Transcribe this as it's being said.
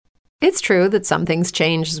It's true that some things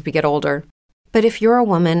change as we get older. But if you're a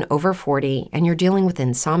woman over 40 and you're dealing with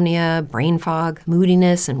insomnia, brain fog,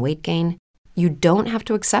 moodiness, and weight gain, you don't have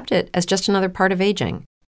to accept it as just another part of aging.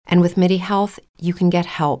 And with MIDI Health, you can get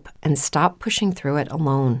help and stop pushing through it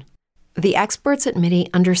alone. The experts at MIDI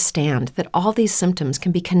understand that all these symptoms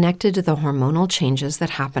can be connected to the hormonal changes that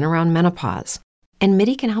happen around menopause, and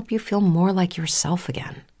MIDI can help you feel more like yourself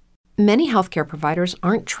again. Many healthcare providers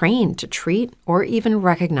aren't trained to treat or even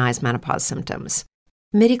recognize menopause symptoms.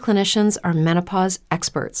 MIDI clinicians are menopause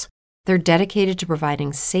experts. They're dedicated to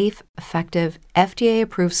providing safe, effective,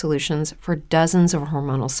 FDA-approved solutions for dozens of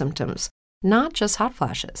hormonal symptoms, not just hot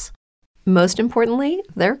flashes. Most importantly,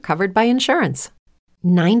 they're covered by insurance.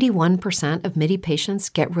 91% of MIDI patients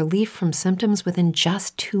get relief from symptoms within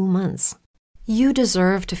just 2 months. You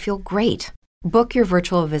deserve to feel great. Book your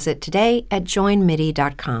virtual visit today at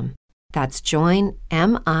joinmidi.com. That's joinmidi.com.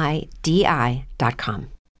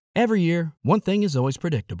 Every year, one thing is always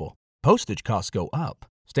predictable. Postage costs go up.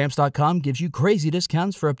 Stamps.com gives you crazy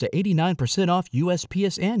discounts for up to 89% off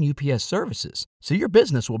USPS and UPS services, so your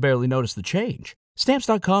business will barely notice the change.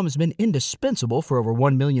 Stamps.com has been indispensable for over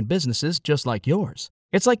 1 million businesses just like yours.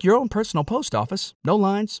 It's like your own personal post office. No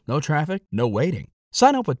lines, no traffic, no waiting.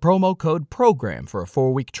 Sign up with promo code PROGRAM for a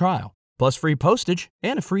 4-week trial, plus free postage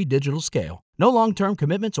and a free digital scale. No long-term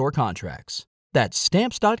commitments or contracts. That's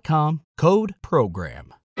Stamps.com, code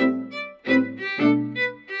PROGRAM.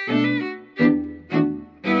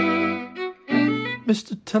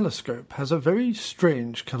 Mr. Telescope has a very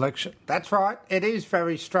strange collection. That's right, it is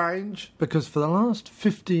very strange. Because for the last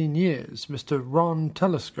 15 years, Mr. Ron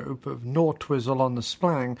Telescope of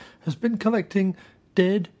Nortwizzle-on-the-Splang has been collecting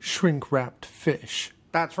dead, shrink-wrapped fish.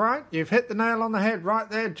 That's right, you've hit the nail on the head right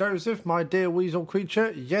there, Joseph, my dear weasel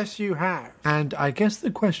creature. Yes, you have. And I guess the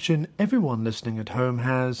question everyone listening at home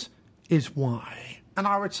has is why? And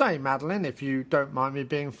I would say, Madeline, if you don't mind me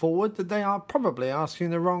being forward, that they are probably asking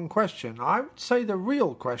the wrong question. I would say the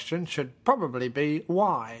real question should probably be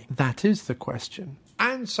why. That is the question.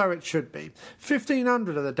 And so it should be.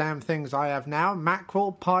 1,500 of the damn things I have now: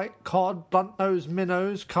 mackerel, pike, cod, blunt-nosed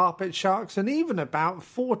minnows, carpet sharks, and even about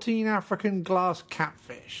 14 African glass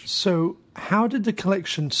catfish. So, how did the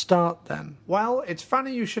collection start then? Well, it's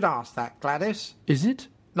funny you should ask that, Gladys. Is it?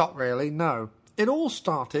 Not really, no. It all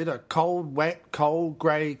started a cold, wet, cold,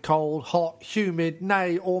 grey, cold, hot, humid,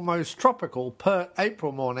 nay, almost tropical, pert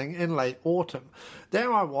April morning in late autumn.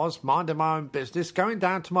 There I was, minding my own business, going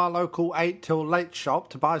down to my local 8 till late shop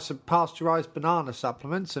to buy some pasteurised banana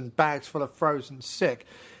supplements and bags full of frozen sick.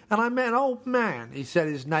 And I met an old man. He said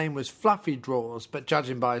his name was Fluffy Drawers, but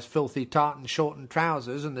judging by his filthy tartan shortened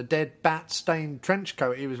trousers and the dead bat-stained trench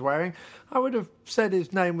coat he was wearing, I would have said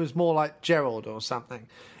his name was more like Gerald or something.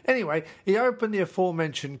 Anyway, he opened the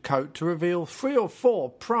aforementioned coat to reveal 3 or 4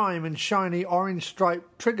 prime and shiny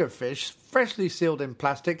orange-striped triggerfish, freshly sealed in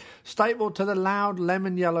plastic, stapled to the loud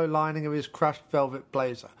lemon-yellow lining of his crushed velvet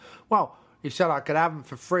blazer. Well, he said I could have them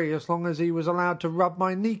for free as long as he was allowed to rub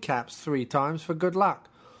my kneecaps 3 times for good luck.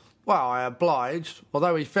 Well, I obliged.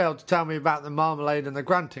 Although he failed to tell me about the marmalade and the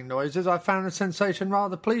grunting noises, I found the sensation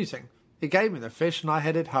rather pleasing. He gave me the fish and I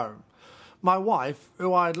headed home. My wife,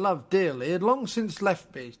 who I had loved dearly, had long since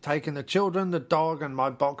left me, taking the children, the dog, and my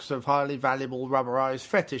box of highly valuable rubberized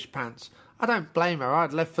fetish pants. I don't blame her.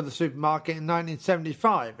 I'd left for the supermarket in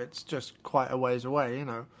 1975. It's just quite a ways away, you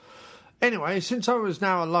know. Anyway, since I was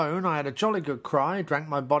now alone, I had a jolly good cry, drank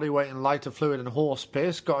my body weight in lighter fluid and horse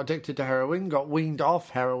piss, got addicted to heroin, got weaned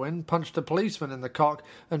off heroin, punched a policeman in the cock,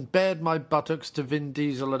 and bared my buttocks to Vin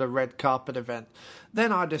Diesel at a red carpet event.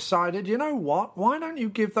 Then I decided, you know what, why don't you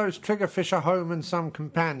give those triggerfish a home and some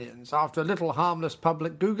companions? After a little harmless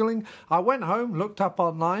public Googling, I went home, looked up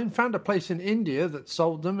online, found a place in India that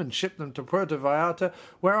sold them and shipped them to Puerto Vallarta,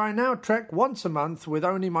 where I now trek once a month with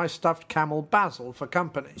only my stuffed camel Basil for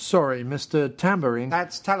company. Sorry, Mr. Tambourine.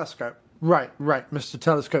 That's Telescope. Right, Mr.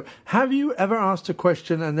 Telescope. Have you ever asked a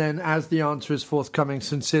question and then, as the answer is forthcoming,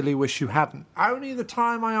 sincerely wish you hadn't? Only the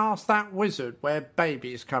time I asked that wizard where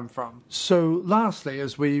babies come from. So, lastly,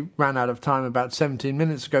 as we ran out of time about 17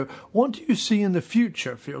 minutes ago, what do you see in the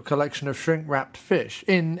future for your collection of shrink-wrapped fish?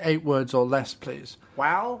 In 8 words or less, please.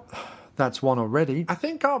 Well, that's one already. I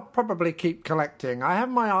think I'll probably keep collecting. I have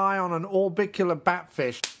my eye on an orbicular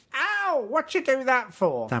batfish. Ow! What'd you do that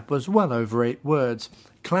for? That was well over 8 words.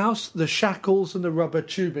 Klaus, the shackles and the rubber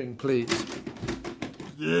tubing, please.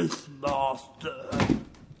 Yes, master.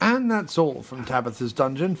 And that's all from Tabitha's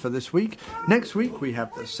Dungeon for this week. Next week we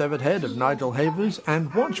have the severed head of Nigel Havers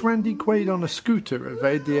and watch Randy Quaid on a scooter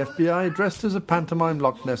evade the FBI dressed as a pantomime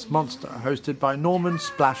Loch Ness monster, hosted by Norman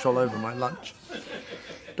Splash All Over My Lunch.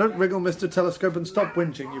 Don't wriggle, Mr. Telescope, and stop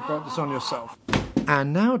whinging. You brought this on yourself.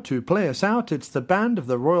 And now to play us out, it's the band of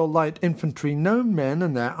the Royal Light Infantry Gnome Men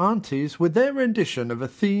and their aunties with their rendition of a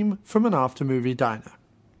theme from an after-movie diner.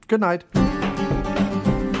 Good night.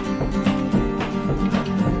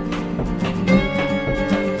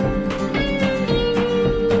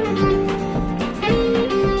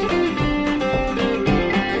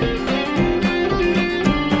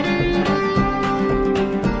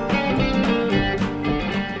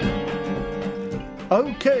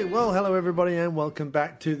 Okay, well, hello everybody and welcome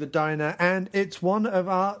back to The Diner, and it's one of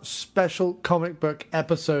our special comic book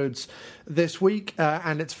episodes this week,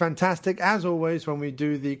 and it's fantastic, as always, when we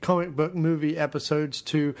do the comic book movie episodes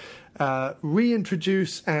to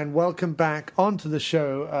reintroduce and welcome back onto the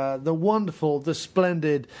show the wonderful, the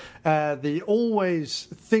splendid, the always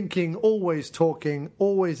thinking, always talking,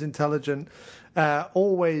 always intelligent,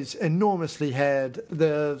 always enormously haired,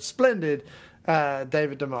 the splendid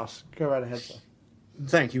David DeMoss. Go right ahead, sir.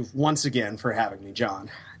 Thank you once again for having me, John.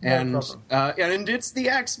 And it's the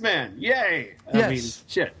X-Men. Yay! Yes. I mean,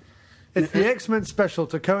 shit. It's the X-Men special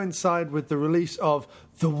to coincide with the release of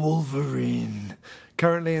The Wolverine,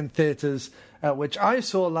 currently in theaters, which I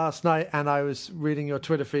saw last night, and I was reading your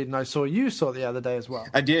Twitter feed, and I saw you saw the other day as well.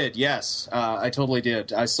 I did, yes. I totally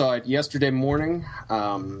did. I saw it yesterday morning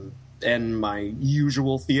in my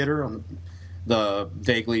usual theater on the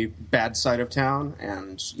vaguely bad side of town,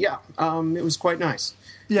 and it was quite nice.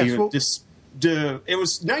 Yes, it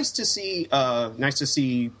was nice to see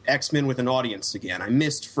X-Men with an audience again. I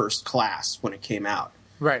missed First Class when it came out,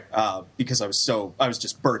 right? Because I was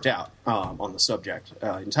just burnt out on the subject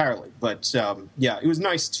entirely. But it was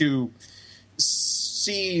nice to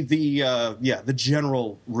see the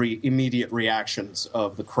general immediate reactions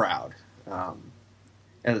of the crowd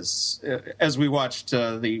as we watched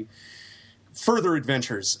the further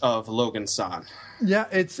adventures of Logan-san. Yeah,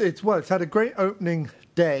 it's had a great opening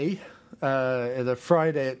day. The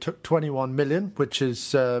Friday it took 21 million, which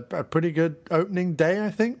is a pretty good opening day,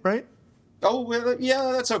 I think, right? Oh, well,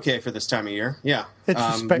 yeah, that's okay for this time of year. Yeah.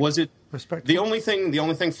 It's was it respectful? The only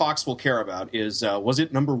thing Fox will care about is was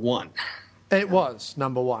it number one? It was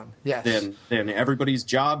number one, yes. Then everybody's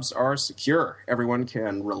jobs are secure. Everyone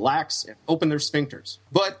can relax and open their sphincters.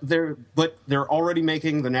 But they're already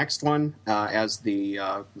making the next one as Days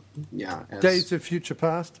of Future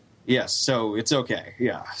Past. Yes, so it's okay.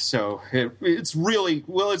 Yeah, so it's really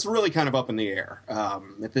kind of up in the air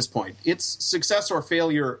at this point. Its success or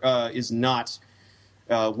failure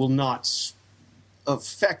will not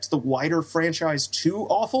affect the wider franchise too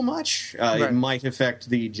awful much. Right. It might affect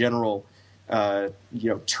the general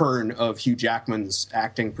turn of Hugh Jackman's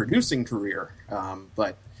acting producing career.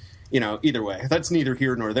 But either way, that's neither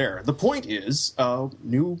here nor there. The point is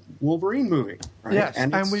new Wolverine movie. Right? Yes,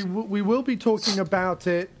 and we will be talking about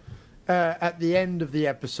it at the end of the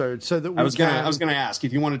episode, so that I was going to ask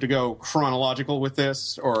if you wanted to go chronological with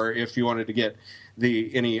this, or if you wanted to get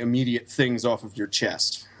any immediate things off of your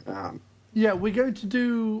chest. Yeah, we're going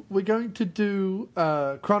to do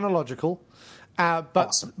chronological.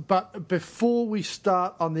 Awesome. But before we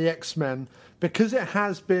start on the X-Men, because it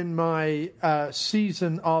has been my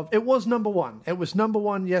season of... It was number one. It was number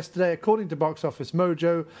one yesterday, according to Box Office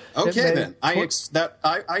Mojo. Okay, then. I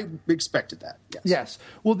expected that. Yes.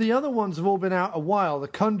 Well, the other ones have all been out a while. The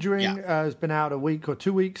Conjuring has been out a week or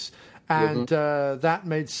 2 weeks, and that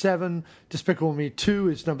made 7. Despicable Me 2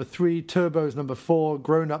 is number 3. Turbo is number 4.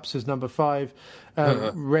 Grown Ups is number 5.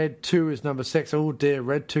 Red 2 is number 6. Oh dear,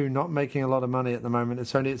 Red 2 not making a lot of money at the moment.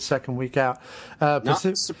 It's only its second week out.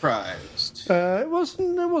 Not surprised. It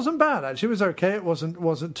wasn't bad actually. It was okay. It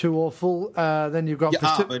wasn't too awful. Then you've got.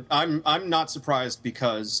 But I'm not surprised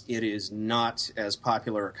because it is not as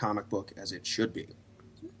popular a comic book as it should be.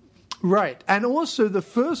 Right, and also the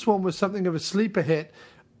first one was something of a sleeper hit.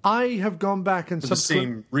 I have gone back and for the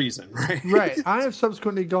same reason, right? Right. I have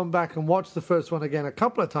subsequently gone back and watched the first one again a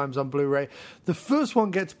couple of times on Blu-ray. The first one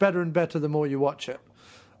gets better and better the more you watch it.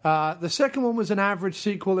 The second one was an average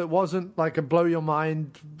sequel. It wasn't like a blow your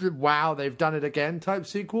mind, wow, they've done it again type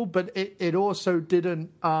sequel, but it also didn't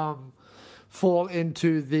fall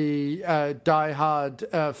into the Die Hard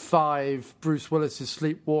 5 Bruce Willis is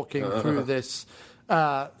sleepwalking through this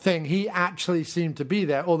thing. He actually seemed to be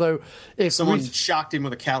there, although if someone shocked him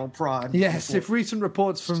with a cattle prod. Yes, if recent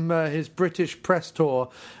reports from his British press tour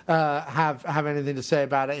have anything to say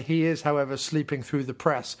about it, he is, however, sleeping through the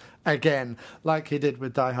press again, like he did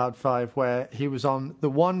with Die Hard 5, where he was on the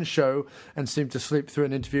one show and seemed to sleep through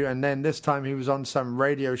an interview, and then this time he was on some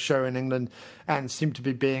radio show in England and seemed to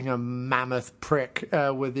be being a mammoth prick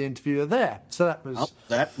with the interviewer there. So that was... Well,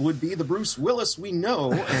 that would be the Bruce Willis we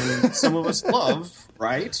know and some of us love,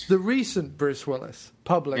 right? The recent Bruce Willis,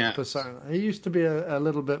 public persona. He used to be a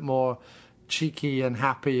little bit more cheeky and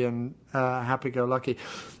happy and happy-go-lucky.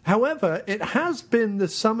 However, it has been the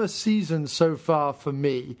summer season so far for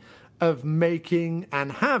me of making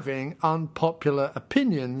and having unpopular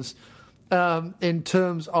opinions in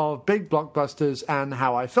terms of big blockbusters and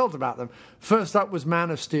how I felt about them. First up was Man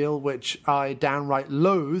of Steel, which I downright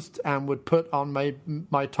loathed and would put on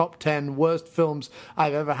my top 10 worst films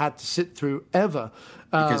I've ever had to sit through ever.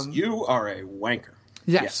 Because you are a wanker.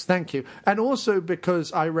 Yes, thank you. And also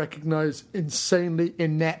because I recognize insanely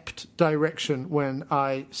inept direction when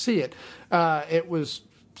I see it. It was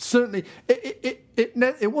certainly...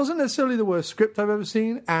 It wasn't necessarily the worst script I've ever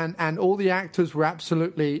seen, and all the actors were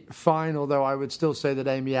absolutely fine, although I would still say that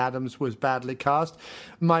Amy Adams was badly cast.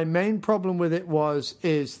 My main problem with it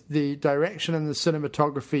is the direction and the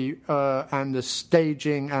cinematography and the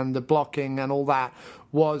staging and the blocking and all that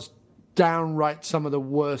was downright some of the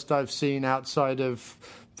worst I've seen outside of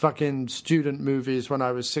fucking student movies when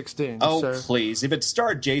I was 16. Oh, please. If it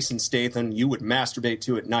starred Jason Statham, you would masturbate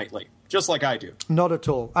to it nightly, just like I do. Not at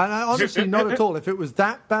all. And honestly, not at all. If it was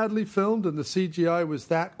that badly filmed and the CGI was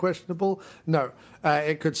that questionable, no.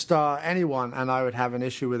 It could star anyone and I would have an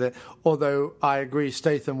issue with it, although I agree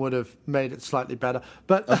Statham would have made it slightly better.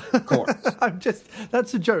 But of course.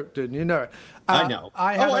 That's a joke, dude. You know it. I know.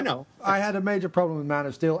 I know. I had a major problem with Man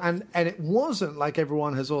of Steel, and it wasn't, like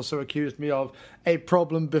everyone has also accused me of, a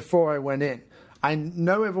problem before I went in. I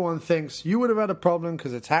know everyone thinks you would have had a problem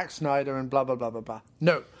because it's Zack Snyder and blah, blah, blah, blah, blah.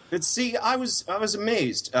 No. But see, I was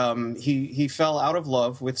amazed. He fell out of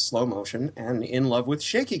love with slow motion and in love with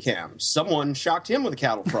shaky cam. Someone shocked him with a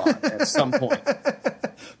cattle prod at some point.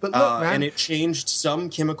 But look, man. And it changed some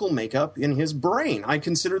chemical makeup in his brain. I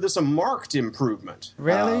consider this a marked improvement.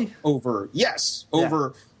 Really?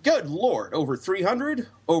 Good Lord, over 300?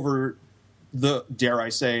 Over the, dare I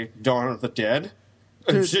say, Dawn of the Dead?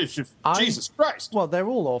 Dude, Jesus Christ. Well, they're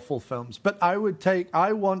all awful films, but I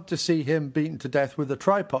want to see him beaten to death with a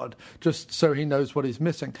tripod, just so he knows what he's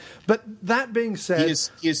missing. But that being said...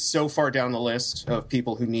 He is so far down the list of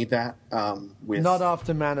people who need that. Not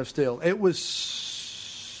after Man of Steel. It was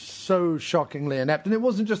so shockingly inept, and it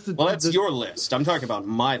wasn't just the... Well, that's your list. I'm talking about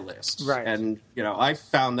my list. Right. And, I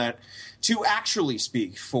found that to actually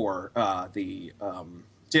speak for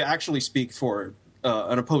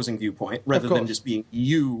an opposing viewpoint, rather than just being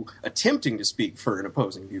you attempting to speak for an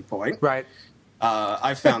opposing viewpoint. Right.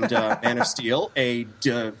 I found Man of Steel a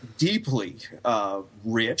deeply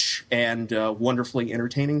rich and wonderfully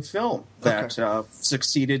entertaining film that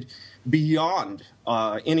succeeded beyond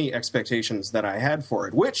any expectations that I had for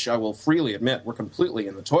it, which I will freely admit were completely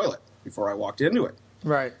in the toilet before I walked into it.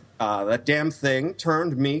 Right. That damn thing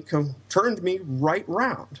turned me right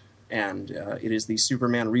round. And it is the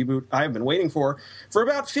Superman reboot I have been waiting for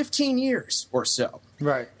about 15 years or so.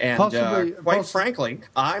 Right. And quite frankly,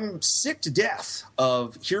 I'm sick to death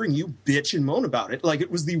of hearing you bitch and moan about it like it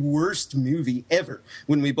was the worst movie ever,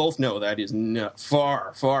 when we both know that is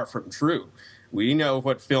far, far from true. We know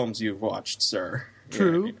what films you've watched, sir.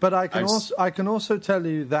 True, Yeah. but I can also tell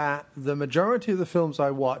you that the majority of the films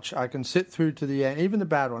I watch, I can sit through to the end, even the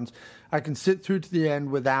bad ones, I can sit through to the end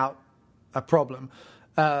without a problem.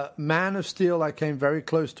 Man of Steel I came very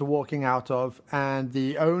close to walking out of, and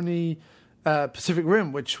the only Pacific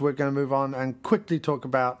Rim, which we're going to move on and quickly talk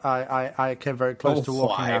about, I came very close to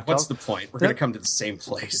walking out What's of. the point? We're going to come to the same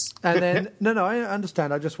place. And then, no, I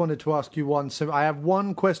understand. I just wanted to ask you I have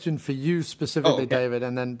one question for you specifically, David,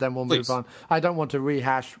 and then we'll move on. I don't want to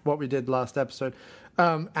rehash what we did last episode.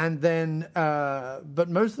 And then, but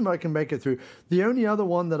most of them I can make it through. The only other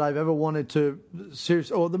one that I've ever wanted to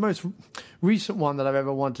or the most recent one that I've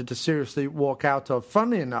ever wanted to seriously walk out of,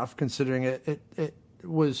 funnily enough, considering it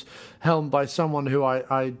was helmed by someone who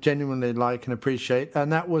I genuinely like and appreciate,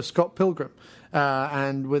 and that was Scott Pilgrim.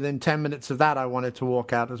 And within 10 minutes of that, I wanted to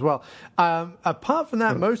walk out as well. Apart from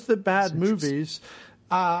that, most of the bad movies,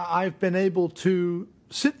 I've been able to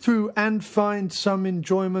sit through and find some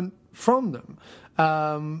enjoyment from them.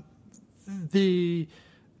 And there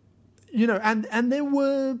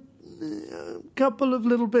were a couple of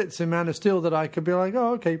little bits in Man of Steel that I could be like,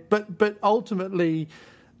 oh, okay. But ultimately,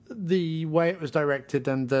 the way it was directed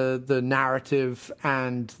and the narrative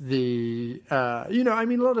and the I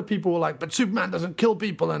mean, a lot of people were like, but Superman doesn't kill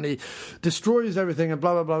people and he destroys everything and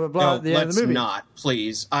blah blah blah blah blah. No, at the end of the movie. Let's not,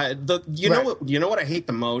 please. You know what I hate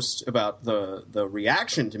the most about the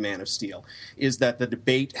reaction to Man of Steel is that the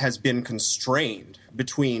debate has been constrained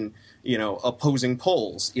between opposing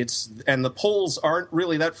poles. And the poles aren't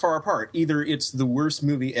really that far apart. Either it's the worst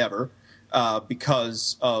movie ever,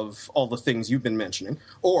 because of all the things you've been mentioning,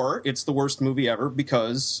 or it's the worst movie ever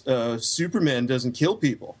because Superman doesn't kill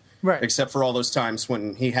people. Right. Except for all those times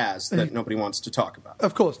when he has that nobody wants to talk about.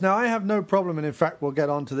 Of course. Now, I have no problem, and in fact, we'll get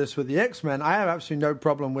on to this with the X-Men. I have absolutely no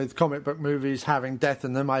problem with comic book movies having death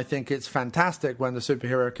in them. I think it's fantastic when the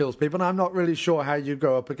superhero kills people, and I'm not really sure how you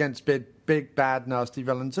go up against big, bad, nasty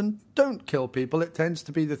villains and don't kill people. It tends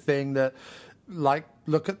to be the thing that, like,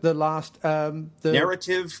 look at the last...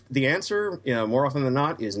 narrative, the answer, more often than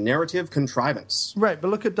not, is narrative contrivance. Right, but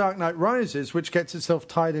look at Dark Knight Rises, which gets itself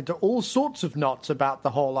tied into all sorts of knots about the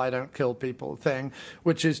whole I don't kill people thing,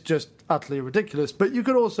 which is just utterly ridiculous. But you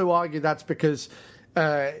could also argue that's because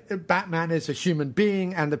Batman is a human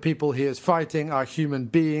being and the people he is fighting are human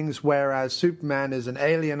beings, whereas Superman is an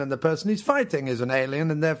alien and the person he's fighting is an alien,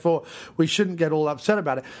 and therefore we shouldn't get all upset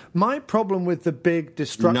about it. My problem with the big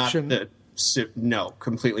destruction... No,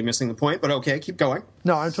 completely missing the point, but okay, keep going.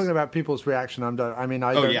 No, I'm talking about people's reaction. I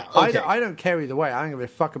don't care either way. I don't give a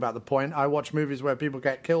fuck about the point. I watch movies where people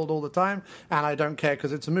get killed all the time, and I don't care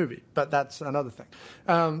because it's a movie. But that's another thing.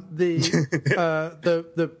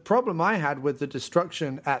 The problem I had with the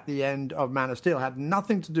destruction at the end of Man of Steel had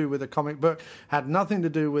nothing to do with the comic book, had nothing to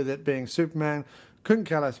do with it being Superman. Couldn't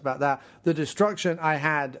care less about that. The destruction I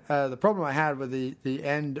had, the problem I had with the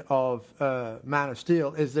end of Man of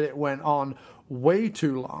Steel is that it went on way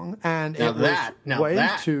too long, and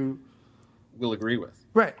we'll agree with.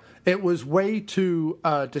 Right. It was way too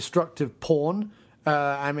destructive porn.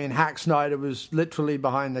 I mean, Hack Snyder was literally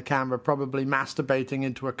behind the camera, probably masturbating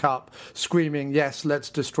into a cup, screaming, yes,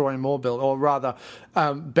 let's destroy more build, or rather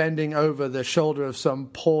bending over the shoulder of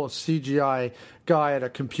some poor CGI guy at a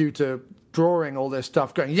computer drawing all this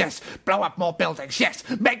stuff, going, yes, blow up more buildings, yes,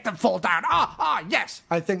 make them fall down, yes.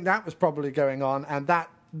 I think that was probably going on, and that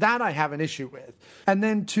I have an issue with. And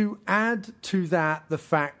then to add to that the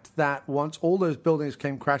fact that once all those buildings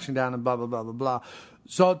came crashing down and blah, blah, blah, blah, blah,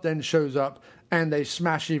 Zod then shows up and they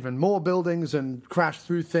smash even more buildings and crash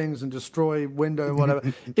through things and destroy window and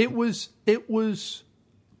whatever. It was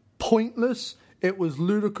pointless. It was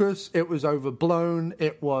ludicrous. It was overblown.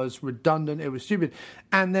 It was redundant. It was stupid.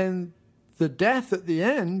 And then the death at the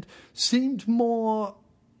end seemed more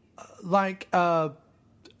like a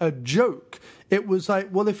joke. It was like,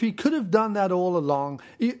 well, if he could have done that all along,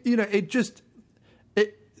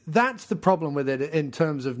 that's the problem with it in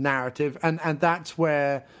terms of narrative, and that's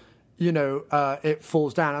where it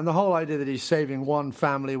falls down. And the whole idea that he's saving one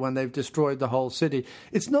family when they've destroyed the whole city,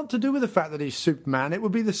 it's not to do with the fact that he's Superman. It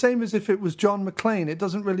would be the same as if it was John McClane. It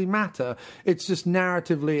doesn't really matter. It's just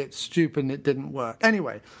narratively it's stupid and it didn't work.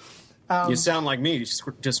 Anyway. You sound like me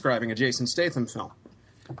describing a Jason Statham film.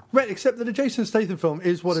 Right, except that a Jason Statham film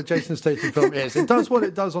is what a Jason Statham film is. It does what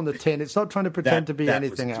it does on the tin. It's not trying to pretend to be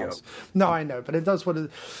anything else. No, I know, but it does what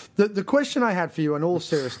it... The question I had for you, in all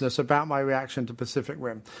seriousness, about my reaction to Pacific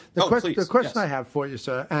Rim. The question I have for you,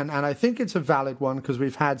 sir, and I think it's a valid one because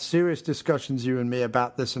we've had serious discussions, you and me,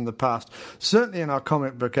 about this in the past. Certainly in our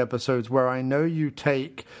comic book episodes, where I know you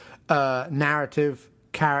take narrative,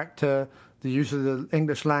 character, the use of the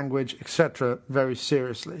English language, etc., very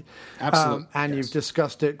seriously. Absolutely. And yes. You've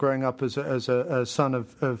discussed it growing up as a son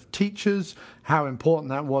of teachers, how important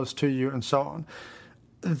that was to you, and so on.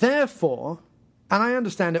 Therefore, and I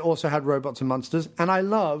understand it also had robots and monsters, and I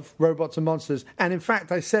love robots and monsters. And in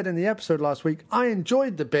fact, I said in the episode last week, I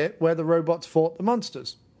enjoyed the bit where the robots fought the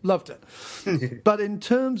monsters. Loved it. But in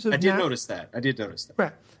terms of... I did notice that.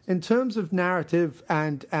 Right. In terms of narrative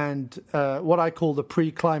and what I call the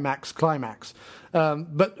pre-climax climax.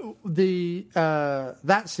 But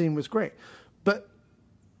that scene was great. But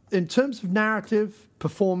in terms of narrative,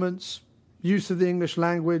 performance, use of the English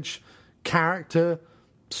language, character,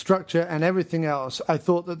 structure, and everything else, I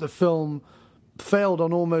thought that the film failed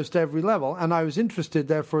on almost every level, and I was interested,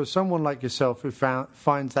 therefore, as someone like yourself who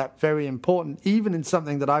finds that very important, even in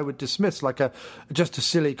something that I would dismiss like just a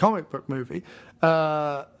silly comic book movie.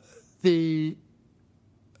 I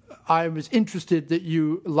was interested that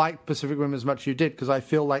you liked Pacific Rim as much as you did, because I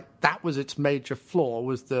feel like that was its major flaw,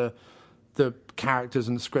 was the characters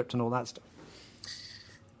and the script and all that stuff.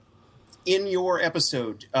 In your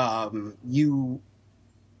episode, you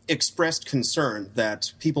expressed concern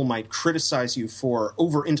that people might criticize you for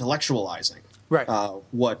over-intellectualizing right.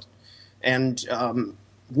 What And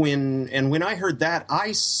when I heard that,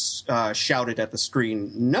 I shouted at the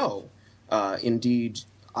screen, "No, indeed,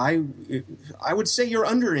 I would say you're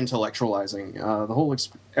under-intellectualizing the whole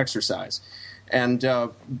exercise." And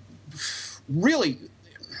really,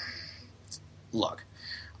 look,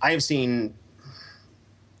 I've seen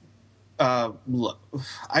far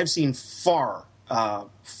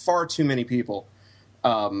too many people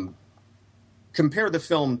compare the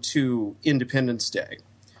film to Independence Day,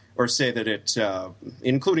 or say that it,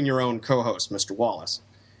 including your own co-host, Mr. Wallace,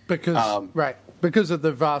 because of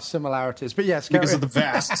the vast similarities. But yes, because of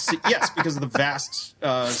the vast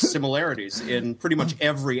similarities in pretty much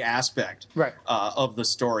every aspect of the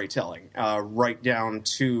storytelling, right down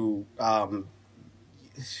to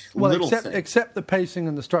little things. Except the pacing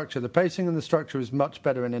and the structure. The pacing and the structure is much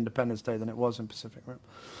better in Independence Day than it was in Pacific Rim.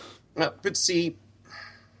 But see,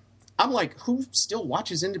 I'm like, who still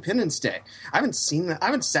watches Independence Day? I haven't seen that. I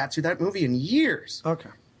haven't sat through that movie in years. Okay.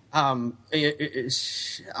 I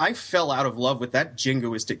fell out of love with that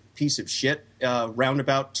jingoistic piece of shit round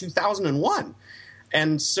about 2001.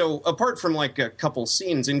 And so, apart from like a couple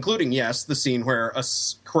scenes, including, yes, the scene where a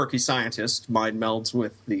quirky scientist mind melds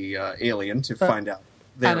with the alien to find out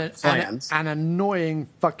their plans. An annoying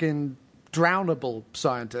fucking drownable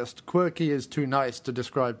scientist. Quirky is too nice to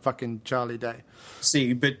describe fucking Charlie Day.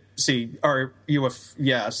 Are you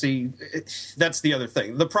that's the other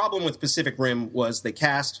thing. The problem with Pacific Rim was they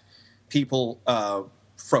cast people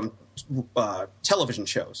from television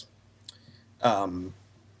shows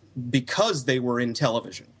because they were in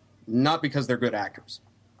television, not because they're good actors.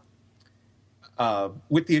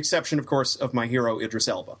 With the exception, of course, of my hero, Idris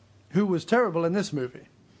Elba. Who was terrible in this movie.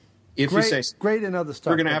 You say so. Great in other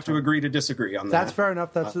stuff. We're going to have to agree to disagree on that. That's fair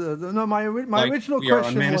enough. That's no. My original we are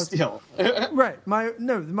question on Man was of Steel. right.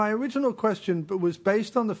 My original question was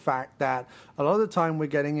based on the fact that a lot of the time we're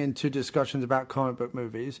getting into discussions about comic book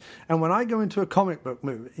movies, and when I go into a comic book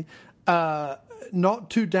movie, not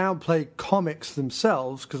to downplay comics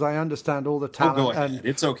themselves, because I understand all the talent. Oh, go ahead.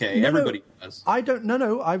 It's okay. Everybody does. I don't.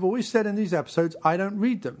 No. I've always said in these episodes, I don't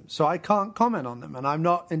read them, so I can't comment on them, and I'm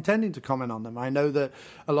not intending to comment on them. I know that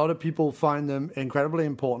a lot of people find them incredibly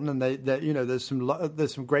important, and there's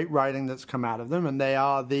some great writing that's come out of them, and they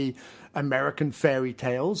are the American fairy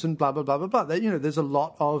tales and blah blah blah blah blah. There's a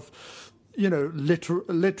lot of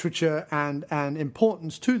literature and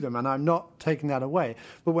importance to them, and I'm not taking that away.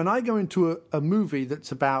 But when I go into a movie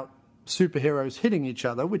that's about superheroes hitting each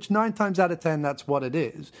other, which 9 times out of 10 that's what it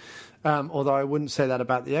is, although I wouldn't say that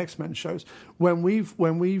about the X-Men shows, when we've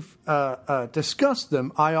discussed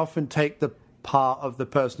them, I often take the part of the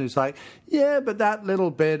person who's like, yeah, but that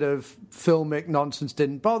little bit of filmic nonsense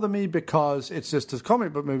didn't bother me because it's just a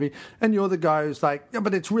comic book movie. And you're the guy who's like, yeah,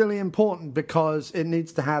 but it's really important because it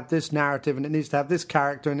needs to have this narrative and it needs to have this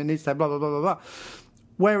character and it needs to have blah, blah, blah, blah, blah.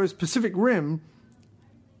 Whereas Pacific Rim,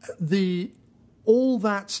 all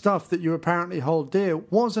that stuff that you apparently hold dear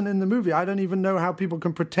wasn't in the movie. I don't even know how people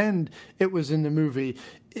can pretend it was in the movie.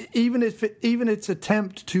 Even its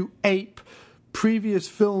attempt to ape previous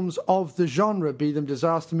films of the genre, be them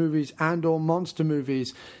disaster movies and or monster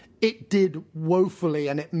movies, it did woefully,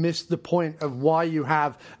 and it missed the point of why you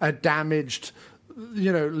have a damaged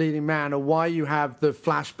leading man, or why you have the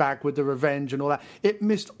flashback with the revenge and all that. It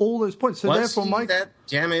missed all those points. So therefore, that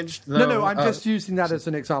damaged? Though, no, I'm just using that as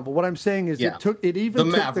an example. What I'm saying is the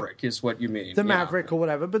Maverick is what you mean. The Maverick or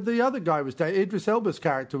whatever. But the other guy was Idris Elba's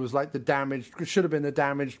character was like should have been the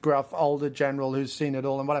damaged, gruff, older general who's seen it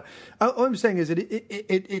all and whatever. All I'm saying is that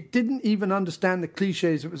it didn't even understand the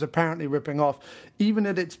cliches it was apparently ripping off, even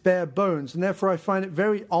at its bare bones. And therefore, I find it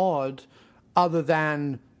very odd, other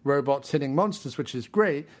than robots hitting monsters, which is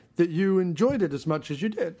great, that you enjoyed it as much as you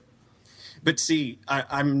did. But see,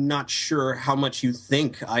 I'm not sure how much you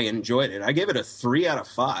think I enjoyed it. I gave it a 3 out of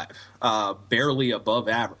 5, barely above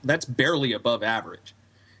average. That's barely above average.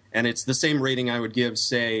 And it's the same rating I would give,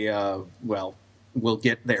 say, we'll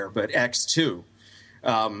get there, but X2.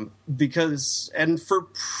 Because, and for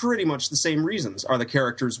pretty much the same reasons. Are the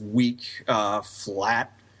characters weak,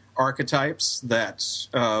 flat archetypes that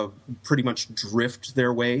pretty much drift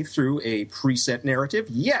their way through a preset narrative?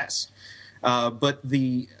 Yes. But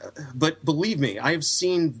believe me, I've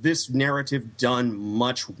seen this narrative done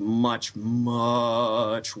much, much,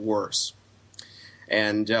 much worse.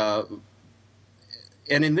 And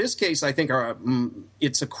in this case, I think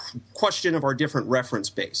it's a question of our different reference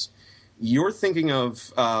base. You're thinking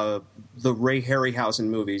of the Ray Harryhausen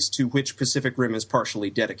movies, to which Pacific Rim is partially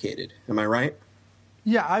dedicated. Am I right?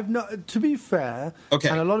 Yeah, I've not. To be fair, Okay.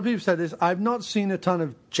 and a lot of people said this. I've not seen a ton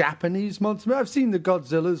of Japanese monster. I've seen the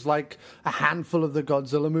Godzillas, like a handful of the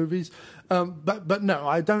Godzilla movies, but no,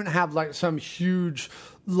 I don't have like some huge,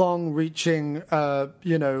 long-reaching,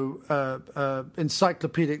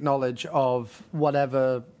 encyclopedic knowledge of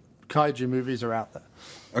whatever kaiju movies are out there.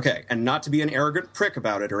 Okay, and not to be an arrogant prick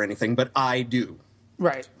about it or anything, but I do.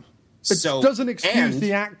 Right. It So, doesn't excuse and-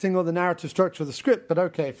 the acting or the narrative structure of the script, but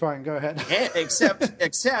okay, fine, go ahead.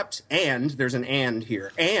 Except, and there's an and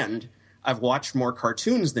here, and I've watched more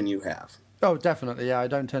cartoons than you have. Oh, definitely, yeah. I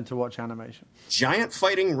don't tend to watch animation. Giant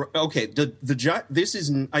fighting. Okay, this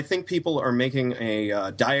is. I think people are making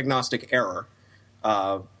a diagnostic error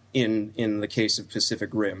in the case of Pacific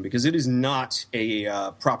Rim, because it is not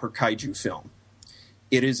a proper kaiju film.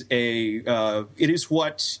 It is it is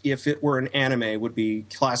what, if it were an anime, would be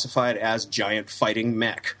classified as giant fighting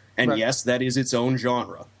mech, and Right. yes, that is its own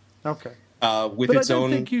genre. Okay. With But its I don't own.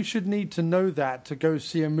 think you should need to know that to go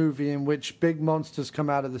see a movie in which big monsters come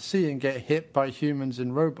out of the sea and get hit by humans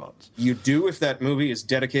and robots. You do if that movie is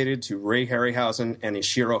dedicated to Ray Harryhausen and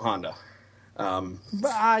Ishiro Honda.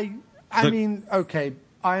 But I mean, okay,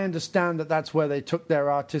 I understand that that's where they took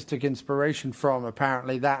their artistic inspiration from,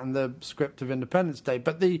 apparently, that and the script of Independence Day.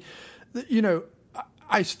 But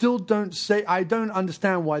I still I don't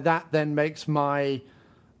understand why that then makes my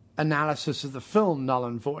analysis of the film null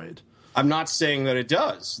and void. I'm not saying that it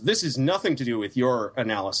does. This is nothing to do with your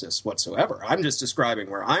analysis whatsoever. I'm just describing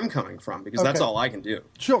where I'm coming from, because that's Okay. all I can do.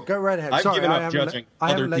 Sure, go right ahead. I've Sorry, given I up haven't judging I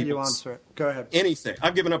other haven't let you people's- answer it. Go ahead. Anything.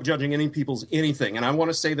 I've given up judging any people's anything, and I want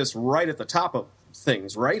to say this right at the top of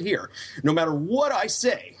things, right here. No matter what I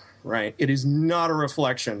say, right, it is not a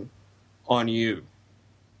reflection on you.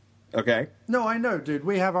 Okay? No, I know, dude.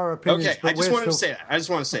 We have our opinions. Okay, but I just we're wanted to still- say that. I just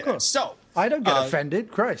want to say that. course. So, I don't get offended.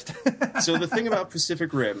 Christ. so the thing about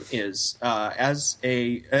Pacific Rim is,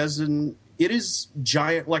 it is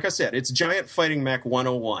giant. Like I said, it's Giant Fighting Mech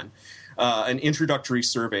 101, an introductory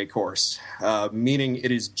survey course, meaning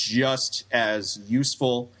it is just as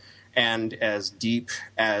useful and as deep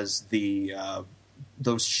as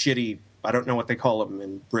those shitty. I don't know what they call them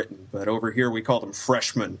in Britain, but over here we call them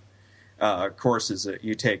freshmen courses that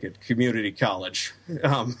you take at community college.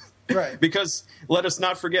 Right. Because let us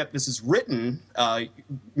not forget, this is written.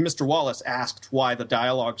 Mr. Wallace asked why the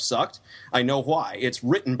dialogue sucked. I know why. It's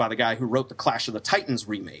written by the guy who wrote the Clash of the Titans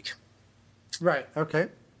remake. Right, okay.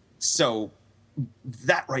 So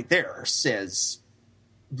that right there says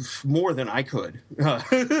more than I could.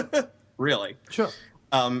 Really. Sure.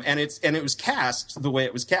 And it was cast the way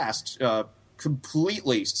it was cast,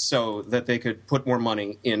 completely so that they could put more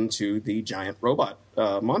money into the giant robot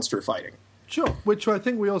monster fighting. Sure, which I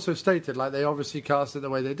think we also stated, like they obviously cast it the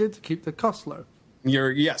way they did to keep the cost low.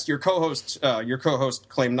 Your co-host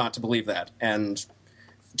claimed not to believe that, and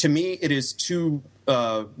to me it is too.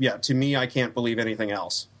 To me, I can't believe anything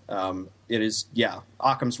else. It is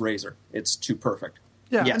Occam's razor. It's too perfect.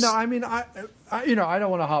 Yeah, Yes. no, I mean, I don't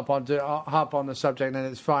want to harp on the subject, and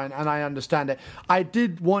it's fine, and I understand it. I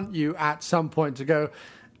did want you at some point to go,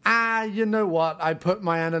 you know what? I put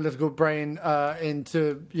my analytical brain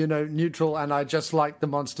into neutral, and I just like the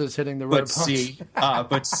monsters hitting the But robots. see,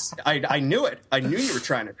 I knew it. I knew you were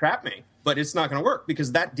trying to trap me, but it's not going to work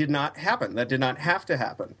because that did not happen. That did not have to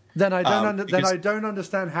happen. Then I don't. because- I don't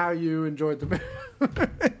understand how you enjoyed the movie.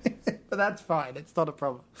 But that's fine. It's not a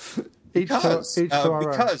problem. Each to our own.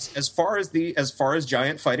 Because as far as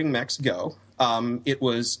giant fighting mechs go, it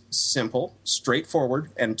was simple, straightforward,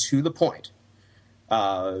 and to the point.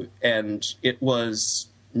 And it was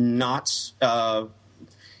not. Let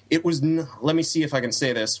me see if I can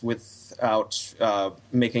say this without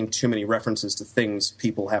making too many references to things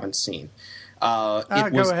people haven't seen. Go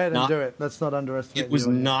ahead and do it. Let's not underestimate. It was the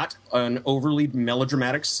audience. not an overly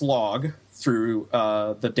melodramatic slog through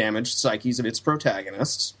the damaged psyches of its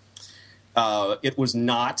protagonists. It was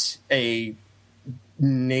not a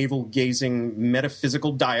navel-gazing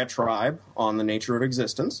metaphysical diatribe on the nature of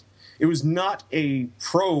existence. It was not a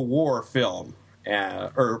pro-war film,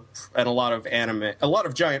 and a lot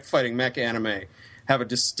of giant fighting mech anime have a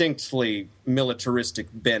distinctly militaristic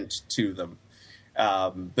bent to them.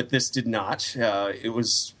 But this did not. It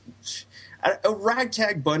was a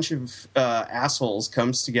ragtag bunch of assholes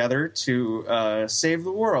comes together to save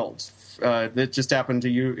the world. That just happened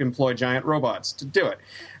to employ giant robots to do it.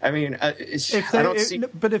 I mean,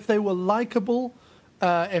 But if they were likable,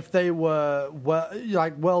 if they were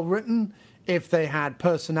well written, if they had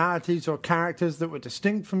personalities or characters that were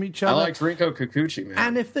distinct from each other. I liked Rinko Kikuchi, man.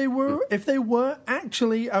 And if they were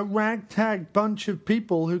actually a ragtag bunch of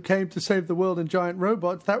people who came to save the world in giant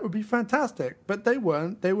robots, that would be fantastic. But they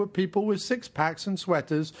weren't. They were people with six-packs and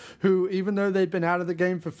sweaters who, even though they'd been out of the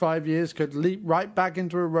game for 5 years, could leap right back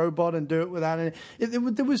into a robot and do it without any...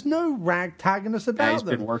 There was no ragtaggedness about them.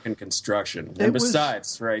 He's been working construction. And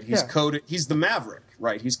besides, right, he's coded... He's the Maverick,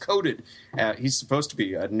 right? He's coded... he's supposed to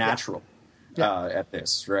be a natural... at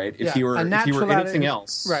this, right? If he were anything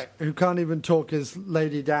else, right? Who can't even talk his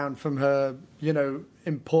lady down from her,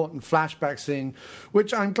 important flashback scene,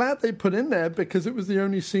 which I'm glad they put in there because it was the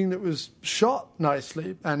only scene that was shot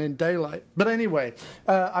nicely and in daylight. But anyway,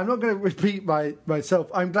 I'm not going to repeat myself.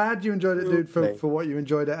 I'm glad you enjoyed it, dude, for what you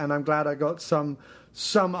enjoyed it, and I'm glad I got some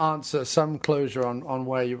answer, some closure on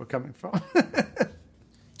where you were coming from.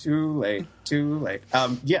 Too late.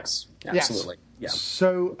 Yes, absolutely. Yes. Yeah.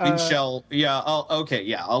 So I'll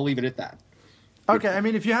leave it at that. Okay, I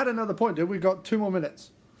mean, if you had another point, dude, we got 2 more minutes.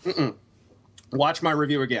 Watch my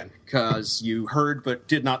review again, because you heard but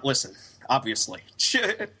did not listen, obviously.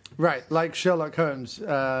 Right, like Sherlock Holmes.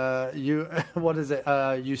 What is it?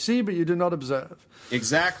 You see, but you do not observe.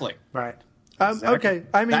 Exactly. Right. Exactly. Okay,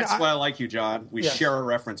 I mean... That's why I like you, John. We share a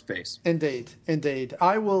reference base. Indeed.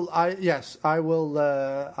 I will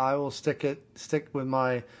stick with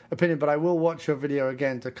my opinion, but I will watch your video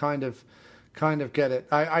again to kind of get it.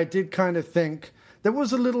 I did kind of think... There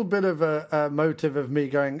was a little bit of a motive of me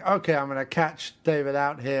going, okay, I'm going to catch David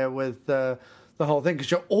out here with the whole thing,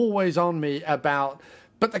 because you're always on me about...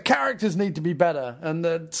 But the characters need to be better, and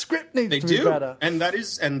the script needs to be better. And that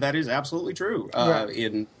is absolutely true. Right.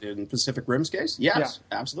 In Pacific Rim's case, yes,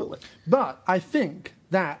 absolutely. But I think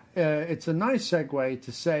that it's a nice segue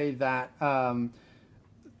to say that going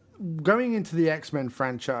into the X-Men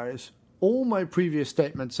franchise, all my previous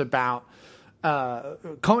statements about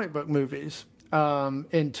comic book movies,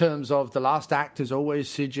 in terms of the last act is always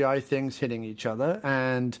CGI things hitting each other,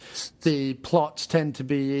 and the plots tend to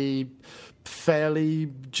be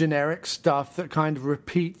fairly generic stuff that kind of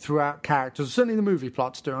repeat throughout characters. Certainly the movie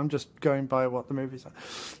plots do. I'm just going by what the movies are.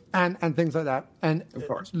 And things like that. And of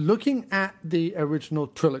course, looking at the original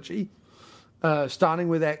trilogy, starting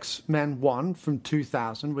with X-Men 1 from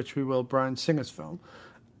 2000, which we will, Bryan Singer's film,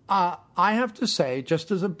 I have to say, just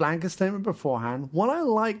as a blanket statement beforehand, what I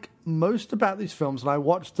like most about these films, and I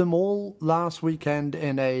watched them all last weekend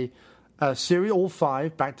in a series, all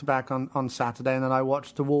 5, back-to-back on Saturday, and then I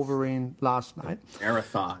watched the Wolverine last night.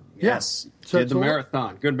 Marathon, yes. Yeah. So did the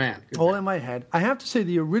marathon. Good man. In my head. I have to say,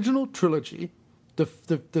 the original trilogy, the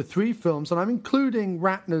 3 films, and I'm including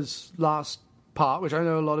Ratner's last part, which I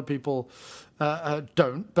know a lot of people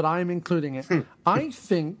don't, but I'm including it. I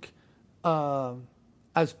think...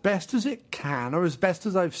 as best as it can, or as best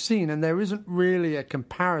as I've seen, and there isn't really a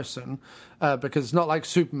comparison, because it's not like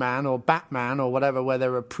Superman or Batman or whatever, where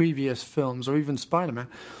there are previous films, or even Spider-Man,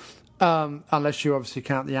 unless you obviously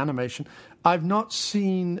count the animation. I've not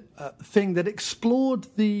seen a thing that explored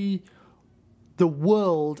the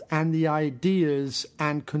world and the ideas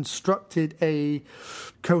and constructed a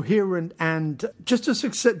coherent and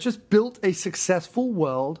just built a successful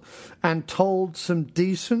world and told some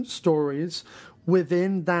decent stories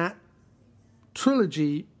within that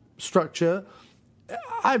trilogy structure.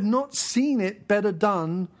 I've not seen it better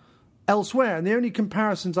done elsewhere. And the only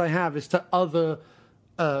comparisons I have is to other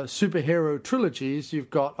superhero trilogies. You've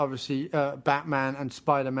got, obviously, Batman and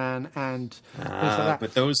Spider-Man and things like that.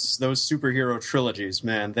 But those superhero trilogies,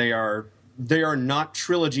 man, they are not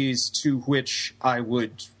trilogies to which I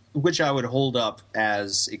would hold up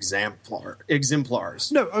as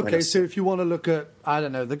exemplars. No, okay, so if you want to look at, I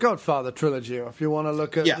don't know, the Godfather trilogy, or if you want to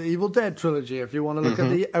look at the Evil Dead trilogy, if you want to look at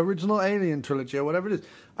the original Alien trilogy, or whatever it is,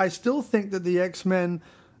 I still think that the X-Men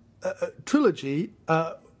trilogy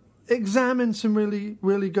examined some really,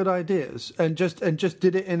 really good ideas, and just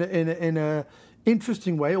did it in a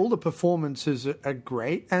interesting way. All the performances are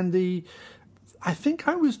great, and I think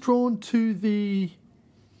I was drawn to the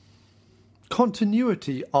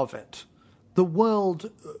continuity of it. The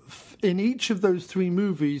world in each of those 3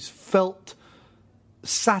 movies felt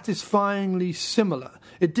satisfyingly similar.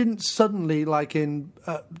 It didn't suddenly, like in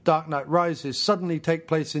Dark Knight Rises, suddenly take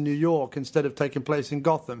place in New York instead of taking place in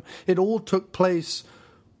Gotham. It all took place,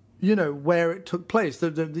 where it took place.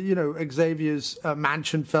 Xavier's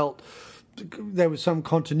mansion felt there was some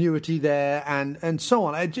continuity there, and so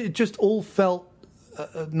on. It just all felt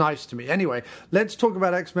nice to me. Anyway, let's talk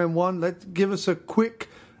about X-Men 1. Let's give us a quick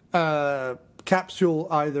capsule,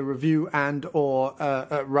 either review and or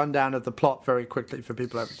a rundown of the plot very quickly for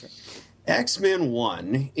people everything. X-Men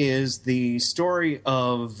 1 is the story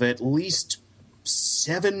of at least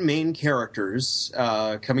 7 main characters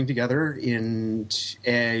coming together in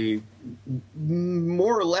a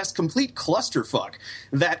more or less complete clusterfuck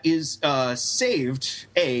that is saved,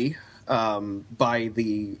 by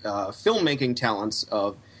the filmmaking talents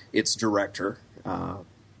of its director,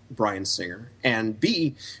 Bryan Singer, and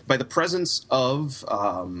B, by the presence of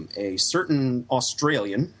a certain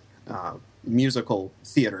Australian musical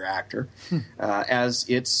theater actor as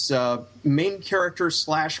its main character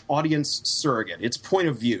 / audience surrogate, its point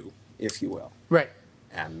of view, if you will. Right.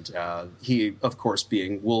 And he, of course,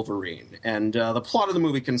 being Wolverine. And the plot of the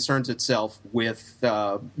movie concerns itself with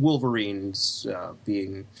Wolverine's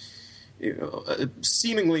being...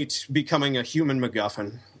 seemingly becoming a human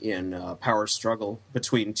MacGuffin in a power struggle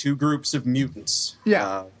between 2 groups of mutants.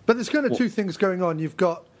 Yeah, but there's kind of 2 things going on. You've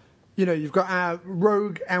got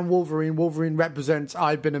Rogue and Wolverine. Wolverine represents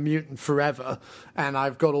I've been a mutant forever, and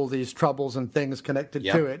I've got all these troubles and things connected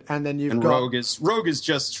to it. And then you've got Rogue is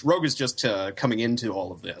just coming into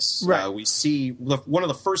all of this. Right. We see one of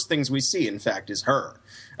the first things we see, in fact, is her.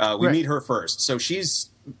 We meet her first, so she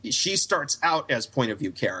starts out as point of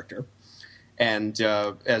view character. And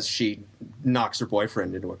as she knocks her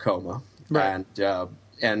boyfriend into a coma, right.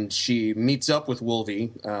 and she meets up with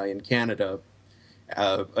Wolvie in Canada,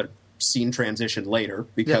 a scene transition later,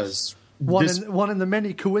 because one in the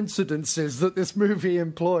many coincidences that this movie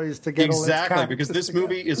employs to get all its characters because this together.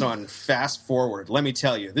 movie is on fast forward. Let me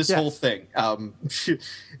tell you, this whole thing.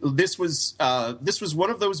 This was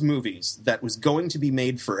one of those movies that was going to be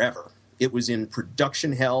made forever. It was in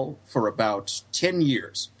production hell for about 10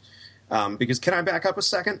 years. Because can I back up a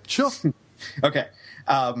second? Sure. Okay.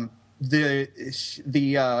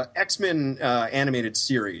 The X-Men animated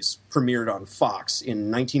series premiered on Fox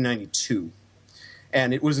in 1992,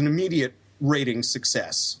 and it was an immediate rating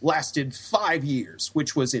success. Lasted 5 years,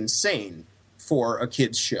 which was insane for a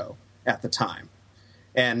kids show at the time.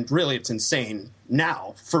 And really, it's insane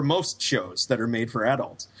now for most shows that are made for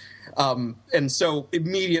adults. And so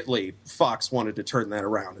immediately, Fox wanted to turn that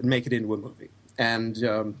around and make it into a movie. And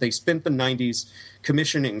they spent the 90s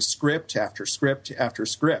commissioning script after script after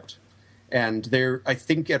script. And I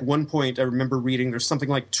think at one point, I remember reading, there's something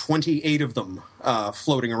like 28 of them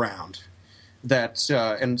floating around.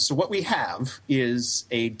 And so what we have is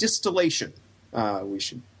a distillation, I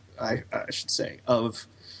should say, of,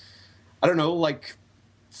 I don't know, like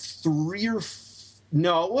 3 or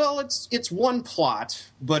no, well, it's one plot,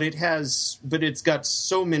 but it's got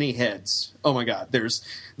so many heads. Oh my God! There's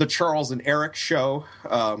the Charles and Eric show.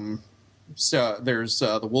 So there's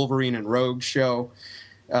the Wolverine and Rogue show,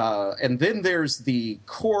 and then there's the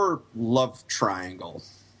core love triangle.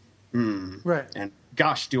 Right. And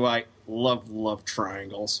gosh, do I love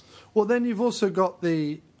triangles. Well, then you've also got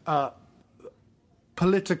the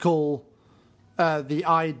political, the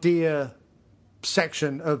idea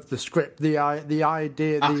section of the script, the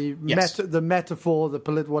idea, the metaphor, the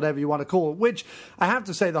whatever you want to call it, which I have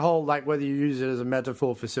to say the whole, like, whether you use it as a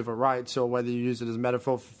metaphor for civil rights or whether you use it as a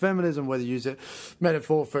metaphor for feminism, whether you use it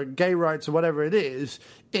metaphor for gay rights or whatever it is,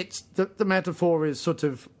 it's the metaphor is sort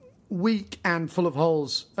of weak and full of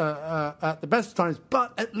holes at the best of times,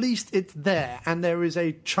 but at least it's there, and there is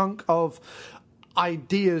a chunk of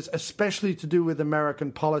ideas, especially to do with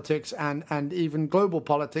American politics and even global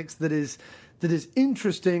politics, that is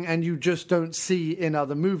interesting, and you just don't see in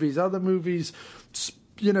other movies. Other movies,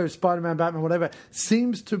 Spider-Man, Batman, whatever,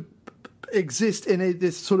 seems to exist in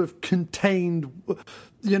this sort of contained,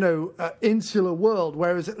 insular world,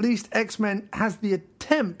 whereas at least X-Men has the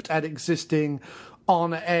attempt at existing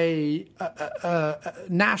on a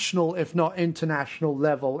national, if not international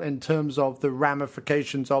level, in terms of the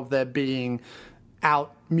ramifications of there being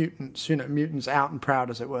out mutants, mutants out and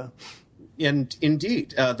proud, as it were. And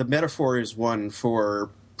indeed, the metaphor is one for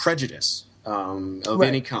prejudice of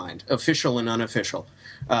any kind, official and unofficial,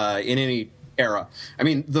 in any era. I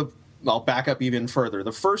mean, I'll back up even further.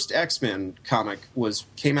 The first X-Men comic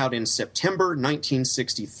came out in September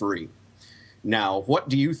 1963. Now, what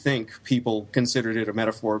do you think people considered it a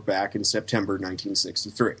metaphor back in September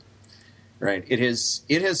 1963? Right? It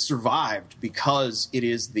has survived because it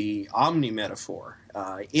is the omni-metaphor.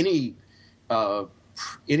 Any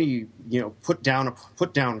put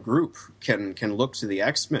down group can look to the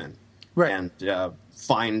X-Men and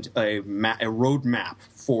find a roadmap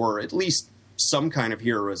for at least some kind of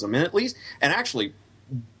heroism, and actually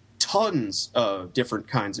tons of different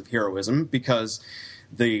kinds of heroism, because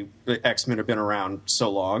the X-Men have been around so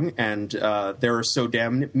long, and there are so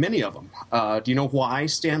damn many of them. Do you know why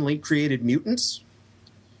Stan Lee created mutants?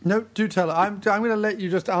 No, do tell her. I'm going to let you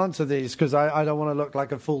just answer these, because I don't want to look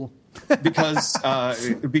like a fool. because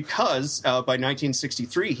by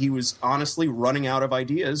 1963 he was honestly running out of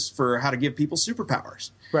ideas for how to give people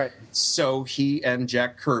superpowers. Right. So he and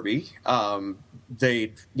Jack Kirby,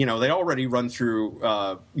 they'd already run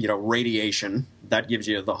through radiation that gives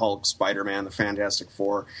you the Hulk, Spider-Man, the Fantastic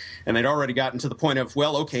Four, and they'd already gotten to the point of,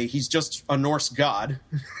 well, okay, he's just a Norse god.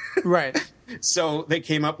 Right. So they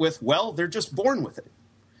came up with, well, they're just born with it.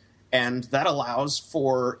 And that allows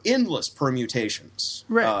for endless permutations.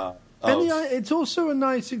 Right. It's also a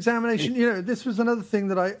nice examination. This was another thing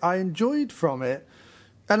that I enjoyed from it.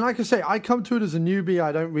 And like I say, I come to it as a newbie.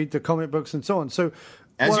 I don't read the comic books and so on. So,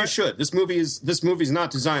 as you should. This movie's not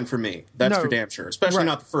designed for me. That's for damn sure. Especially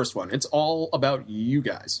not the first one. It's all about you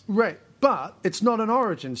guys. Right. But it's not an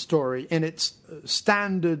origin story in its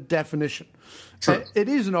standard definition. True. It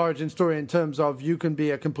is an origin story in terms of you can be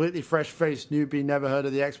a completely fresh-faced newbie, never heard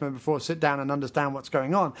of the X-Men before, sit down and understand what's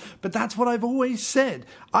going on. But that's what I've always said.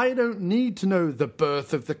 I don't need to know the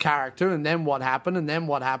birth of the character and then what happened and then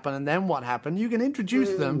what happened and then what happened. You can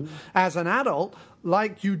introduce them as an adult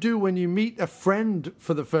like you do when you meet a friend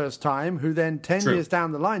for the first time who then 10 years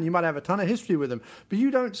down the line, you might have a ton of history with them. But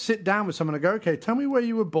you don't sit down with someone and go, okay, tell me where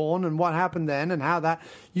you were born and what happened then and how that...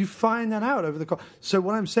 You find that out over the course. So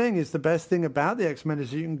what I'm saying is the best thing about the X-Men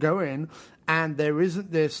is you can go in and there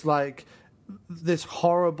isn't this, like, this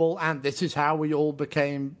horrible, and this is how we all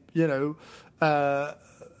became,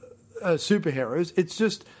 superheroes. It's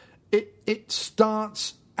just, it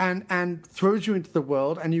starts... And throws you into the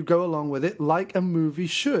world, and you go along with it like a movie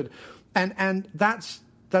should, and that's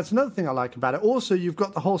another thing I like about it. Also, you've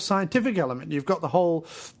got the whole scientific element. You've got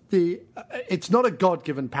it's not a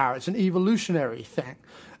God-given power; it's an evolutionary thing,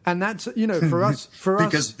 and that's for us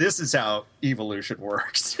because this is how evolution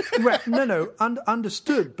works. Right? No,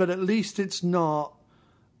 understood. But at least it's not.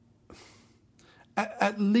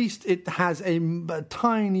 At least it has a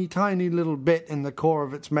tiny, tiny little bit in the core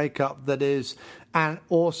of its makeup that is, and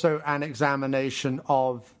also an examination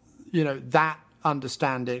of, that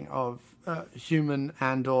understanding of human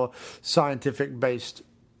and or scientific-based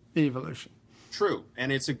evolution. True,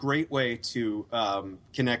 and it's a great way to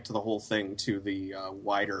connect the whole thing to the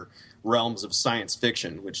wider realms of science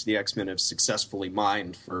fiction, which the X-Men have successfully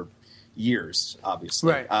mined for years,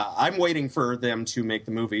 obviously. Right. I'm waiting for them to make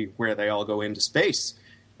the movie where they all go into space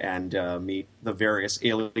and meet the various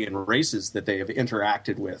alien races that they have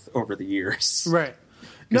interacted with over the years. Right.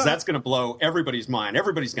 Because that's going to blow everybody's mind.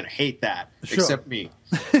 Everybody's going to hate that, except me.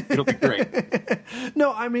 It'll be great.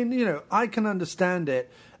 No, I mean, I can understand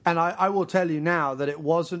it. And I will tell you now that it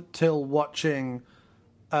wasn't till watching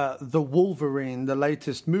The Wolverine, the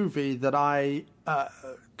latest movie, that I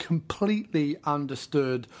completely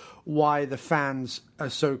understood why the fans are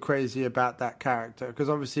so crazy about that character. Because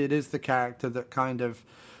obviously it is the character that kind of,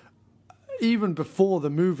 even before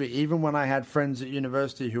the movie, even when I had friends at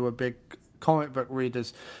university who were big comic book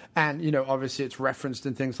readers, and obviously it's referenced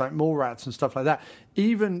in things like Mallrats and stuff like that,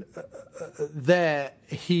 even there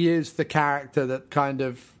he is the character that kind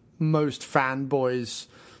of most fanboys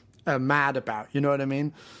are mad about, you know what I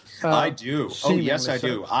mean? I do. Oh yes, I so.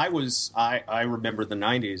 do. I remember the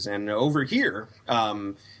 90s, and over here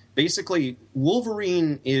basically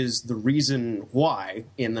Wolverine is the reason why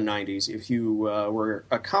in the 90s, if you were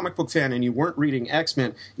a comic book fan and you weren't reading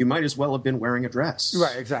X-Men, you might as well have been wearing a dress.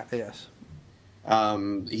 Right, exactly, yes.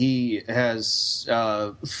 He has,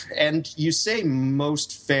 and you say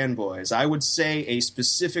most fanboys. I would say a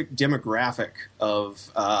specific demographic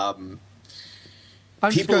of I'm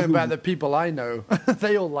just going by the people I know.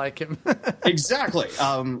 They all like him. Exactly.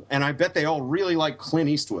 And I bet they all really like Clint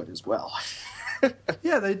Eastwood as well.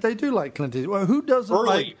 Yeah, they do like Clint Eastwood. Well, who doesn't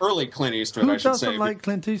early Clint Eastwood, I should say. Who doesn't like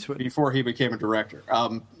Clint Eastwood? Before he became a director.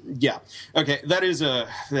 Yeah. Okay,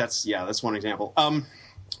 that's one example.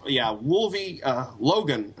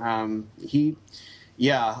 Logan,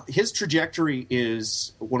 his trajectory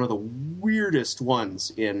is one of the weirdest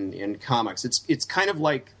ones in comics. It's kind of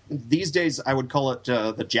like, these days I would call it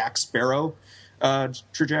the Jack Sparrow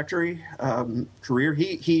trajectory, career.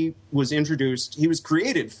 He was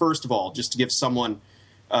created, first of all, just to give someone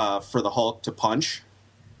for the Hulk to punch.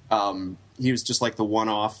 He was just like the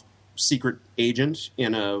one-off secret agent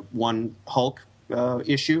in a one Hulk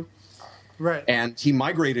issue. Right. And he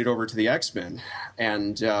migrated over to the X-Men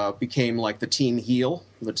and became like the team heel,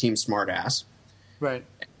 the team smartass. Right.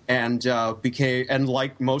 And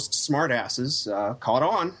like most smartasses, caught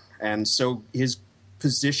on. And so his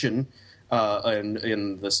position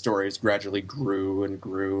in the stories gradually grew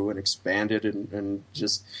and expanded and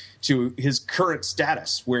just to his current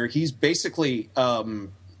status, where he's basically,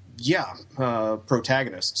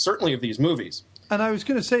 protagonist, certainly of these movies. And I was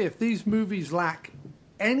going to say, if these movies lack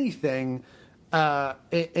anything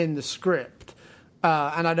in the script,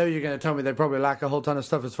 and I know you're going to tell me they probably lack a whole ton of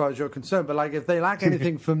stuff as far as you're concerned, but like if they lack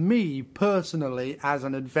anything for me personally as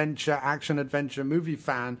an action adventure movie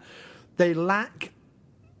fan, they lack,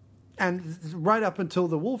 and right up until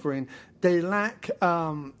the Wolverine, they lack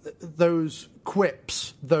those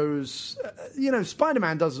quips, those,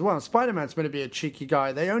 Spider-Man does as well. Spider-Man's going to be a cheeky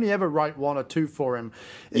guy. They only ever write one or two for him.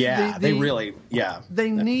 Yeah, they really.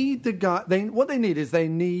 They need the guy. What they need is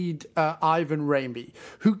Ivan Raimi,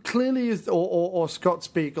 who clearly is, or Scott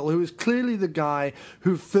Spiegel, who is clearly the guy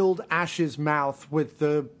who filled Ash's mouth with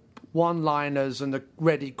the one-liners and the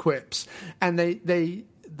ready quips, and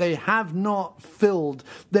they have not filled.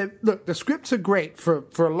 Look, the scripts are great for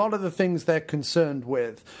a lot of the things they're concerned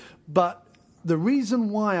with, but the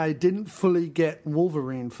reason why I didn't fully get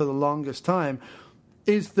Wolverine for the longest time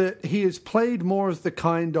is that he is played more as the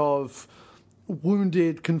kind of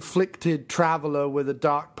wounded, conflicted traveler with a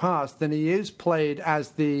dark past than he is played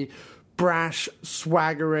as the brash,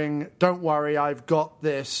 swaggering, don't worry, I've got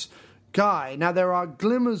this guy. Now, there are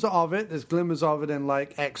glimmers of it. There's glimmers of it in,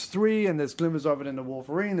 like, X3, and there's glimmers of it in the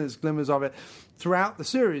Wolverine, there's glimmers of it throughout the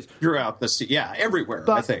series. Everywhere,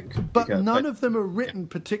 I think. But none of them are written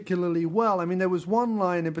particularly well. I mean, there was one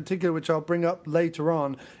line in particular, which I'll bring up later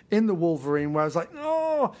on, in the Wolverine, where I was like,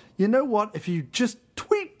 oh, you know what? If you just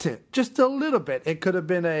tweaked it just a little bit, it could have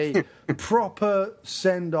been a proper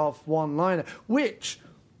send-off one-liner, which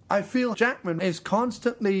I feel Jackman is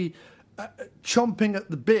constantly chomping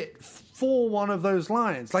at the bit for one of those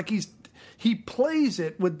lines. Like he plays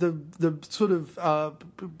it with the sort of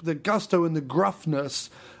the gusto and the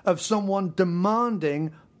gruffness of someone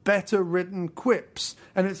demanding better written quips,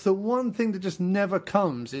 and it's the one thing that just never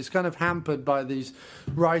comes. It's kind of hampered by these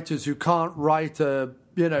writers who can't write a,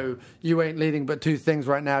 you ain't leading but two things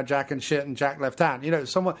right now, Jack and shit and Jack left hand.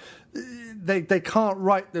 Someone, they can't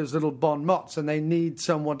write those little bon mots, and they need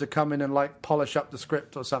someone to come in and like polish up the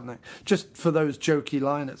script or something, just for those jokey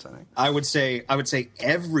liners, I think. I would say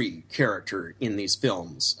every character in these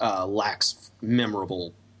films lacks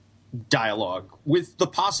memorable dialogue, with the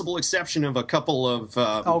possible exception of a couple of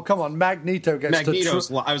come on, Magneto gets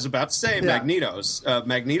I was about to say Magneto's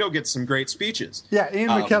Magneto gets some great speeches. Yeah,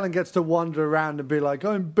 Ian McKellen gets to wander around and be like,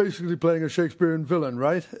 I'm basically playing a Shakespearean villain,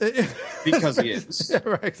 right? Because he is. Yeah,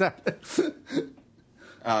 right, exactly.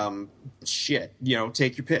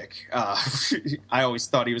 Take your pick. I always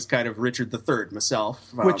thought he was kind of Richard III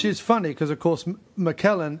myself. Which is funny because, of course,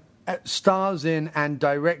 McKellen stars in and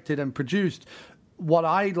directed and produced what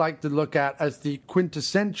I like to look at as the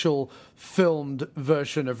quintessential filmed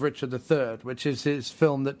version of Richard III, which is his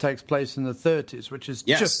film that takes place in the 30s, which is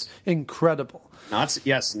just incredible.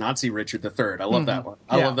 Nazi Richard III. I love that one.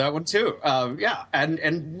 I love that one too.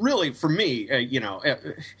 And really, for me,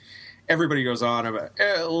 everybody goes on about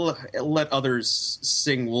let others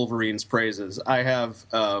sing Wolverine's praises. I have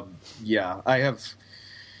a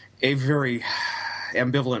very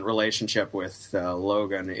ambivalent relationship with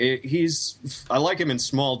Logan. I like him in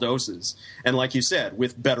small doses, and like you said,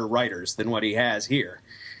 with better writers than what he has here.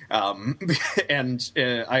 And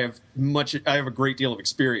I have a great deal of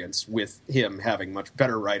experience with him having much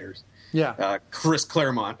better writers. Yeah, Chris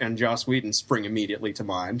Claremont and Joss Whedon spring immediately to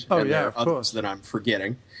mind. Oh, and yeah, there are of others course. that I'm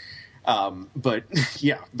forgetting. But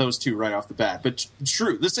yeah, those two right off the bat. But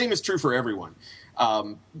true, the same is true for everyone.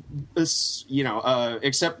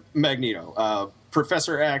 Except Magneto.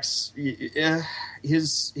 Professor X,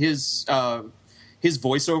 his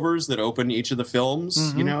voiceovers that open each of the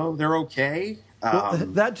films, they're okay.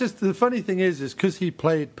 The funny thing is because he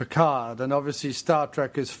played Picard, and obviously Star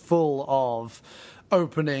Trek is full of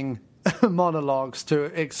opening monologues to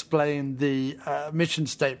explain the mission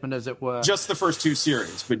statement, as it were. Just the first two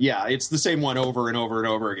series, but yeah, it's the same one over and over and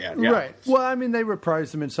over again. Yeah. Right. Well, I mean, they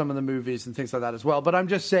reprise them in some of the movies and things like that as well. But I'm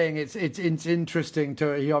just saying it's interesting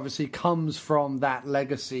he obviously comes from that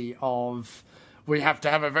legacy of we have to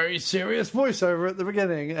have a very serious voiceover at the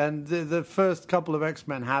beginning, and the first couple of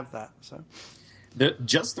X-Men have that. So.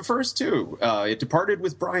 Just the first two. It departed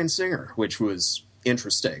with Bryan Singer, which was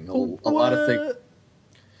interesting. A lot of things.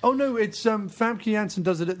 Oh, no, it's Famke Janssen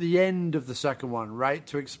does it at the end of the second one, right?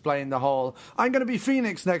 To explain the whole, I'm going to be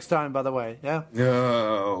Phoenix next time, by the way, yeah?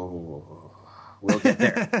 No. We'll get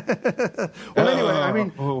there. Well, anyway, I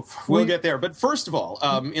mean... We'll get there. But first of all,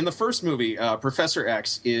 in the first movie, Professor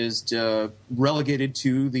X is relegated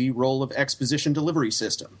to the role of exposition delivery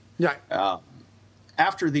system. Yeah.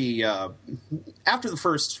 After the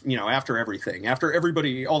first, after everything, after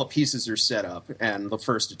everybody, all the pieces are set up, and the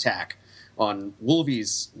first attack on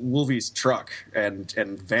Wolvie's truck and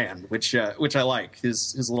van, which I like,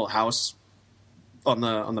 his little house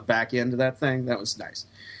on the back end of that thing. That was nice.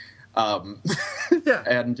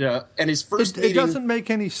 Yeah. And his first meeting... It doesn't make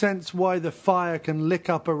any sense why the fire can lick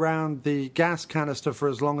up around the gas canister for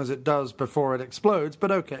as long as it does before it explodes,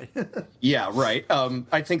 but okay. Yeah, right.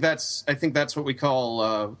 I think that's what we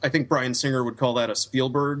call... I think Bryan Singer would call that a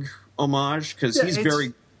Spielberg homage, because he's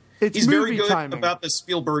very good timing about the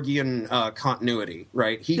Spielbergian continuity,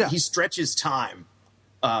 right? He stretches time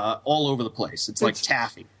all over the place. It's like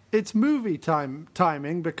taffy. It's movie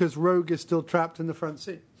timing, because Rogue is still trapped in the front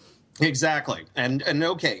seat. Exactly. And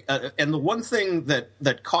okay. And the one thing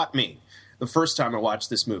that caught me the first time I watched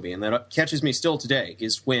this movie, and that catches me still today,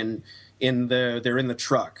 is when they're in the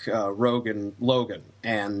truck, Rogue and Logan,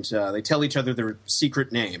 and they tell each other their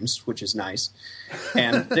secret names, which is nice.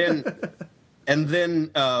 And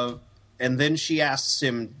then she asks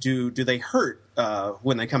him, do they hurt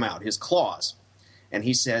when they come out, his claws? And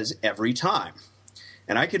he says, every time.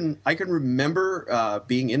 And I can remember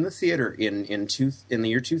being in the theater in the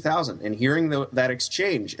year 2000 and hearing that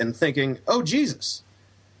exchange and thinking, oh, Jesus,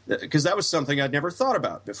 because that was something I'd never thought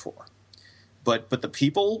about before. But the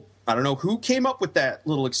people, I don't know who came up with that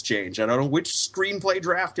little exchange. I don't know which screenplay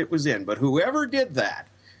draft it was in, but whoever did that,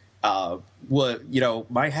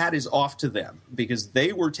 my hat is off to them, because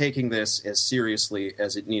they were taking this as seriously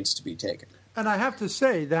as it needs to be taken. And I have to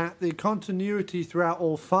say that the continuity throughout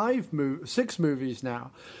all 6 movies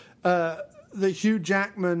now, that Hugh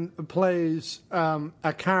Jackman plays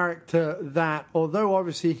a character that, although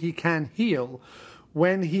obviously he can heal,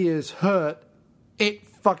 when he is hurt, it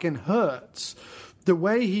fucking hurts. The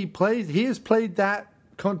way he has played that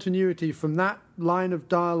continuity from that line of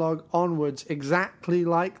dialogue onwards exactly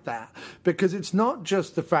like that, because it's not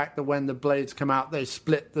just the fact that when the blades come out they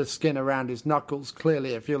split the skin around his knuckles,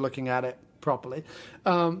 clearly, if you're looking at it properly,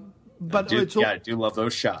 but I do love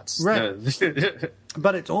those shots, right?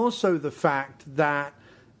 But it's also the fact that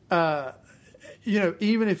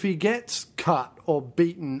even if he gets cut or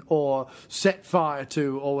beaten or set fire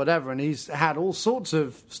to or whatever, and he's had all sorts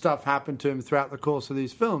of stuff happen to him throughout the course of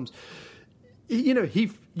these films,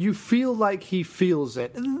 you feel like he feels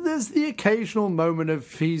it. And there's the occasional moment of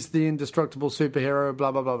he's the indestructible superhero,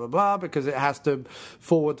 blah, blah, blah, blah, blah, because it has to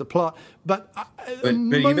forward the plot. But even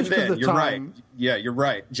then, you're right. Yeah, you're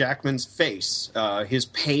right. Jackman's face, his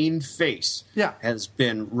pained face, has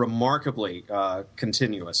been remarkably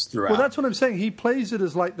continuous throughout. Well, that's what I'm saying. He plays it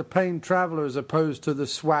as like the pained traveler as opposed to the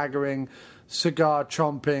swaggering,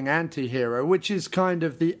 cigar-chomping anti-hero, which is kind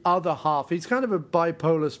of the other half. He's kind of a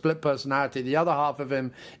bipolar split personality. The other half of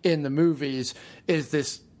him in the movies is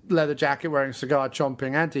this leather jacket wearing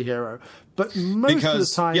cigar-chomping anti-hero. But most of the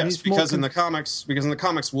time, he's more... Because in the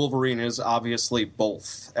comics, Wolverine is obviously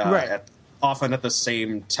both, right. Often at the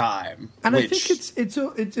same time. And I think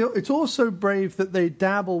it's also brave that they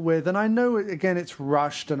dabble with, and I know, again, it's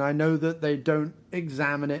rushed, and I know that they don't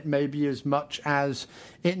examine it maybe as much as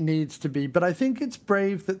it needs to be, but I think it's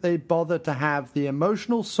brave that they bother to have the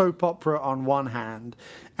emotional soap opera on one hand,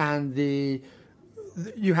 and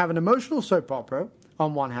you have an emotional soap opera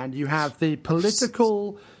on one hand, you have the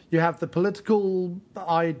political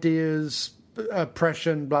ideas,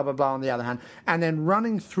 oppression, blah, blah, blah on the other hand, and then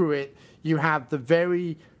running through it, you have the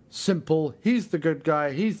very simple, he's the good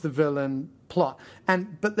guy, he's the villain plot.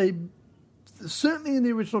 But they, certainly in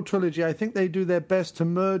the original trilogy, I think they do their best to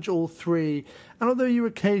merge all three. And although you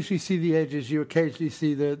occasionally see the edges, you occasionally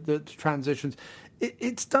see the transitions,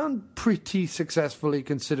 it's done pretty successfully,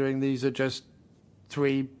 considering these are just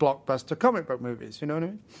 3 blockbuster comic book movies. You know what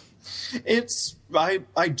I mean?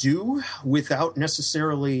 I do, without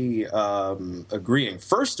necessarily agreeing.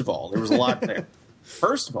 First of all, there was a lot there.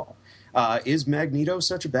 First of all, is Magneto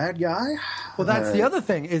such a bad guy? Well, that's the other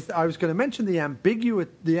thing. Is I was going to mention the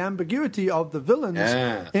ambiguity of the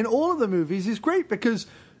villains in all of the movies is great, because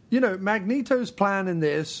Magneto's plan in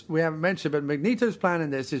this, we haven't mentioned, but Magneto's plan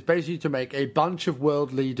in this is basically to make a bunch of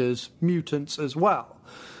world leaders mutants as well.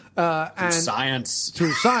 Through science,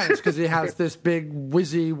 because he has this big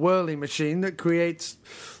whizzy whirly machine that creates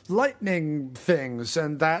lightning things,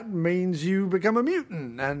 and that means you become a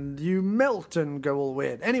mutant and you melt and go all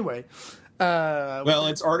weird. Anyway, well,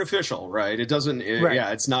 it's artificial, right? It doesn't. Right.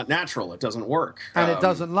 Yeah, it's not natural. It doesn't work, and it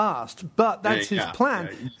doesn't last. But that's his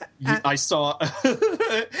plan. Yeah. I saw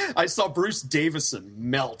Bruce Davison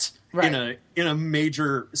melt in a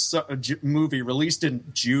major movie released in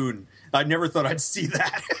June. I never thought I'd see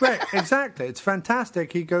that. Right, exactly. It's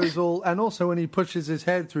fantastic. He goes all... And also when he pushes his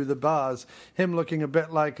head through the bars, him looking a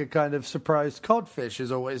bit like a kind of surprised codfish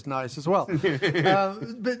is always nice as well.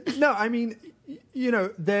 But no, I mean,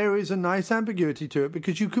 there is a nice ambiguity to it,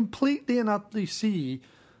 because you completely and utterly see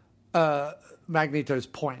Magneto's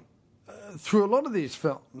point. through a lot of these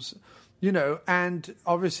films, you know, and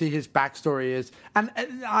obviously his backstory is, and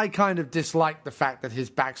I kind of dislike the fact that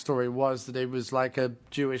his backstory was that he was like a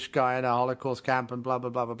Jewish guy in a Holocaust camp and blah,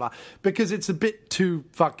 blah, blah, blah, blah, because it's a bit too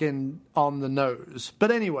fucking on the nose.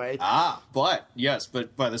 But anyway.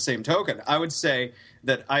 But by the same token, I would say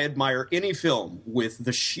that I admire any film with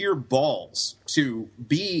the sheer balls to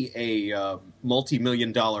be a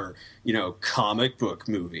multi-million-dollar, you know, comic book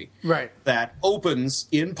movie. Right. That opens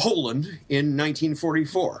in Poland in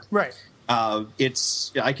 1944. Right. I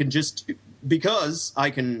could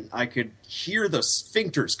hear the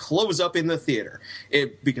sphincters close up in the theater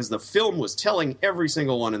because the film was telling every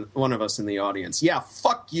single one of us in the audience, yeah,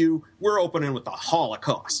 fuck you, we're opening with the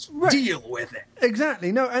Holocaust. Right. Deal with it.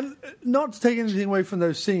 Exactly. No, and not to take anything away from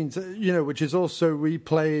those scenes, you know, which is also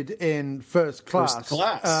replayed in First Class. First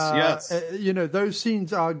Class, yes. You know, those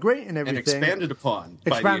scenes are great and everything. And expanded upon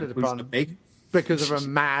by the inclusion of Bacon. Because of a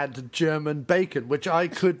mad German Bacon, which I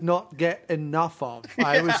could not get enough of.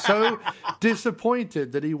 I was so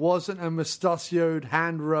disappointed that he wasn't a mustachioed,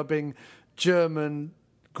 hand-rubbing German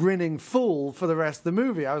grinning fool for the rest of the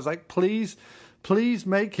movie. I was like, please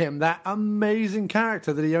make him that amazing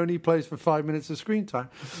character that he only plays for 5 minutes of screen time.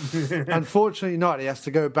 Unfortunately not. He has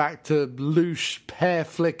to go back to louche,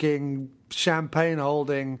 hair-flicking,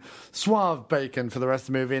 champagne-holding, suave Bacon for the rest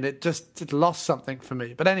of the movie, and it lost something for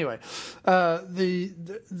me. But anyway, the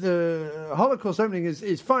Holocaust opening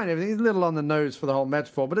is fine. Everything is a little on the nose for the whole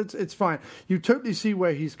metaphor, but it's fine. You totally see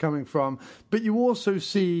where he's coming from, but you also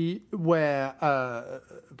see where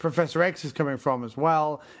Professor X is coming from as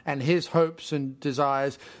well, and his hopes and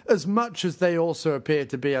desires, as much as they also appear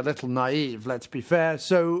to be a little naive, let's be fair.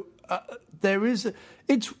 So it's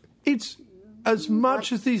as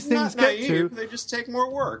much as these things get naive, to, they just take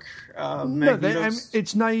more work.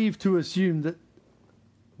 It's naive to assume that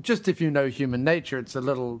just if you know human nature, it's a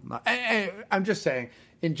little. I'm just saying,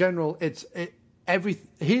 in general, his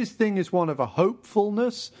thing is one of a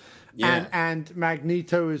hopefulness, and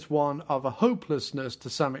Magneto is one of a hopelessness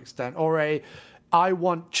to some extent, or I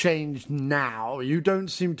want change now. You don't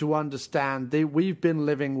seem to understand. We've been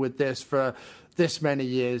living with this for this many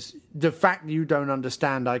years. The fact that you don't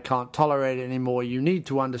understand, I can't tolerate it anymore. You need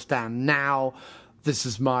to understand now. This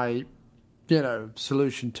is my,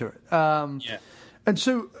 solution to it. And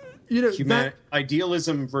so,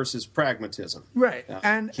 idealism versus pragmatism, right?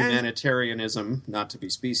 And humanitarianism, not to be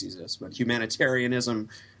speciesist, but humanitarianism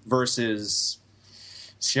versus,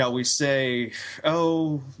 shall we say,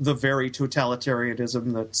 the very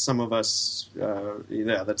totalitarianism that some of us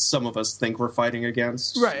think we're fighting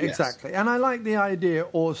against. Right, yes. Exactly. And I like the idea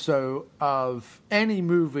also of any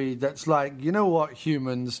movie that's like, you know what,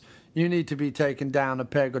 humans, you need to be taken down a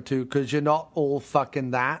peg or two because you're not all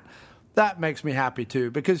fucking that. That makes me happy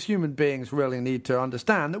too, because human beings really need to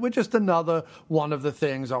understand that we're just another one of the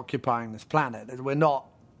things occupying this planet. We're not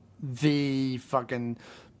the fucking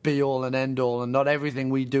be-all and end-all, and not everything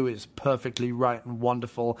we do is perfectly right and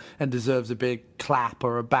wonderful and deserves a big clap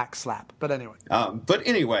or a back slap. But anyway.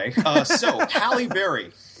 So Halle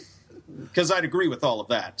Berry, because I'd agree with all of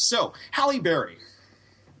that. So, Halle Berry.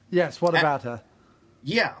 Yes, what about her?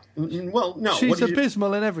 Yeah, well, no. She's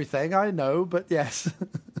abysmal in everything, I know, but yes.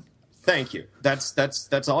 Thank you. That's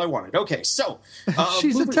all I wanted. Okay, so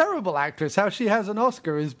she's a terrible actress. How she has an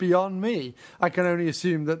Oscar is beyond me. I can only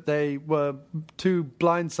assume that they were too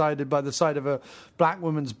blindsided by the sight of a black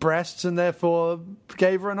woman's breasts and therefore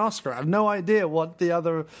gave her an Oscar. I have no idea what the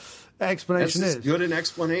other explanation is. As good an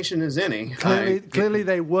explanation as any. Clearly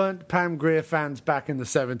they weren't Pam Grier fans back in the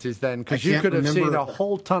 70s then, because you could have seen a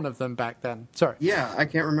whole ton of them back then. Sorry. Yeah, I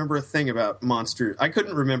can't remember a thing about Monsters. I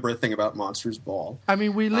couldn't remember a thing about Monsters Ball. I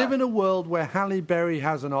mean, we live in a world where Halle Berry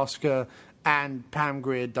has an Oscar and Pam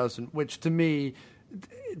Grier doesn't, which to me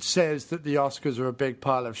it says that the Oscars are a big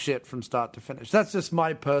pile of shit from start to finish. That's just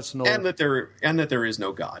my personal... And that there is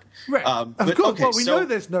no God. Right. Of course, okay, we know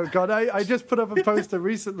there's no God. I just put up a poster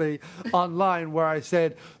recently online where I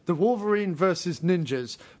said, the Wolverine versus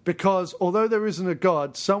ninjas, because although there isn't a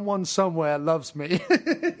God, someone somewhere loves me.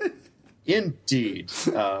 Indeed.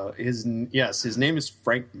 His name is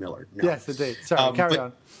Frank Miller. No. Yes, indeed. Sorry, carry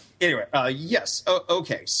on. Anyway, yes.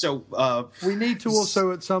 Okay, so... we need to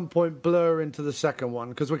also at some point blur into the second one,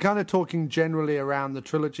 because we're kind of talking generally around the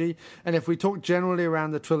trilogy, and if we talk generally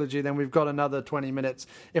around the trilogy, then we've got another 20 minutes.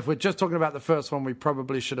 If we're just talking about the first one, we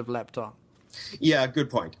probably should have leapt on. Yeah,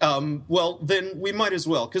 good point. Well, then we might as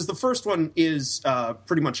well, because the first one is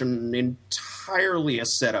pretty much entirely a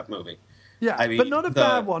setup movie. Yeah, but not a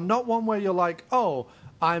bad one. Not one where you're like, oh,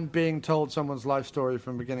 I'm being told someone's life story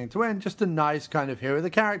from beginning to end. Just a nice kind of, here are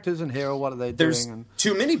the characters and here are what are they There's doing.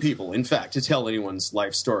 too many people, in fact, to tell anyone's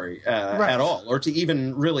life story at all, or to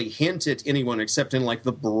even really hint at anyone except in like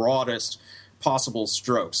the broadest possible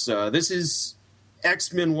strokes. This is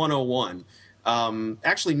X-Men 101.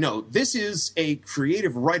 Actually, no, this is a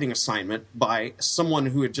creative writing assignment by someone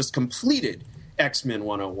who had just completed X-Men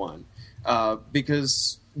 101.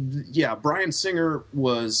 Because, yeah, Bryan Singer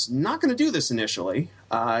was not going to do this initially.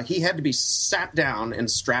 He had to be sat down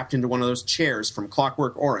and strapped into one of those chairs from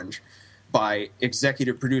Clockwork Orange by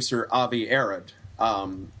executive producer Avi Arad,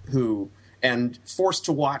 and forced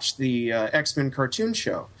to watch the X-Men cartoon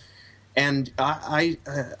show. And I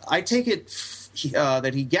take it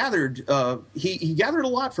that he gathered he gathered a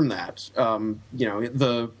lot from that.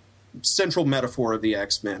 The central metaphor of the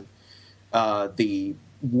X-Men, the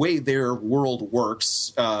way their world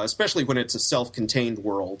works, especially when it's a self-contained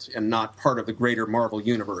world and not part of the greater Marvel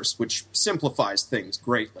universe, which simplifies things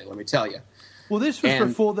greatly. Let me tell you. Well, this was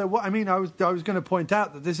before there. I mean, I was going to point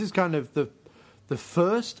out that this is kind of the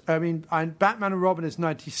first. I mean, Batman and Robin is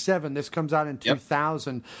 97. This comes out in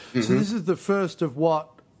 2000. Yep. So this is the first of what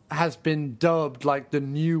has been dubbed like the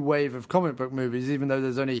new wave of comic book movies, even though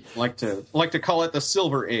there's only like to call it the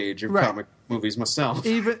Silver Age of comic movies myself.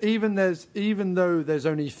 Even though there's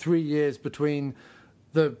only 3 years between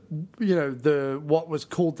the what was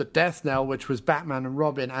called the Death Knell, which was Batman and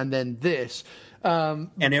Robin, and then this. And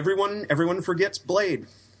everyone forgets Blade.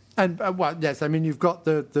 And well, yes, I mean you've got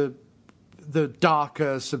the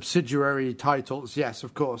darker subsidiary titles, yes,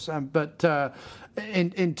 of course. But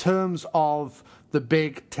in terms of the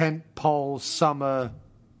big tentpole summer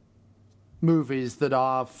movies that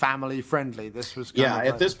are family friendly, this was kind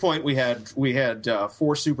of at this point we had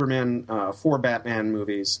 4 Superman, 4 Batman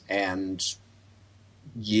movies, and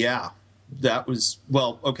that was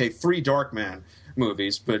 3 Darkman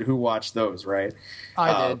movies, but who watched those, right?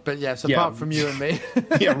 I did, but yes, apart from you and me.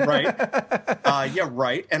 Right.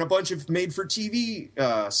 And a bunch of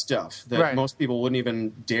made-for-TV stuff that most people wouldn't even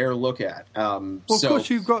dare look at. Of course,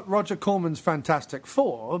 you've got Roger Corman's Fantastic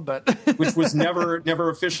Four, but which was never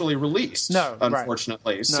officially released,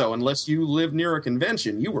 unfortunately. Right. No. So unless you live near a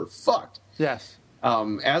convention, you were fucked. Yes.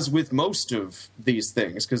 As with most of these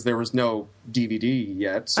things, because there was no DVD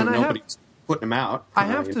yet, so nobody's putting them out. I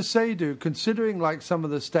have to say, dude, considering like some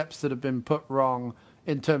of the steps that have been put wrong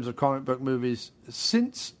in terms of comic book movies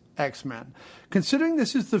since X-Men, considering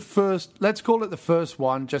this is the first, let's call it the first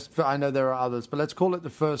one, I know there are others, but let's call it the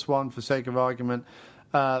first one for sake of argument,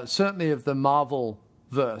 certainly of the Marvel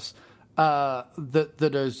verse,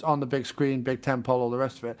 that is on the big screen, big tentpole, all the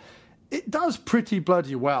rest of it. It does pretty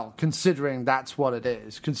bloody well, considering that's what it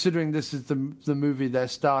is. Considering this is the movie they're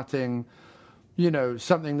starting,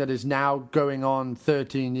 something that is now going on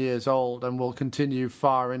 13 years old and will continue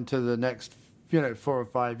far into the next, 4 or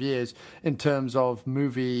 5 years in terms of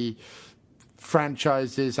movie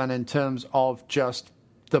franchises and in terms of just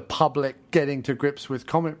the public getting to grips with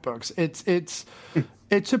comic books. It's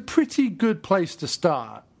a pretty good place to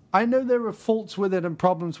start. I know there are faults with it and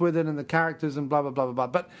problems with it and the characters and blah, blah, blah, blah, blah,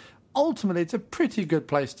 but ultimately it's a pretty good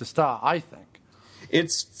place to start, I think.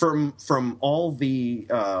 It's from all the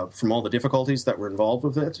difficulties that were involved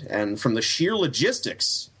with it, and from the sheer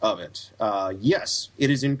logistics of it. Yes, it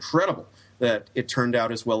is incredible that it turned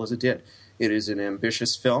out as well as it did. It is an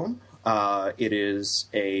ambitious film. It is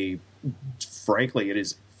frankly, it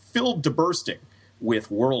is filled to bursting with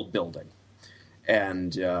world building,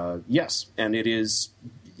 and yes, and it is.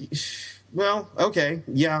 Well, okay,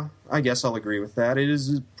 yeah, I guess I'll agree with that. It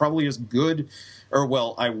is probably as good,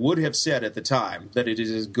 I would have said at the time that it is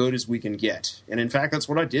as good as we can get. And in fact, that's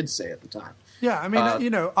what I did say at the time. Yeah, I mean,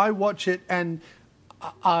 I watch it and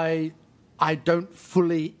I don't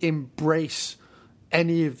fully embrace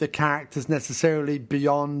any of the characters necessarily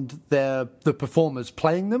beyond the performers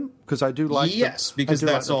playing them, because I do like because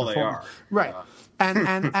that's all they are. Right.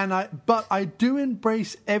 But I do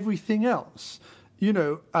embrace everything else.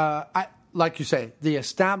 Like you say, the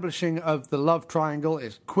establishing of the love triangle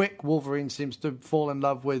is quick. Wolverine seems to fall in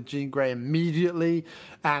love with Jean Grey immediately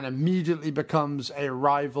and immediately becomes a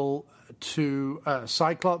rival to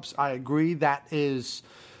Cyclops. I agree that is,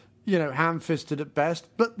 ham-fisted at best.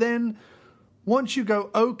 But then once you go,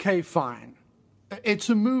 okay, fine. It's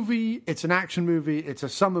a movie, it's an action movie, it's a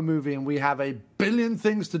summer movie, and we have a billion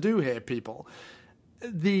things to do here, people.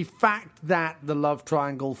 The fact that the love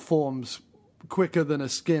triangle forms quicker than a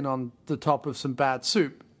skin on the top of some bad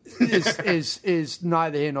soup is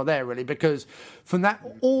neither here nor there, really, because from that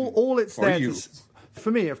all it's for there to,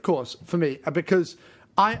 for me, of course, because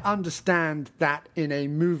I understand that in a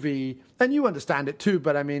movie, and you understand it too,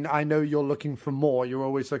 but I mean, I know you're looking for more. You're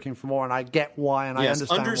always looking for more, and I get why, and I understand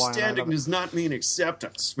why. Understanding does not mean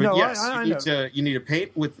acceptance. But no, yes, I you need to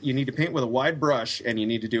paint with a wide brush, and you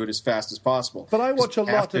need to do it as fast as possible. But I watch a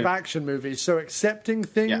lot of action movies, so accepting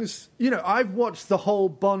things, I've watched the whole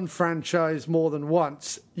Bond franchise more than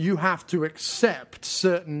once. You have to accept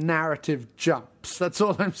certain narrative jumps. That's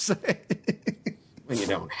all I'm saying. Well, you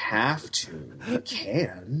don't have to. You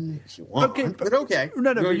can if you want. Okay, but okay.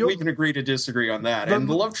 No, we can agree to disagree on that. And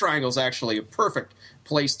the love triangle is actually a perfect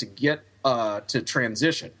place to get to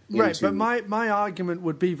transition. Right, but my argument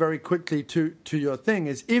would be very quickly to your thing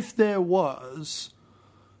is if there was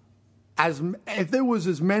as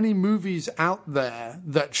many movies out there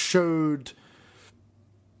that showed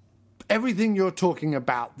everything you're talking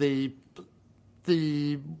about, the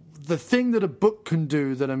thing that a book can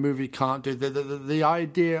do that a movie can't do, the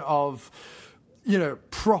idea of,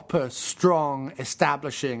 proper, strong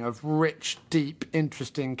establishing of rich, deep,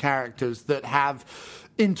 interesting characters that have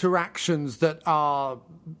interactions that are,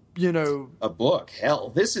 A book. Hell,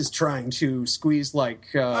 this is trying to squeeze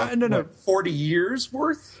 40 years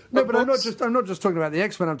worth? No, but books? I'm not just talking about the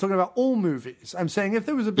X-Men, I'm talking about all movies. I'm saying if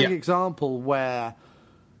there was a big example where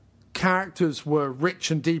characters were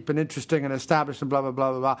rich and deep and interesting and established and blah, blah,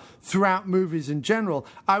 blah, blah, blah, throughout movies in general,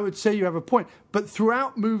 I would say you have a point. But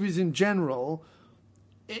throughout movies in general,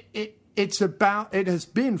 it was for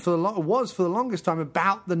the longest time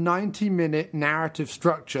about the 90-minute narrative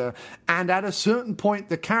structure. And at a certain point,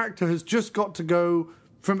 the character has just got to go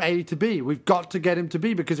from A to B. We've got to get him to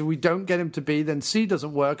B, because if we don't get him to B, then C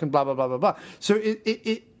doesn't work and blah, blah, blah, blah, blah. So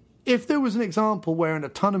if there was an example where in a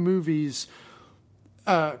ton of movies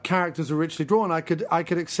characters are richly drawn, I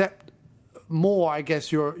could accept more, I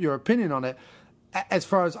guess, your opinion on it. As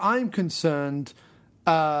far as I'm concerned,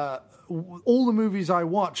 all the movies I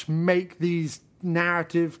watch make these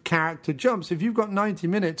narrative character jumps. If you've got 90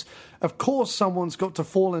 minutes, of course someone's got to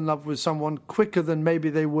fall in love with someone quicker than maybe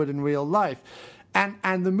they would in real life.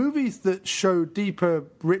 And the movies that show deeper,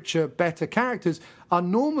 richer, better characters are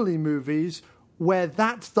normally movies where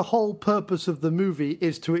that's the whole purpose of the movie,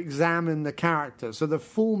 is to examine the character. So the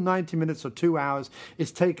full 90 minutes or 2 hours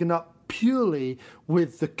is taken up purely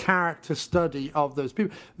with the character study of those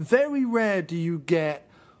people. Very rare do you get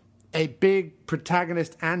a big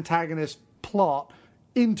protagonist-antagonist plot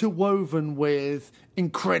interwoven with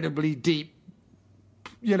incredibly deep,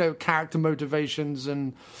 character motivations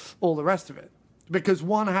and all the rest of it. Because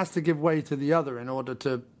one has to give way to the other in order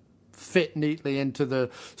to fit neatly into the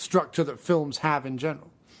structure that films have in general.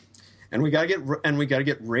 And we got to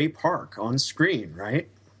get Ray Park on screen, right?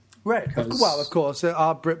 Right. Well, of course,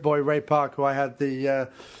 our Brit boy Ray Park, who I had the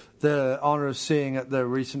honor of seeing at the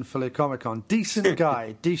recent Philly Comic-Con. Decent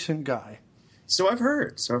guy. So I've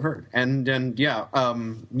heard. And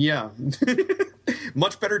yeah.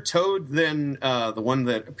 Much better Toad than the one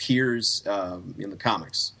that appears in the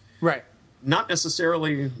comics. Right. Not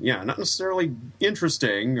necessarily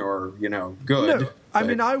interesting or, good. No, I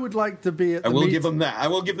mean, I would like to be at the meeting. I will give them that. I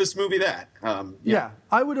will give this movie that. Yeah,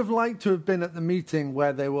 I would have liked to have been at the meeting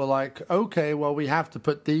where they were like, okay, well, we have to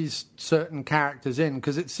put these certain characters in,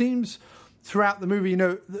 because it seems throughout the movie,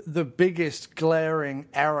 the biggest glaring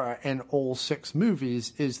error in all 6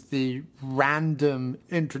 movies is the random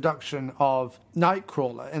introduction of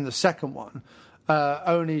Nightcrawler in the second one,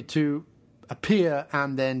 only to appear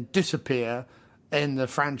and then disappear in the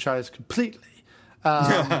franchise completely.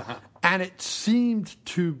 And it seemed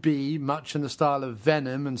to be much in the style of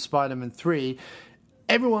Venom and Spider-Man 3.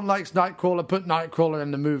 Everyone likes Nightcrawler, put Nightcrawler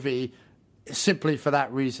in the movie simply for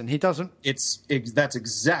that reason. He doesn't... That's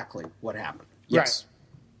exactly what happened. Yes.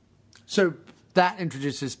 Right. So that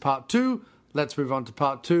introduces part 2. Let's move on to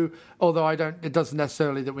part 2. Although it doesn't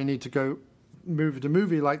necessarily that we need to go movie to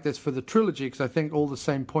movie like this for the trilogy, because I think all the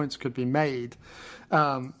same points could be made.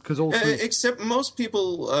 Except most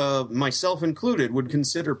people, myself included, would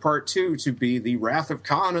consider Part 2 to be the Wrath of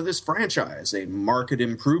Khan of this franchise, a marked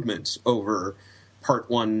improvement over Part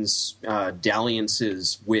 1's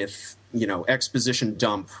dalliances with, exposition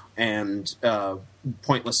dump and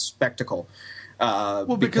pointless spectacle.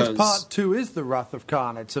 Because Part 2 is the Wrath of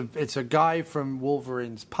Khan. It's a guy from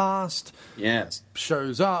Wolverine's past. Yes,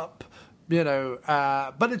 shows up.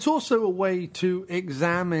 But it's also a way to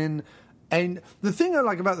examine. And the thing I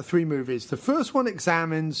like about the 3 movies, the first one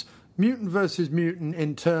examines mutant versus mutant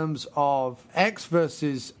in terms of X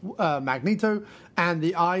versus Magneto, and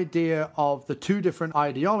the idea of the 2 different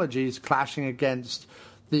ideologies clashing against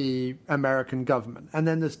the American government. And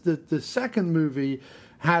then the second movie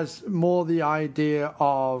has more the idea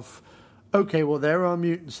of okay, well, there are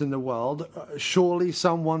mutants in the world. Surely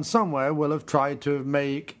someone somewhere will have tried to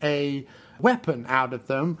make a weapon out of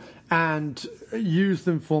them and use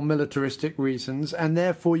them for militaristic reasons, and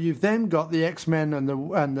therefore you've then got the X-Men and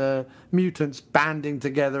the mutants banding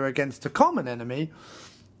together against a common enemy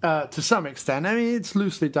to some extent. I mean, it's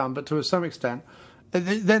loosely done, but to some extent.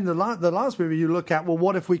 Then the last movie you look at, well,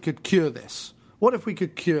 what if we could cure this? What if we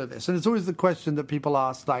could cure this? And it's always the question that people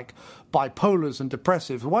ask, like bipolars and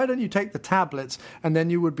depressives. Why don't you take the tablets and then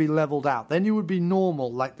you would be leveled out? Then you would be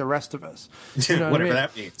normal like the rest of us. You know Whatever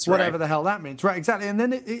that means. Whatever the hell that means. Right, exactly. And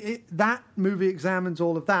then that movie examines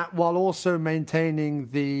all of that while also maintaining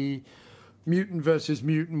the mutant versus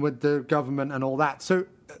mutant with the government and all that. So,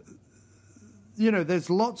 there's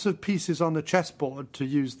lots of pieces on the chessboard, to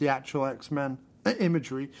use the actual X-Men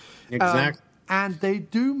imagery. Exactly. And they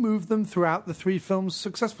do move them throughout the three films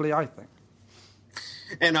successfully, I think.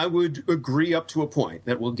 And I would agree up to a point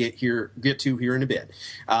that we'll get to here in a bit.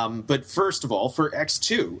 But first of all, for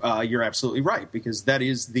X2, you're absolutely right, because that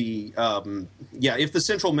is the if the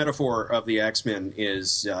central metaphor of the X-Men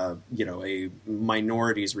is a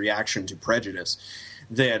minority's reaction to prejudice,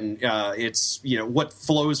 then it's what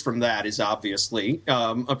flows from that is obviously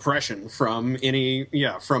oppression from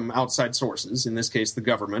from outside sources. In this case, the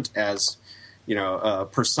government, as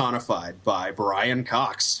personified by Brian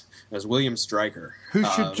Cox as William Stryker, who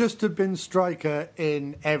should just have been Stryker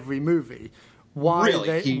in every movie.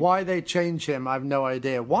 Why they change him, I have no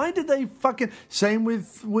idea. Why did they fucking... Same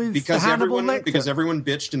with Hannibal Lecter. Because everyone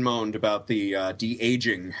bitched and moaned about the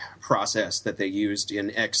de-aging process that they used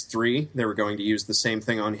in X3. They were going to use the same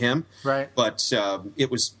thing on him. Right. But it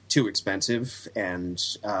was too expensive, and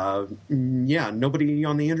nobody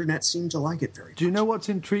on the internet seemed to like it very much. Do you know what's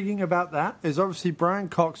intriguing about that? Is obviously Brian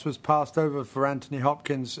Cox was passed over for Anthony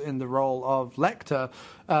Hopkins in the role of Lecter,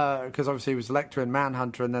 because obviously he was Lecter in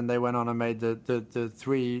Manhunter, and then they went on and made the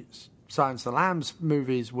three Silence of the Lambs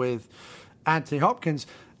movies with Anthony Hopkins.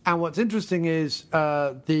 And what's interesting is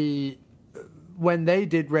when they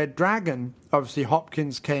did Red Dragon, obviously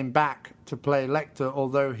Hopkins came back to play Lecter,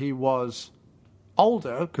 although he was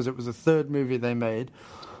older, because it was the third movie they made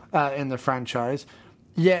in the franchise.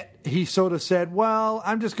 Yet he sort of said, well,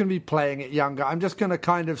 I'm just going to be playing it younger. I'm just going to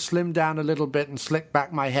kind of slim down a little bit and slick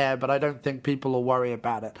back my hair, but I don't think people will worry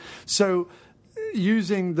about it. So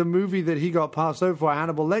using the movie that he got passed over for,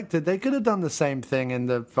 Hannibal Lecter, they could have done the same thing in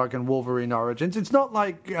the fucking Wolverine Origins. It's not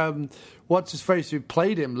like what's-his-face who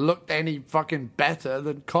played him looked any fucking better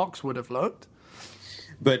than Cox would have looked.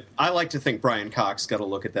 But I like to think Brian Cox got a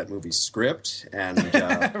look at that movie's script and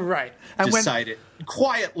right. And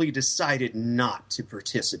quietly decided not to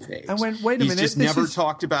participate. And went, wait a minute. He's just never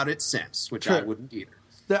talked about it since, which I wouldn't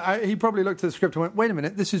either. He probably looked at the script and went, wait a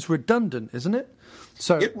minute, this is redundant, isn't it?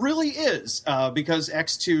 So it really is, because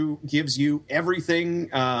X2 gives you everything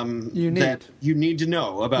that you need to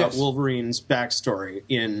know about Wolverine's backstory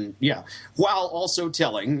while also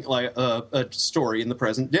telling a story in the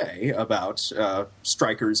present day about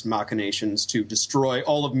Stryker's machinations to destroy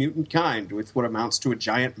all of mutant kind with what amounts to a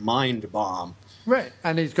giant mind bomb. Right,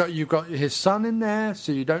 and you've got his son in there,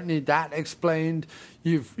 so you don't need that explained.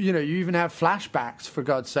 You even have flashbacks, for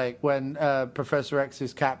God's sake, when Professor X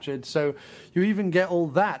is captured. So you even get all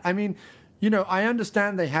that. I mean, I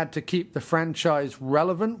understand they had to keep the franchise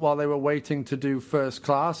relevant while they were waiting to do First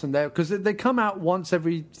Class, and because they come out once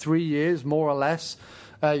every 3 years, more or less.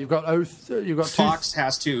 You've got Fox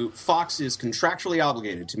is contractually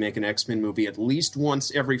obligated to make an X-Men movie at least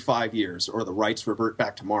once every 5 years, or the rights revert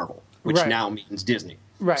back to Marvel, which now means Disney.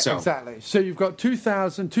 Right, exactly. So you've got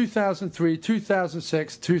 2000, 2003,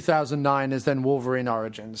 2006, 2009 is then Wolverine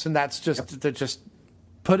Origins, and that's just to just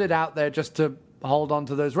put it out there just to hold on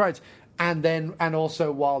to those rights, and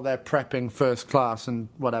also while they're prepping First Class and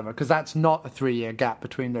whatever, because that's not a 3-year gap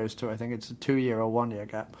between those two. I think it's a 2-year or 1-year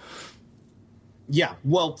gap. Yeah,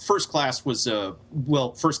 well, First Class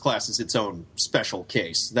is its own special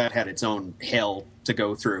case. That had its own hell to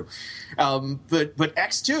go through. But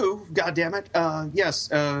X2, goddammit, yes,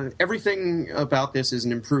 everything about this is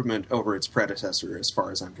an improvement over its predecessor as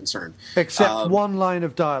far as I'm concerned. Except one line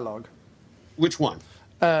of dialogue. Which one?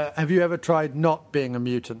 Have you ever tried not being a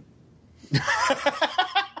mutant?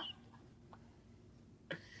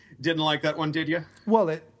 Didn't like that one, did you? Well,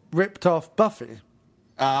 it ripped off Buffy.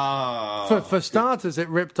 For starters, it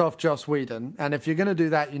ripped off Joss Whedon, and if you're going to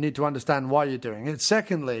do that, you need to understand why you're doing it.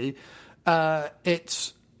 Secondly,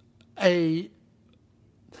 it's a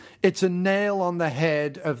nail on the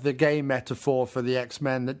head of the gay metaphor for the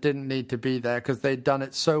X-Men that didn't need to be there, because they'd done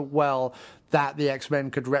it so well that the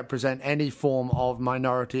X-Men could represent any form of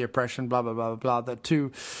minority oppression, blah, blah, blah, blah, blah, that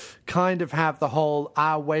to kind of have the whole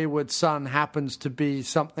our wayward son happens to be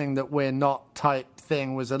something that we're not type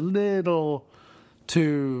thing was a little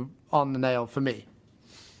too on the nail for me.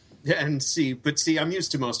 Yeah, and see, I'm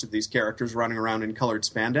used to most of these characters running around in colored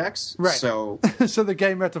spandex. Right. So so the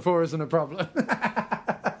gay metaphor isn't a problem.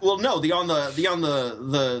 Well, no,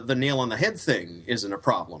 the nail on the head thing isn't a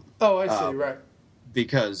problem. Oh, I see, right.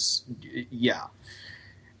 Because, yeah.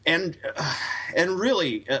 And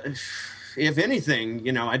really, if anything,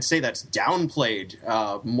 you know, I'd say that's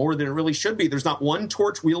downplayed more than it really should be. There's not one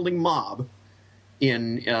torch-wielding mob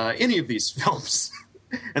in any of these films.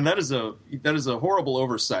 And that is a horrible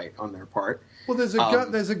oversight on their part. Well,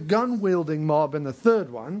 there's a gun-wielding mob in the third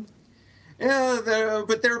one. Yeah,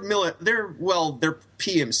 but they're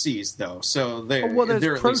PMCs though, so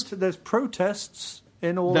there's protests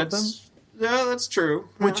in all of them. Yeah, that's true.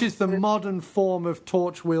 Which is the modern form of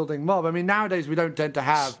torch-wielding mob. I mean, nowadays we don't tend to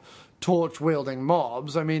have torch-wielding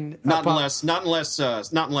mobs. I mean, not unless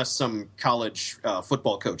some college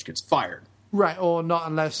football coach gets fired. Right, or not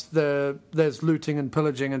unless there's looting and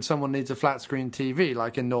pillaging and someone needs a flat-screen TV,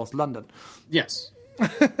 like in North London. Yes.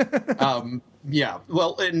 Yeah.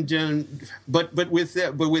 Well, but with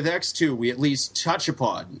X2, we at least touch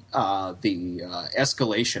upon the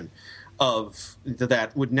escalation of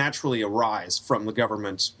that would naturally arise from the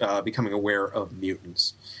government becoming aware of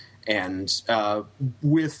mutants, and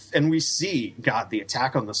we see the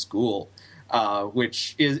attack on the school.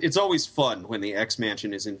 Which it's always fun when the X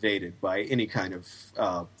Mansion is invaded by any kind of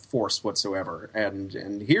force whatsoever,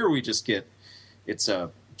 and here we just get it's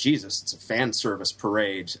a fan service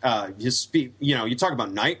parade. You talk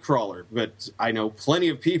about Nightcrawler, but I know plenty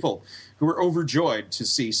of people who are overjoyed to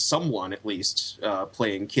see someone at least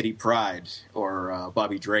playing Kitty Pryde or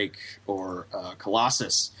Bobby Drake or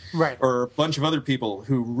Colossus, right, or a bunch of other people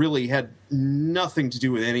who really had nothing to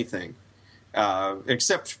do with anything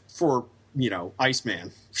except for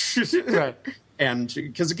Iceman. Right. And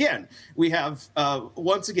because, again, we have,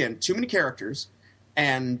 once again, too many characters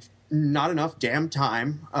and not enough damn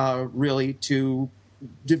time, really, to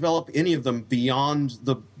develop any of them beyond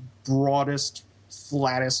the broadest,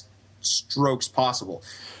 flattest strokes possible.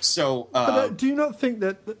 So, but, do you not think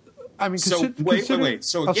that? I mean, wait.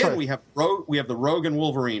 So again, we have the Rogue and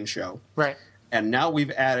Wolverine show, right? And now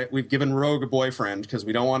we've given Rogue a boyfriend because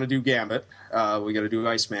we don't want to do Gambit. We got to do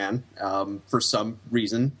Iceman for some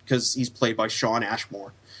reason because he's played by Sean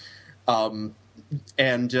Ashmore. And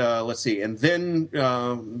let's see, and then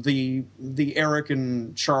the Eric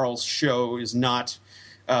and Charles show is not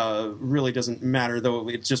really doesn't matter, though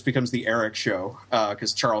it just becomes the Eric show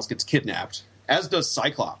because Charles gets kidnapped, as does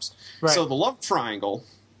Cyclops. Right. So the love triangle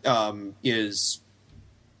is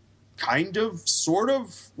kind of, sort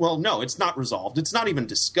of, well, no, it's not resolved. It's not even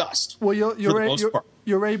discussed. Well,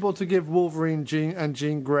 you're able to give Wolverine and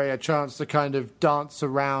Jean Grey a chance to kind of dance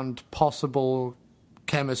around possible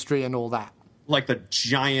chemistry and all that. Like the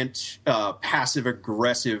giant,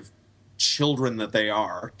 passive-aggressive children that they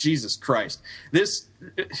are. Jesus Christ.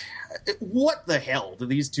 What the hell do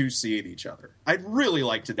these two see in each other? I'd really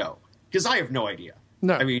like to know, because I have no idea.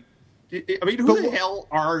 No. I mean, who the hell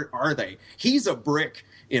are they? He's a brick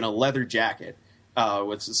in a leather jacket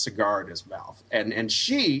with a cigar in his mouth. And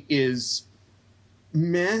she is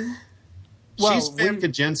meh. Well, she's Famke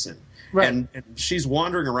Jensen. Right. And she's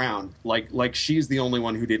wandering around like she's the only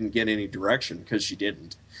one who didn't get any direction, because she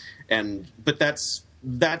didn't. But that's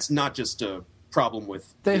not just a problem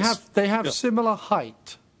with they have similar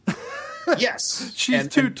height. Yes. She's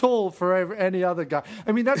too tall for any other guy.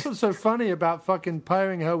 I mean, that's what's so funny about fucking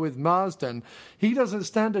pairing her with Marsden. He doesn't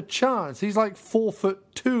stand a chance. He's like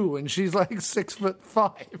 4'2" and she's like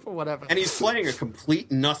 6'5" or whatever. And he's playing a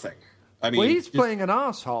complete nothing. I mean, well, he's playing an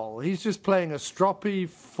asshole. He's just playing a stroppy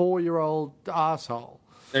 4-year-old asshole.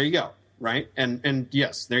 There you go. Right. And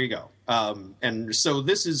yes, there you go. And so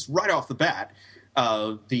this is right off the bat,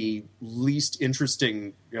 the least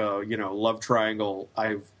interesting, love triangle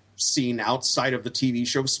I've seen outside of the TV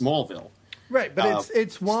show Smallville. Right, but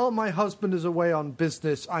it's while my husband is away on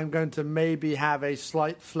business, I'm going to maybe have a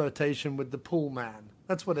slight flirtation with the pool man.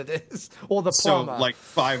 That's what it is, or the plumber. So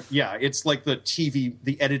it's like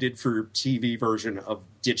the edited for TV version of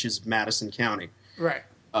Ditches, Madison County. Right.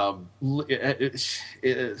 At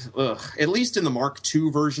least in the Mark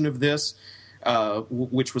II version of this,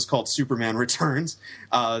 which was called Superman Returns,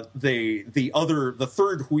 the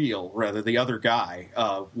third wheel, rather, the other guy,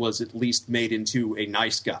 was at least made into a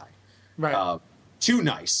nice guy. Right. too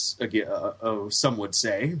nice, some would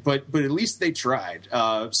say, but at least they tried.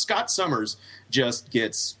 Scott Summers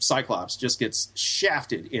Cyclops just gets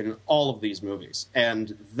shafted in all of these movies,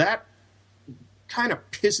 and that kind of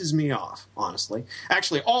pisses me off, honestly.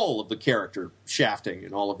 Actually, all of the character shafting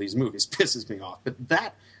in all of these movies pisses me off, but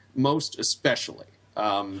that most especially.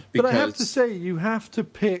 Because... But I have to say, you have to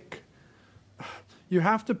pick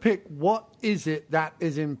what is it that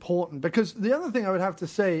is important. Because the other thing I would have to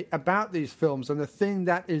say about these films, and the thing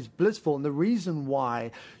that is blissful, and the reason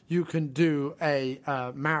why you can do a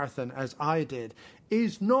marathon as I did,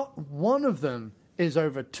 is not one of them is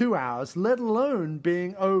over 2 hours, let alone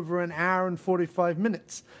being over an hour and 45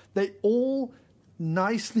 minutes. They all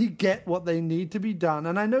nicely get what they need to be done.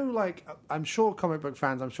 And I know, like, I'm sure comic book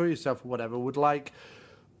fans, I'm sure yourself or whatever, would like...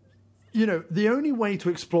 the only way to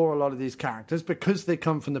explore a lot of these characters, because they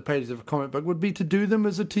come from the pages of a comic book, would be to do them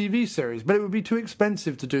as a TV series. But it would be too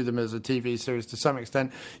expensive to do them as a TV series to some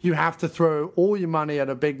extent. You have to throw all your money at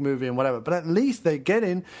a big movie and whatever. But at least they get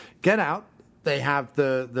in, get out. They have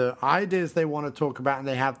the ideas they want to talk about, and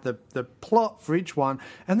they have the plot for each one,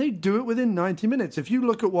 and they do it within 90 minutes. If you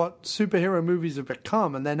look at what superhero movies have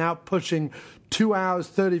become, and they're now pushing 2 hours,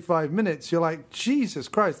 35 minutes, you're like, Jesus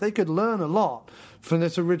Christ, they could learn a lot from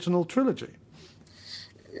this original trilogy.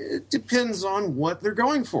 It depends on what they're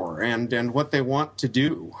going for and what they want to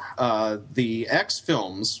do. The X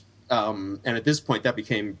films, and at this point that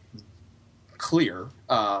became clear,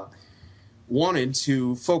 wanted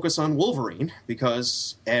to focus on Wolverine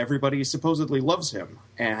because everybody supposedly loves him.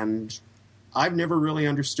 And I've never really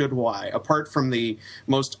understood why, apart from the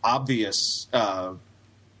most obvious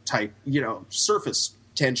type, surface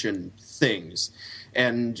tension things.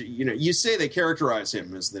 And, you say they characterize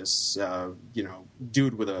him as this,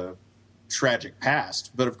 dude with a tragic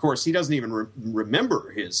past. But, of course, he doesn't even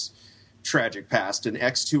remember his tragic past. And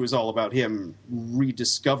X2 is all about him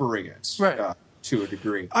rediscovering it. Right. To a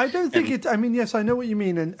degree. I don't think yes, I know what you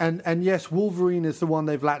mean. And yes, Wolverine is the one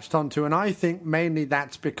they've latched onto. And I think mainly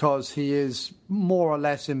that's because he is more or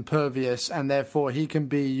less impervious, and therefore he can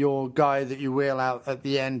be your guy that you wheel out at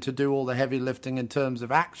the end to do all the heavy lifting in terms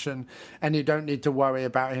of action. And you don't need to worry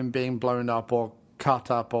about him being blown up or cut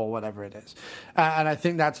up or whatever it is. And I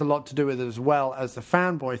think that's a lot to do with it as well as the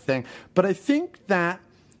fanboy thing. But I think that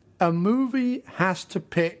a movie has to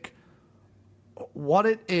pick what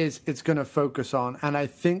it is it's going to focus on, and I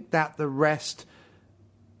think that the rest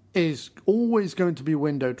is always going to be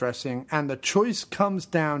window dressing, and the choice comes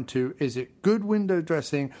down to, is it good window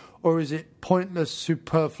dressing or is it pointless,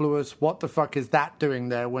 superfluous, what the fuck is that doing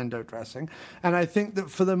there, window dressing? And I think that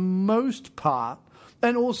for the most part,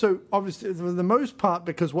 and also obviously for the most part,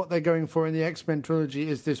 because what they're going for in the X-Men trilogy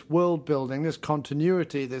is this world building, this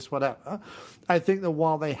continuity, this whatever, I think that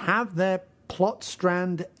while they have their plot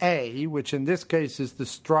strand A, which in this case is the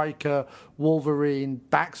Stryker, Wolverine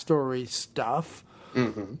backstory stuff,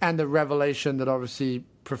 and the revelation that obviously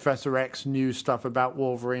Professor X knew stuff about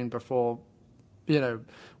Wolverine before,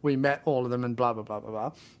 we met all of them and blah, blah, blah,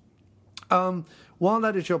 blah, blah. While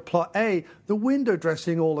that is your plot A, the window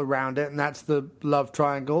dressing all around it, and that's the love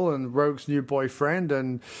triangle and Rogue's new boyfriend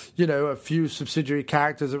and, a few subsidiary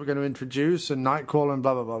characters that we're going to introduce and Nightcrawler and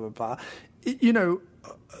blah, blah, blah, blah, blah.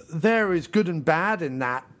 There is good and bad in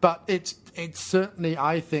that, but it's certainly,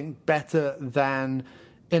 I think, better than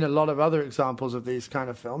in a lot of other examples of these kind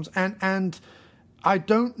of films. And I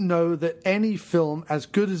don't know that any film, as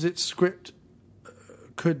good as its script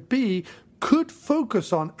could be, could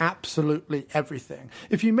focus on absolutely everything.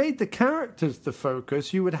 If you made the characters the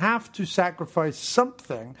focus, you would have to sacrifice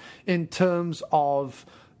something in terms of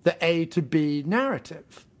the A to B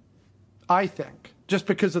narrative, I think, just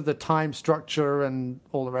because of the time structure and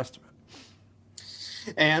all the rest of it.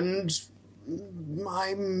 And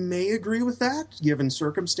I may agree with that, given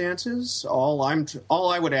circumstances. All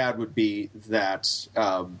I would add would be that,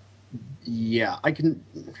 I can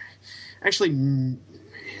actually.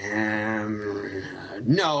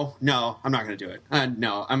 No, I'm not going to do it.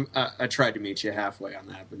 No, I tried to meet you halfway on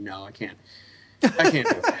that, but no, I can't. I can't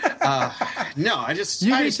do it. No, I just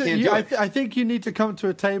can't do it. I think you need to come to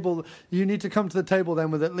a table. You need to come to the table then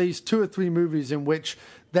with at least 2 or 3 movies in which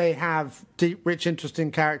they have deep, rich, interesting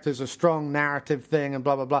characters, a strong narrative thing, and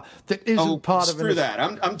blah blah blah. That isn't part of it. Screw that.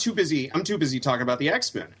 I'm too busy. I'm too busy talking about the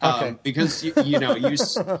X-Men. Okay. Because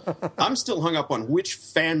I'm still hung up on which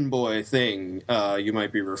fanboy thing you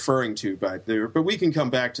might be referring to back there. But we can come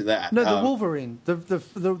back to that. No, the Wolverine.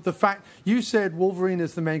 The fact you said Wolverine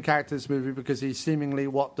is the main character of this movie because he's seemingly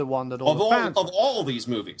the one that all the fans of all these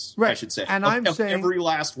movies, right. I should say, and I'm saying every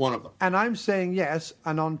last one of them. And I'm saying yes.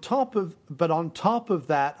 And on top of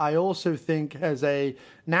that. that, I also think as a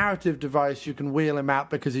narrative device, you can wheel him out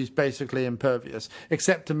because he's basically impervious,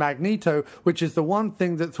 except to Magneto, which is the one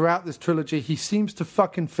thing that throughout this trilogy he seems to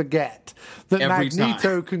fucking forget, that Every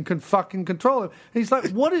Magneto can fucking control him. And he's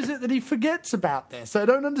like, what is it that he forgets about this? I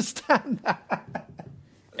don't understand that.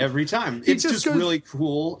 Every time. It's just really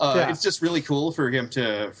cool. It's just really cool for him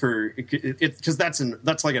because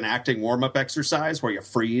that's like an acting warm-up exercise where you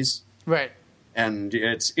freeze. Right. And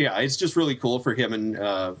it's just really cool for him and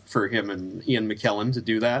Ian McKellen to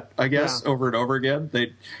do that, I guess, over and over again.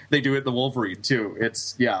 They do it in the Wolverine too.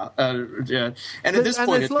 It's and at this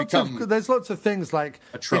point it's become there's lots of things like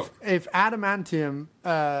a trope. If adamantium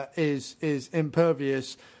is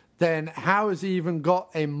impervious, then how has he even got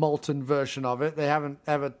a molten version of it? They haven't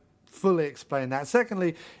ever fully explained that.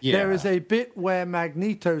 Secondly, there is a bit where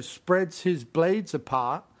Magneto spreads his blades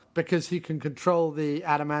apart because he can control the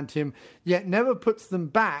adamantium, yet never puts them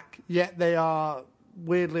back, yet they are,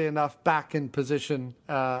 weirdly enough, back in position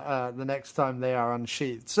the next time they are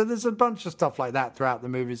unsheathed. So there's a bunch of stuff like that throughout the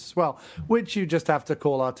movies as well, which you just have to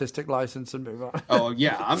call artistic license and move on.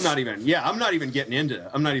 I'm not even getting into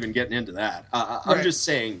that. I'm just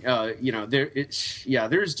saying,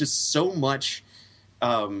 there's just so much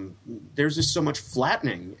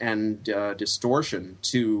flattening and distortion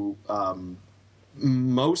to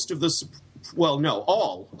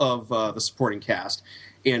all of the supporting cast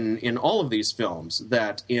in all of these films,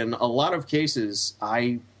 that in a lot of cases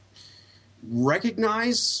I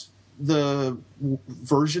recognize the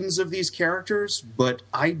versions of these characters, but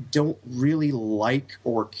I don't really like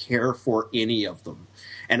or care for any of them.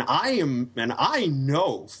 And I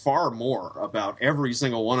know far more about every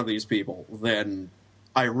single one of these people than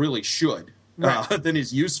I really should, than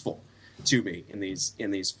is useful to me in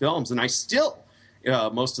these films. And I still,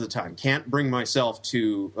 most of the time, can't bring myself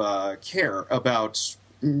to care about.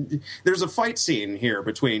 There's a fight scene here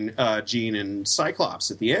between Jean and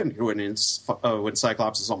Cyclops at the end when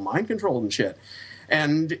Cyclops is all mind controlled and shit,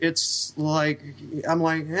 and it's like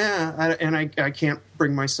I can't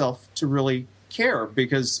bring myself to really care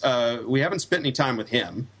because we haven't spent any time with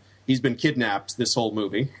him. He's been kidnapped this whole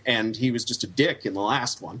movie, and he was just a dick in the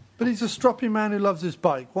last one. But he's a stroppy man who loves his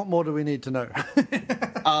bike. What more do we need to know?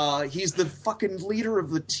 He's the fucking leader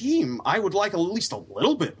of the team. I would like at least a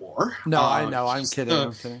little bit more. No, I know. I'm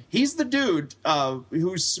kidding. He's the dude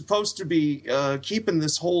who's supposed to be keeping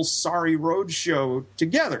this whole Sorry Road show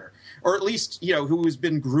together. Or at least, who has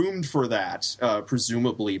been groomed for that,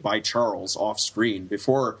 presumably by Charles off screen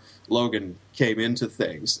before Logan came into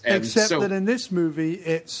things. And except that in this movie,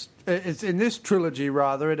 it's in this trilogy,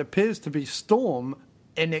 rather, it appears to be Storm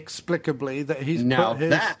inexplicably that he's now put his...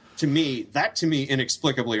 that to me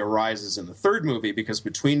inexplicably arises in the third movie, because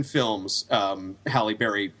between films, Halle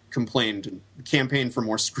Berry complained and campaigned for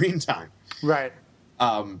more screen time. Right.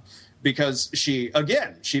 Because she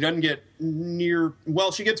doesn't get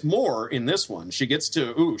she gets more in this one. She gets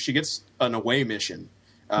an away mission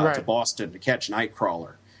to Boston to catch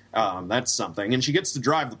Nightcrawler. That's something. And she gets to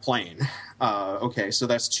drive the plane. Okay, so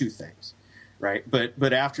that's two things, right?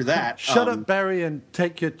 But after that... Shut up, Barry, and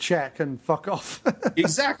take your check and fuck off.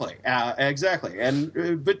 Exactly.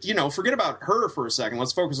 And but, forget about her for a second.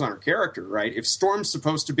 Let's focus on her character, right? If Storm's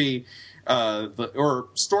supposed to be...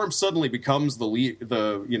 Storm suddenly becomes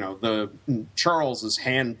the Charles is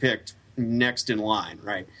handpicked next in line,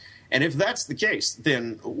 right? And if that's the case,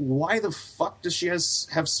 then why the fuck does she have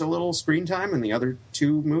so little screen time in the other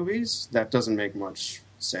two movies? That doesn't make much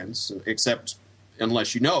sense, except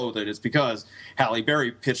unless you know that it's because Halle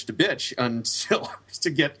Berry pitched a bitch until to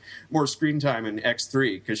get more screen time in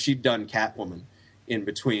X3, because she'd done Catwoman in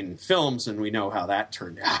between films, and we know how that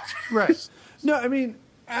turned out. Right. No, I mean...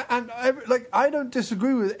 And I don't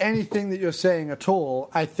disagree with anything that you're saying at all.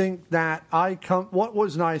 I think that what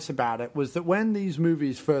was nice about it was that when these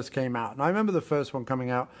movies first came out, and I remember the first one coming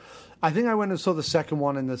out, I think I went and saw the second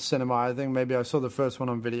one in the cinema. I think maybe I saw the first one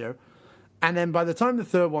on video. And then by the time the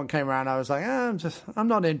third one came around, I was like, I'm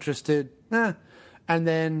not interested. And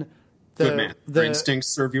then good man. Your instincts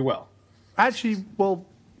serve you well. Actually, well,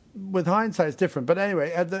 with hindsight, it's different. But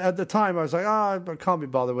anyway, at the time, I was like, I can't be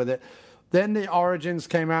bothered with it. Then the Origins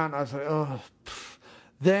came out, and I was like, oh.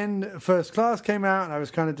 Then First Class came out, and I was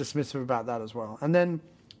kind of dismissive about that as well. And then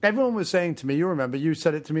everyone was saying to me, you remember, you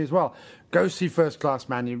said it to me as well, go see First Class,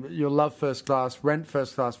 man. You'll love First Class. Rent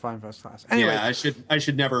First Class, find First Class. Anyway, yeah, I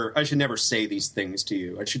should never say these things to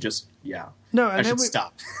you. I should just, stop. No,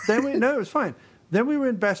 it was fine. Then we were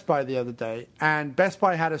in Best Buy the other day, and Best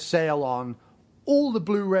Buy had a sale on all the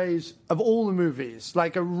Blu-rays of all the movies,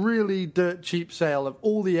 like a really dirt cheap sale of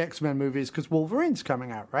all the X-Men movies, because Wolverine's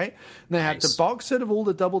coming out, right? And they had the box set of all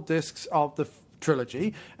the double discs of the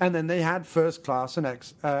trilogy, and then they had First Class and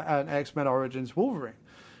X-Men Origins Wolverine.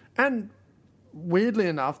 And weirdly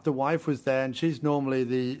enough, the wife was there, and she's normally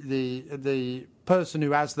the person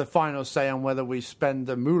who has the final say on whether we spend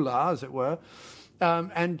the moolah, as it were.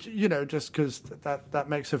 And, you know, just because that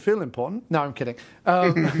makes her feel important. No, I'm kidding.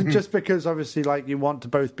 Just because, obviously, like, you want to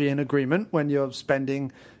both be in agreement when you're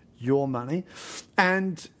spending your money.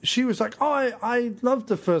 And she was like, oh, I loved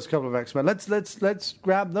the first couple of X-Men. Let's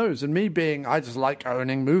grab those. And me being, I just like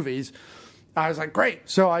owning movies, I was like, great.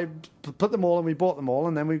 So I put them all and we bought them all.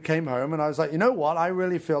 And then we came home and I was like, you know what? I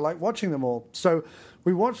really feel like watching them all. So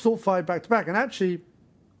we watched all 5 back to back. And actually,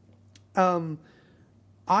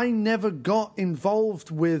 I never got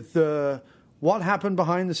involved with what happened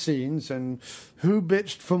behind the scenes and who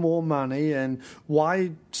bitched for more money and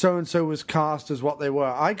why so-and-so was cast as what they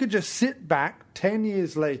were. I could just sit back 10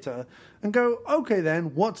 years later and go, okay,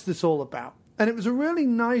 then, what's this all about? And it was a really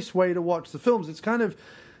nice way to watch the films. It's kind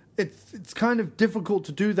of difficult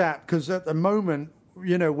to do that because at the moment,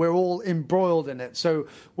 you know, we're all embroiled in it. So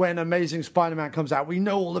when Amazing Spider-Man comes out, we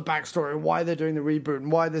know all the backstory and why they're doing the reboot and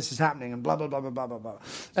why this is happening and blah blah blah blah blah blah blah.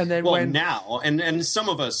 And then now and some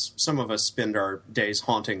of us spend our days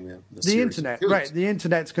haunting the internet, right? The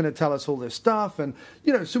internet's going to tell us all this stuff, and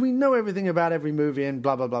you know, so we know everything about every movie and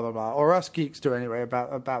blah blah blah blah blah. Or us geeks do anyway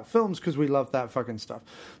about films because we love that fucking stuff.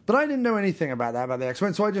 But I didn't know anything about the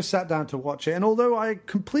X-Men, so I just sat down to watch it. And although I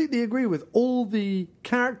completely agree with all the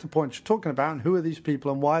character points you're talking about and who are these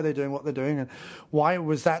people and why are they doing what they're doing and why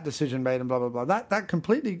was that decision made and blah, blah, blah, that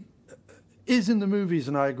completely is in the movies,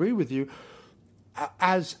 and I agree with you.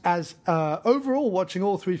 As overall, watching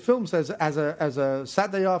all 3 films as a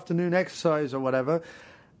Saturday afternoon exercise or whatever,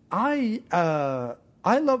 I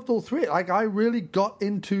loved all 3. Like, I really got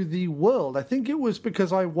into the world. I think it was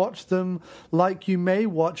because I watched them like you may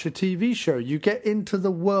watch a TV show. You get into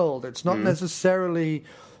the world. It's not necessarily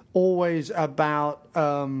always about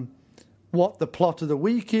what the plot of the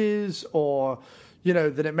week is, or, you know,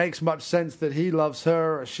 that it makes much sense that he loves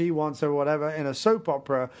her or she wants her or whatever in a soap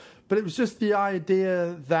opera. But it was just the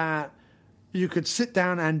idea that you could sit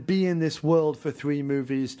down and be in this world for 3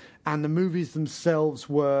 movies, and the movies themselves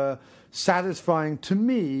were satisfying to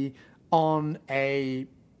me on a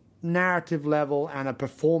narrative level and a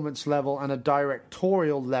performance level and a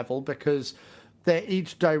directorial level, because they're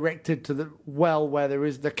each directed to where there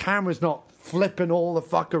is the camera's not flipping all the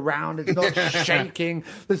fuck around, it's not shaking,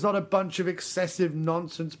 there's not a bunch of excessive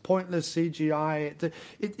nonsense, pointless CGI.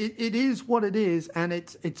 It is what it is, and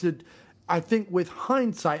I think with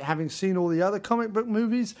hindsight, having seen all the other comic book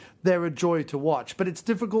movies, they're a joy to watch. But it's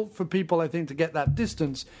difficult for people, I think, to get that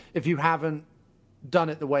distance if you haven't done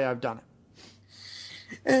it the way I've done it.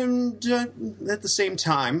 And at the same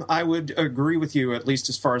time, I would agree with you, at least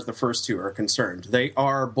as far as the first 2 are concerned. They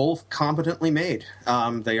are both competently made.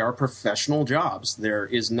 They are professional jobs. There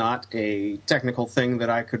is not a technical thing that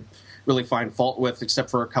I could really find fault with, except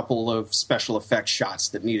for a couple of special effects shots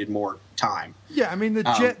that needed more time. Yeah, I mean,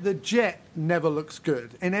 the jet never looks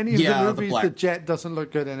good. In any of the movies, the jet doesn't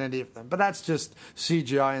look good in any of them. But that's just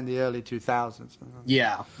CGI in the early 2000s.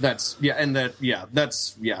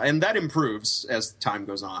 And that improves as time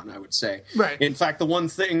goes on, I would say. Right. In fact, the one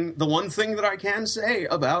thing that I can say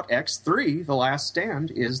about X3, The Last Stand,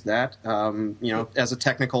 is that, as a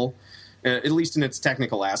technical, at least in its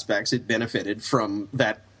technical aspects, it benefited from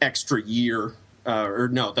that extra year,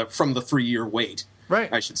 from the 3-year wait.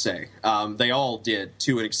 Right. I should say. They all did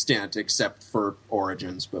to an extent, except for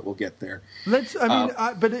Origins, but we'll get there. But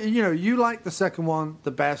you like the second one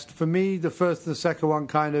the best. For me, the first and the second one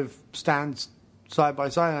kind of stands side by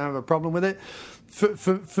side. I don't have a problem with it.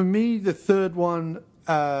 For me, the third one,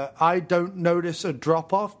 I don't notice a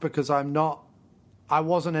drop off because I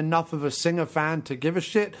wasn't enough of a Singer fan to give a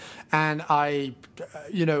shit, and I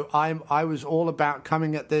was all about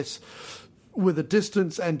coming at this with a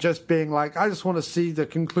distance and just being like, I just want to see the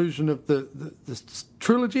conclusion of the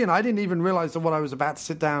trilogy. And I didn't even realize that what I was about to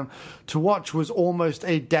sit down to watch was almost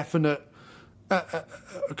a definite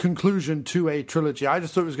conclusion to a trilogy. I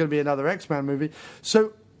just thought it was going to be another X-Men movie.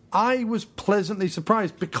 So I was pleasantly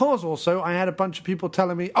surprised, because also I had a bunch of people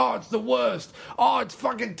telling me, oh, it's the worst, oh, it's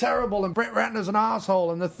fucking terrible, and Brett Ratner's an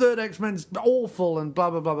asshole, and the third X-Men's awful, and blah,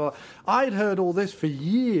 blah, blah, blah. I'd heard all this for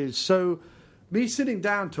years, so me sitting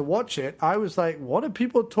down to watch it, I was like, what are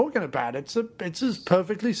people talking about? It's as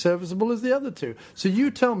perfectly serviceable as the other 2. So you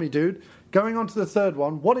tell me, dude, going on to the third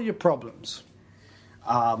one, what are your problems?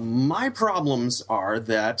 My problems are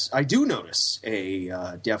that I do notice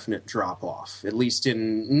a definite drop-off, at least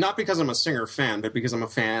not because I'm a Singer fan, but because I'm a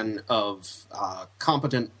fan of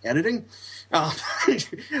competent editing. I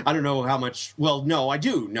don't know how much, well, no, I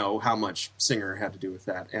do know how much Singer had to do with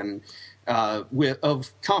that, and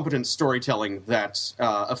of competent storytelling that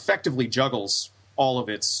effectively juggles all of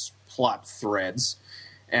its plot threads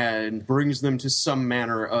and brings them to some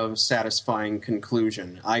manner of satisfying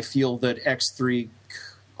conclusion. I feel that X3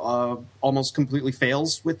 almost completely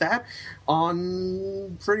fails with that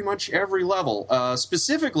on pretty much every level.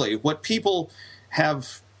 Specifically, what people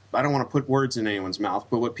have, I don't want to put words in anyone's mouth,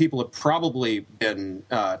 but what people have probably been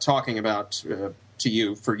talking about to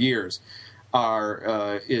you for years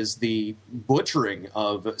is the butchering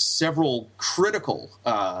of several critical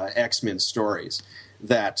X-Men stories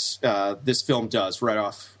that this film does right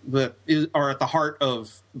off, that are at the heart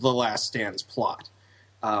of The Last Stand's plot.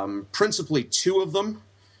 Principally two of them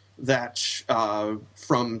that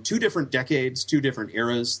from two different decades, two different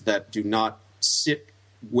eras that do not sit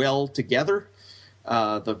well together.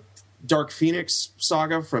 The Dark Phoenix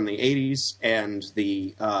saga from the 80s and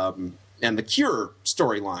the Cure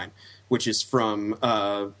storyline, which is from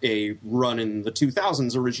a run in the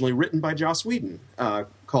 2000s originally written by Joss Whedon,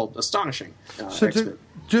 called Astonishing. So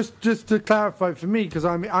just to clarify for me, because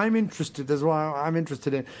I'm interested as well, I'm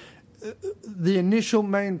interested in the initial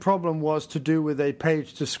main problem was to do with a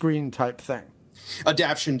page to screen type thing.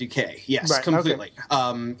 Adaption decay, yes, right, completely.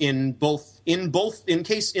 Okay. In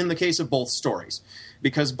the case of both stories,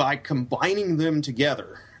 because by combining them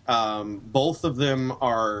together, both of them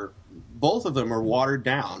are watered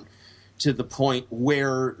down to the point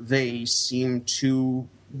where they seem to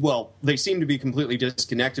be completely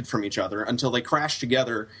disconnected from each other until they crash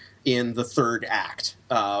together in the third act,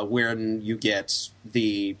 when you get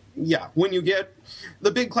the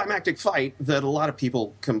big climactic fight that a lot of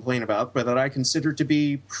people complain about, but that I consider to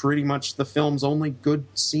be pretty much the film's only good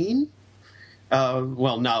scene.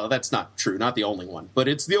 Well, no, that's not true. Not the only one, but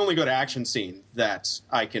it's the only good action scene that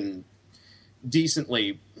I can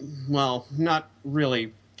decently, well, not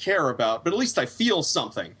really care about, but at least I feel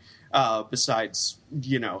something. Besides,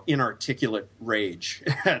 inarticulate rage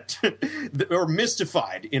or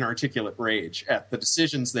mystified inarticulate rage at the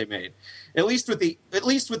decisions they made. At least with the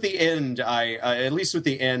end,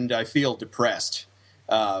 I feel depressed.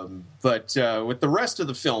 But with the rest of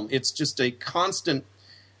the film, it's just a constant.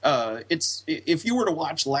 If you were to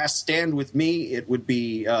watch Last Stand with me, it would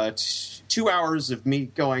be 2 hours of me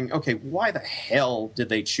going, okay, why the hell did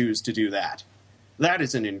they choose to do that? That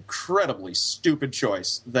is an incredibly stupid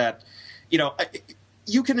choice that,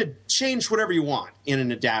 you can change whatever you want in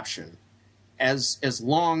an adaptation as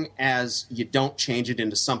long as you don't change it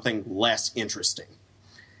into something less interesting.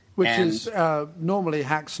 Which is normally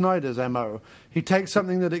Hack Snyder's MO. He takes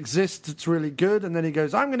something that exists that's really good, and then he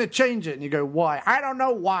goes, I'm going to change it. And you go, why? I don't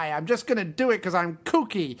know why. I'm just going to do it because I'm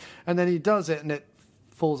kooky. And then he does it, and it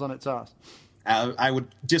falls on its ass. I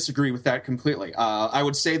would disagree with that completely. I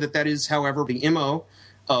would say that is, however, the MO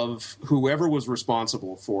of whoever was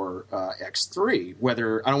responsible for X3.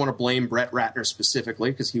 Whether I don't want to blame Brett Ratner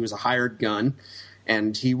specifically because he was a hired gun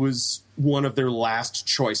and he was one of their last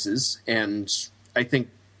choices, and I think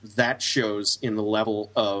that shows in the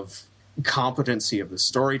level of competency of the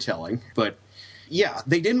storytelling. But yeah,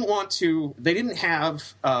 they didn't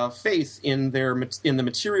have faith in the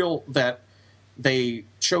material that they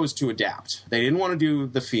chose to adapt. They didn't want to do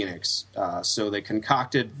the Phoenix, so they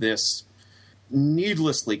concocted this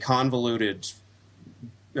needlessly convoluted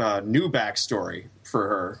new backstory for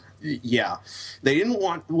her. Yeah, they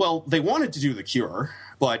wanted to do the Cure,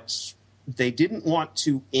 but they didn't want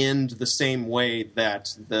to end the same way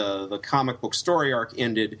that the comic book story arc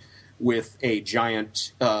ended, with a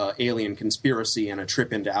giant alien conspiracy and a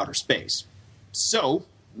trip into outer space. So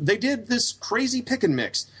they did this crazy pick and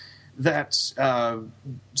mix that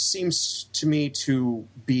seems to me to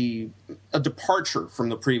be a departure from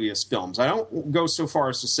the previous films. I don't go so far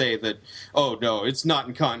as to say that, oh no, it's not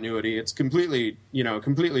in continuity. It's completely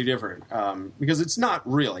different, because it's not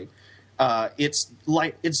really. It's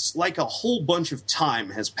like a whole bunch of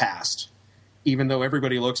time has passed, even though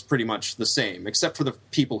everybody looks pretty much the same, except for the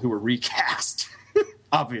people who were recast,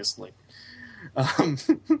 obviously.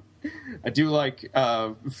 I do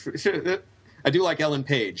like Ellen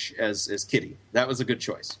Page as Kitty. That was a good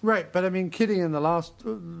choice. Right, but I mean, Kitty in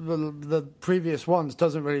the previous ones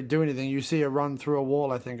doesn't really do anything. You see her run through a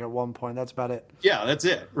wall, I think, at one point. That's about it. Yeah, that's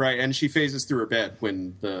it. Right, and she phases through her bed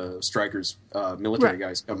when the Strikers military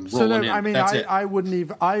guys come rolling in. I mean, that's it. I wouldn't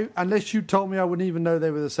even. Unless you told me, I wouldn't even know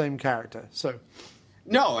they were the same character. So.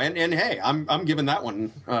 No, and hey, I'm giving that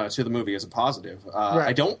one to the movie as a positive. Right.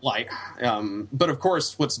 I don't like, but of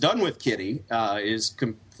course, what's done with Kitty is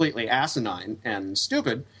completely asinine and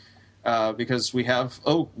stupid because we have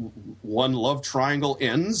one love triangle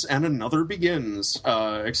ends and another begins,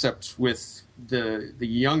 except with the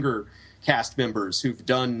younger cast members who've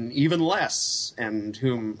done even less and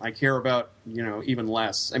whom I care about, even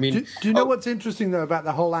less. I mean, do you know what's interesting though about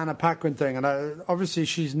the whole Anna Paquin thing? And obviously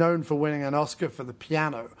she's known for winning an Oscar for the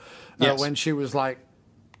piano yes. when she was like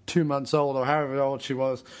 2 months old or however old she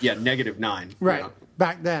was. Yeah, -9. Right,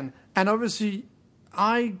 back then. And obviously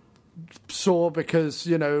I saw because,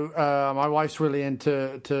 my wife's really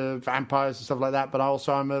into vampires and stuff like that, but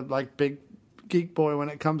also I'm a big geek boy when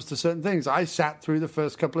it comes to certain things. I sat through the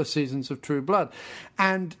first couple of seasons of True Blood,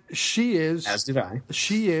 and she is, as did I.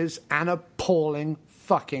 She is an appalling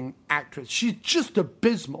fucking actress. She's just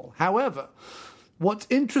abysmal. However, what's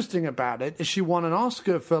interesting about it is she won an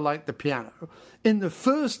Oscar for the piano. In the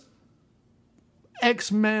first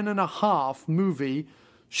X-Men and a half movie,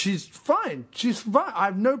 she's fine. I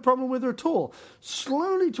have no problem with her at all.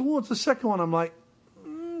 Slowly towards the second one, I'm like,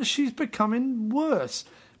 she's becoming worse.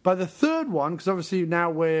 By the third one, because obviously now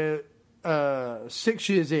we're 6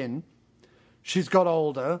 years in, she's got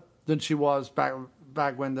older than she was back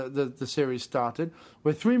when the series started.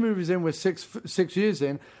 We're 3 movies in, we're six years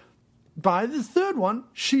in. By the third one,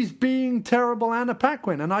 she's being terrible Anna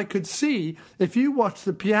Paquin. And I could see, if you watch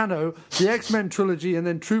The Piano, the X-Men trilogy, and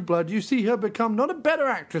then True Blood, you see her become not a better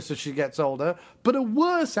actress as she gets older, but a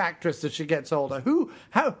worse actress as she gets older. Who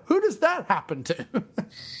does that happen to?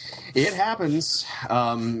 It happens.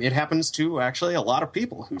 It happens to, actually, a lot of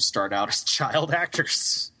people who start out as child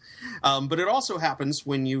actors. But it also happens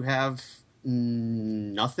when you have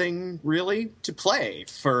nothing, really, to play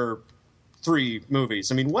for 3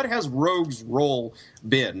 movies. I mean, what has Rogue's role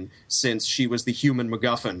been since she was the human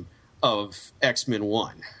MacGuffin of X-Men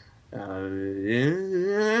 1?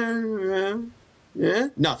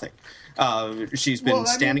 Nothing. She's been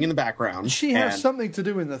standing in the background. She has something to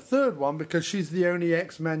do in the third one because she's the only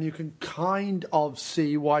X-Men you can kind of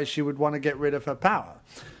see why she would want to get rid of her power.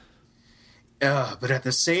 But at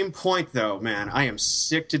the same point, though, man, I am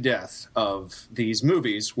sick to death of these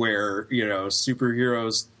movies where,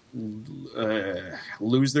 superheroes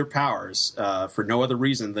lose their powers for no other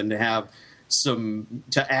reason than to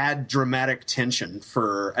add dramatic tension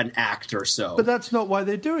for an act or so. But that's not why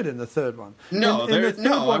they do it in the third one. No,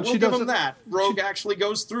 I will give them that. Rogue actually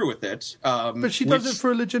goes through with it. But she does it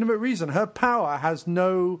for a legitimate reason. Her power has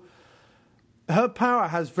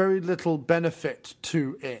very little benefit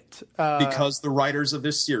to it. Because the writers of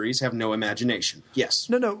this series have no imagination. Yes.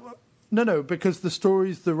 No, because the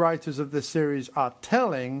stories the writers of this series are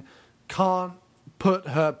telling can't put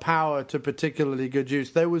her power to particularly good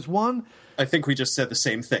use. There was one... I think we just said the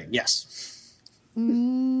same thing, yes.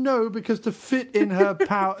 No, because to fit in her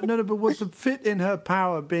power... but what to fit in her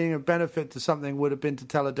power being of benefit to something would have been to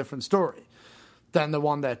tell a different story than the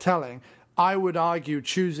one they're telling. I would argue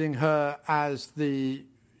choosing her as the,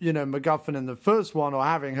 MacGuffin in the first one or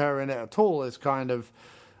having her in it at all is kind of...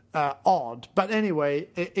 odd, but anyway,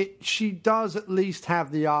 she does at least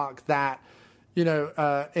have the arc that,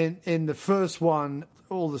 in the first one,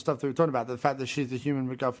 all the stuff that we're talking about, the fact that she's the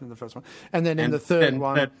human MacGuffin in the first one, and then in the third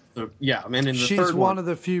one, she's one of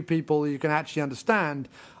the few people you can actually understand.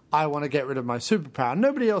 I want to get rid of my superpower.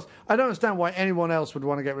 Nobody else. I don't understand why anyone else would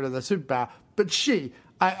want to get rid of their superpower, but she.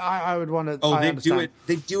 I would want to. Oh,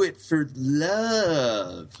 they do it for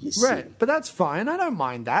love. You see. Right, but that's fine. I don't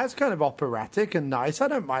mind that. It's kind of operatic and nice. I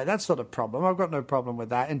don't mind. That's not a problem. I've got no problem with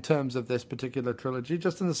that in terms of this particular trilogy.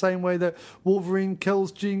 Just in the same way that Wolverine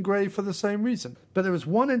kills Jean Grey for the same reason. But there was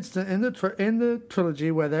one instant in the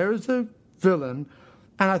trilogy where there is a villain,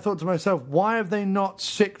 and I thought to myself, why have they not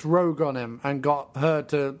sicked Rogue on him and got her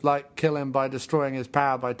to kill him by destroying his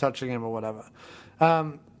power by touching him or whatever?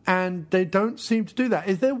 And they don't seem to do that.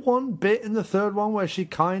 Is there one bit in the third one where she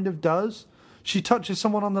kind of does? She touches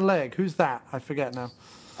someone on the leg. Who's that? I forget now.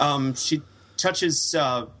 She touches...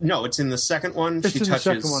 no, it's in the second one. The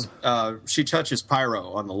second one. She touches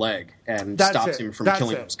Pyro on the leg and stops him from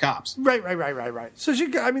killing those cops. Right. So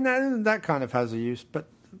that kind of has a use, but,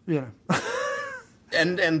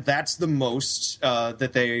 And that's the most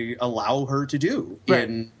that they allow her to do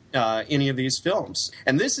in any of these films.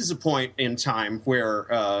 And this is a point in time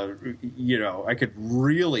where, I could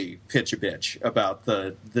really pitch a bitch about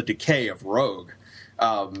the decay of Rogue,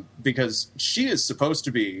 because she is supposed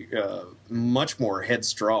to be much more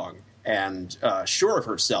headstrong and sure of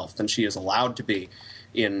herself than she is allowed to be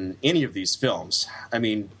in any of these films. I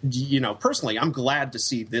mean, personally, I'm glad to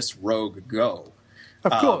see this Rogue go.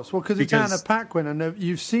 Of course, well, because it's Anna Paquin, and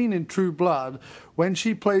you've seen in True Blood, when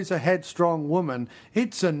she plays a headstrong woman,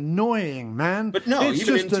 it's annoying, man. But no, it's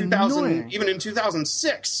even in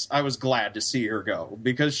 2006, I was glad to see her go,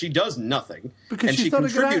 because she does nothing. Because and she's she not a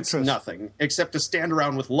good contributes actress. nothing except to stand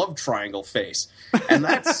around with love triangle face. And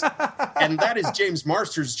that is James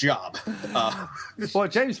Marsters' job. Well,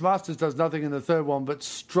 James Masters does nothing in the third one but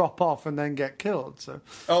strop off and then get killed. So.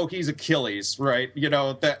 Oh, he's Achilles, right?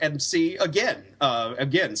 And see, again,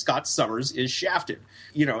 Scott Summers is shafted.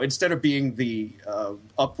 Instead of being the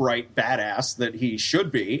upright badass that he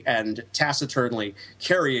should be and taciturnly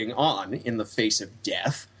carrying on in the face of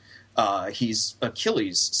death, he's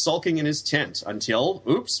Achilles sulking in his tent until,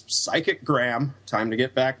 psychic Graham. Time to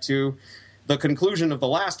get back to the conclusion of the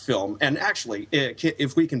last film. And actually,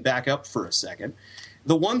 if we can back up for a second,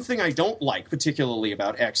 the one thing I don't like particularly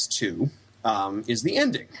about X2 is the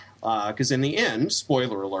ending. Because in the end,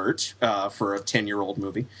 spoiler alert for a 10-year-old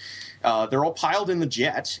movie, they're all piled in the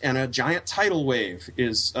jet, and a giant tidal wave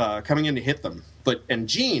is coming in to hit them. And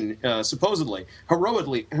Jean supposedly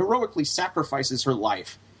heroically sacrifices her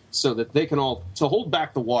life so that they can to hold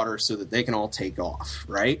back the water so that they can all take off.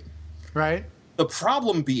 Right. Right. The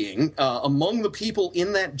problem being, among the people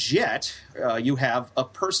in that jet, you have a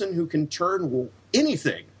person who can turn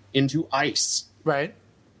anything into ice. Right.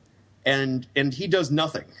 And he does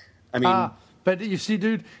nothing. I mean, but you see,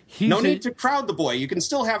 dude, no need to crowd the boy. You can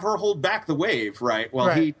still have her hold back the wave, right?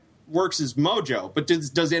 While he works his mojo. But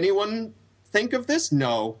does anyone think of this?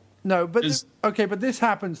 No. No, but but this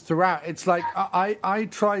happens throughout. It's like I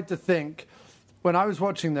tried to think when I was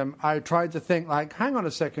watching them. I tried to think like, hang on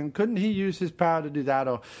a second, couldn't he use his power to do that,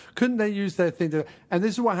 or couldn't they use their thing to? And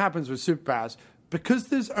this is what happens with superpowers because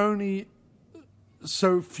there's only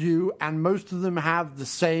so few, and most of them have the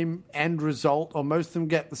same end result, or most of them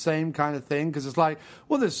get the same kind of thing, because it's like,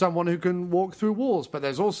 well, there's someone who can walk through walls, but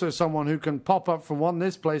there's also someone who can pop up from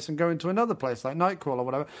this place and go into another place, like Nightcrawler or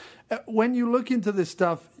whatever. When you look into this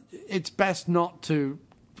stuff, it's best not to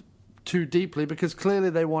too deeply, because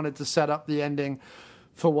clearly they wanted to set up the ending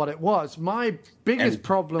for what it was. My biggest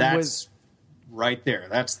problem with... Right there.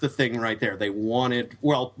 That's the thing right there. They wanted...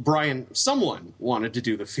 Well, someone wanted to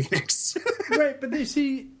do the Phoenix. Right, but they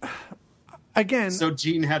see... Again... So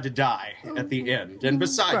Jean had to die at the end. And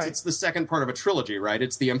besides, it's the second part of a trilogy, right?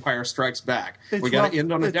 It's The Empire Strikes Back. We got to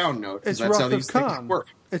end on a down note, because that's how these things work.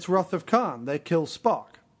 It's Wrath of Khan. They kill Spock.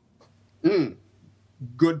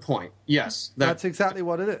 Good point. Yes. That's exactly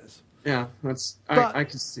what it is. Yeah, I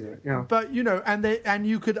can see it. Yeah, but and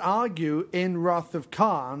you could argue in Wrath of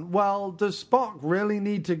Khan, well, does Spock really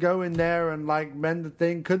need to go in there and like mend the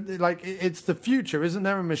thing? It's the future, isn't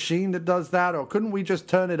there a machine that does that, or couldn't we just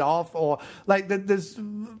turn it off? Or like there's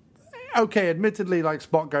admittedly, like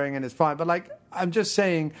Spock going in is fine, but like I'm just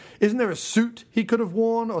saying, isn't there a suit he could have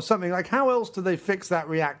worn or something? Like how else do they fix that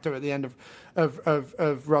reactor at the end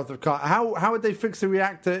of Wrath of Khan? How would they fix the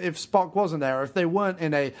reactor if Spock wasn't there, or if they weren't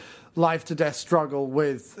in a life-to-death struggle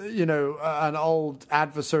with, an old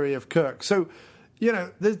adversary of Kirk? So,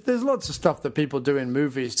 there's lots of stuff that people do in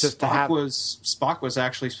movies just to have... Spock was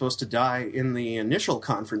actually supposed to die in the initial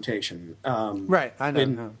confrontation. Right, I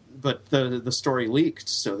know. But the story leaked,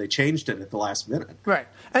 so they changed it at the last minute. Right.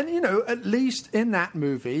 And, at least in that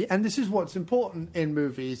movie, and this is what's important in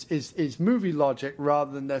movies, is movie logic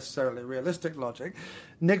rather than necessarily realistic logic.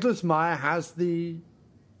 Nicholas Meyer has the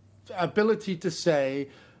ability to say...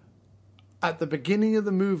 At the beginning of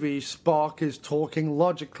the movie, Spock is talking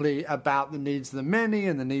logically about the needs of the many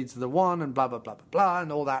and the needs of the one and blah, blah, blah, blah, blah,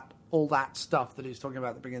 and all that stuff that he's talking about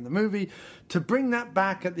at the beginning of the movie. To bring that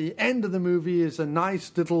back at the end of the movie is a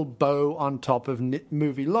nice little bow on top of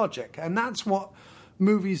movie logic. And that's what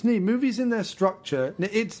movies need. Movies in their structure,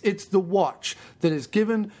 it's the watch that is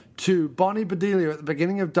given to Bonnie Bedelia at the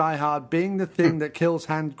beginning of Die Hard being the thing that kills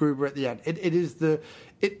Hans Gruber at the end.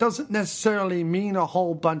 It doesn't necessarily mean a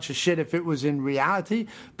whole bunch of shit if it was in reality,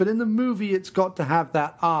 but in the movie it's got to have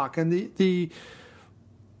that arc. And the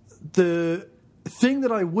thing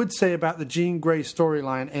that I would say about the Jean Grey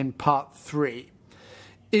storyline in Part 3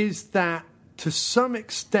 is that to some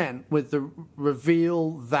extent, with the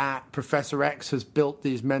reveal that Professor X has built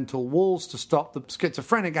these mental walls to stop the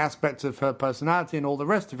schizophrenic aspects of her personality and all the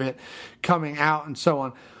rest of it coming out and so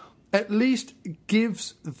on, at least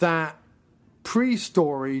gives that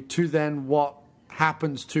pre-story to then what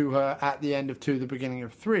happens to her at the end of 2, the beginning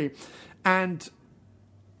of 3. And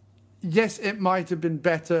yes, it might have been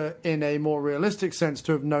better in a more realistic sense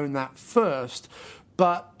to have known that first,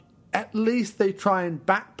 but at least they try and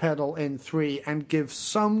backpedal in 3 and give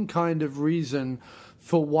some kind of reason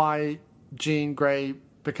for why Jean Grey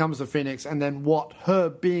becomes the Phoenix, and then what her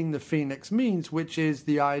being the Phoenix means, which is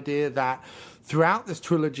the idea that throughout this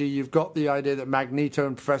trilogy, you've got the idea that Magneto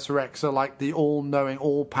and Professor X are like the all-knowing,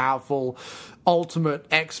 all-powerful, ultimate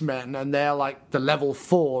X-Men, and they're like the level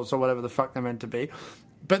 4s or whatever the fuck they're meant to be.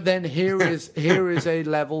 But then here is a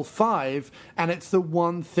level 5, and it's the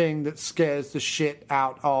one thing that scares the shit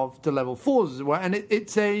out of the level 4s as it were. And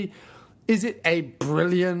is it a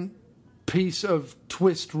brilliant piece of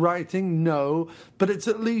twist writing? No, but it's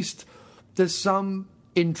at least there's some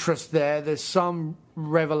interest there, there's some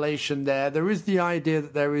revelation there is the idea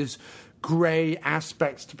that there is grey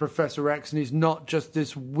aspects to Professor X, and he's not just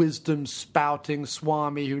this wisdom spouting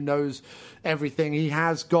swami who knows everything. He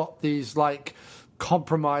has got these like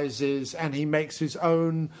compromises, and he makes his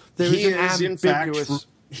own.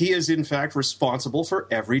 He is in fact responsible for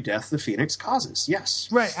every death the Phoenix causes. Yes.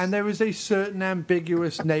 Right, and there is a certain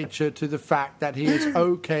ambiguous nature to the fact that he is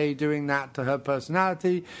okay doing that to her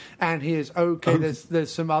personality, and he is okay.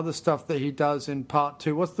 There's some other stuff that he does in part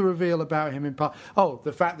 2. What's the reveal about him in part? Oh,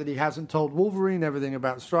 the fact that he hasn't told Wolverine everything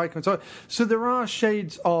about Stryker and so on. So there are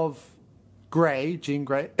shades of grey, Jean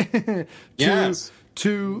Grey,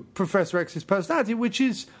 to Professor X's personality, which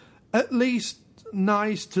is at least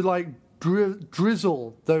nice to like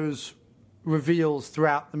drizzle those reveals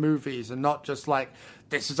throughout the movies, and not just like,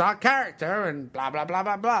 this is our character and blah blah blah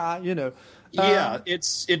blah blah, you know.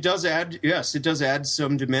 It does add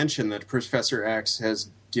some dimension that Professor X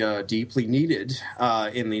has deeply needed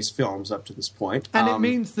in these films up to this point. And it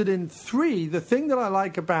means that in 3, the thing that I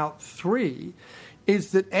like about 3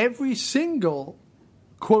 is that every single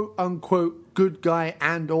quote unquote good guy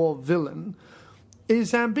and or villain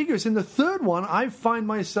is ambiguous. In the third one, I find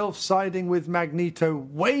myself siding with Magneto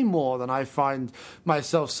way more than I find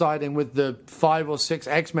myself siding with the 5 or 6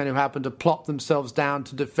 X-Men who happen to plop themselves down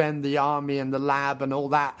to defend the army and the lab and all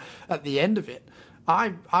that at the end of it.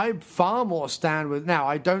 I far more stand with... Now,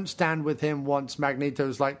 I don't stand with him once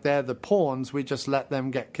Magneto's like, they're the pawns, we just let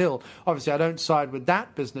them get killed. Obviously, I don't side with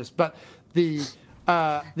that business, but the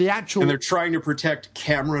actual... And they're trying to protect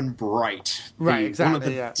Cameron Bright. Right, exactly. One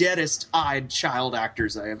of the deadest-eyed child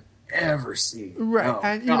actors I have ever seen. Right, oh,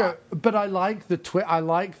 and God. you know, but I like I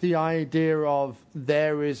like the idea of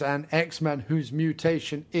there is an X-Men whose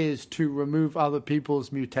mutation is to remove other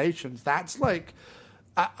people's mutations. That's like...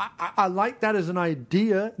 I like that as an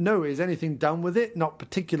idea. No, is anything done with it? Not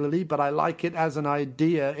particularly, but I like it as an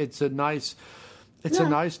idea. It's a nice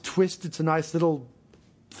twist. It's a nice little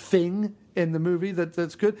thing in the movie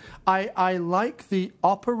that's good. I like the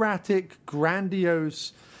operatic,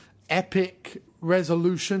 grandiose, epic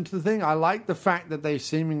resolution to the thing. I like the fact that they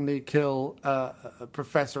seemingly kill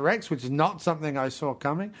Professor X, which is not something I saw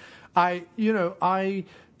coming.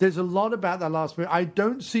 There's a lot about that last movie. I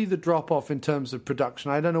don't see the drop-off in terms of production.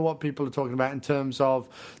 I don't know what people are talking about in terms of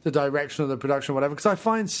the direction of the production or whatever, because I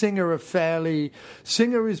find Singer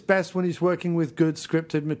Singer is best when he's working with good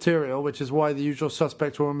scripted material, which is why The Usual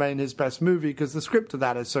Suspects will remain his best movie, because the script of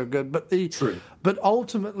that is so good. But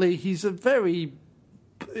ultimately, he's a very,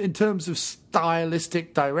 in terms of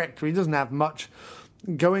stylistic director, he doesn't have much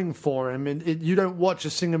going for him. You don't watch a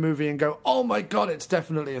Singer movie and go, oh my God, it's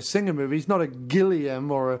definitely a Singer movie. He's not a Gilliam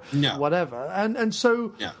or whatever. And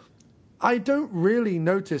so I don't really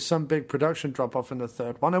notice some big production drop-off in the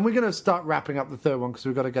third one. And we're going to start wrapping up the third one because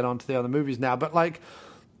we've got to get on to the other movies now. But like,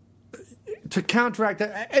 to counteract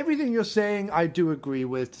that, everything you're saying, I do agree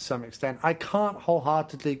with to some extent. I can't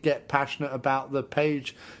wholeheartedly get passionate about the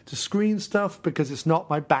page-to-screen stuff because it's not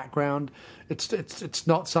my background. It's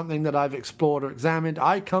not something that I've explored or examined.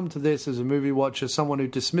 I come to this as a movie watcher, someone who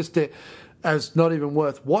dismissed it as not even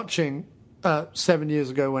worth watching 7 years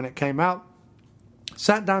ago when it came out.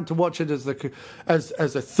 Sat down to watch it as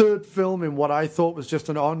a third film in what I thought was just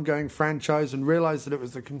an ongoing franchise, and realized that it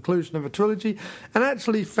was the conclusion of a trilogy, and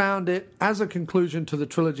actually found it as a conclusion to the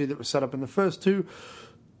trilogy that was set up in the first two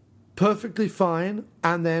perfectly fine.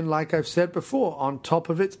 And then, like I've said before, on top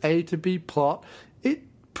of its A to B plot, it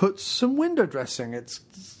puts some window dressing. It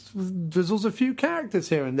drizzles a few characters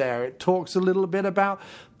here and there. It talks a little bit about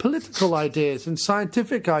political ideas and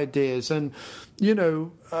scientific ideas and,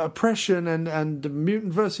 oppression and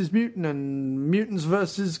mutant versus mutant and mutants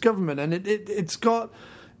versus government. And it's got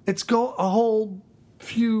a whole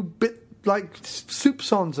few like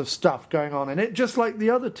soupçons of stuff going on in it, just like the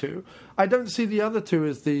other two. I don't see the other two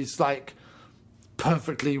as these like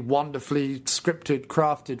perfectly, wonderfully scripted,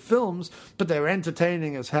 crafted films, but they're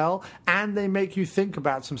entertaining as hell, and they make you think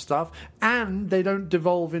about some stuff, and they don't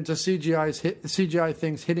devolve into CGI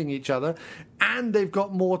things hitting each other, and they've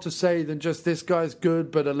got more to say than just this guy's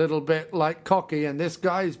good but a little bit like cocky, and this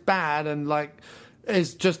guy's bad, and like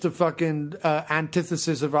is just a fucking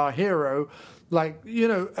antithesis of our hero. Like,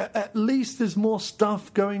 at least there's more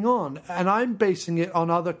stuff going on. And I'm basing it on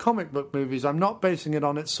other comic book movies. I'm not basing it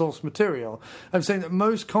on its source material. I'm saying that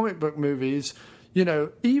most comic book movies,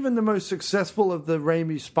 even the most successful of the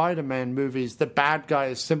Raimi Spider-Man movies, the bad guy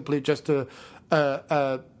is simply just a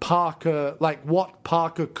Parker, like what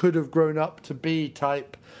Parker could have grown up to be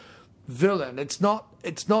type villain. It's not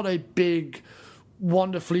a big,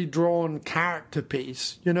 wonderfully drawn character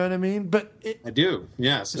piece. You know what I mean? But I do,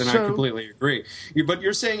 yes, and I completely agree. But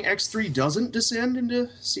you're saying X3 doesn't descend into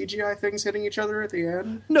CGI things hitting each other at the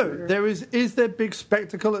end? No, there is there big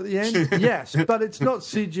spectacle at the end? Yes, but it's not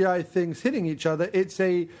CGI things hitting each other. It's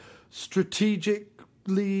a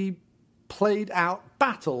strategically played out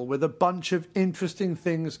battle with a bunch of interesting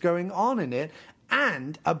things going on in it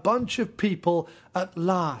and a bunch of people at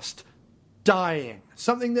last dying.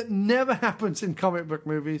 Something that never happens in comic book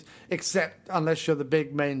movies, except unless you're the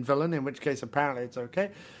big main villain, in which case apparently it's okay.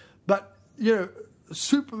 But,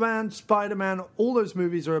 Superman, Spider-Man, all those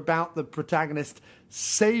movies are about the protagonist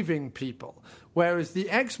saving people, whereas the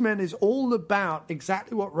X-Men is all about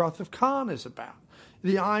exactly what Wrath of Khan is about.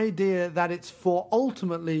 The idea that it's for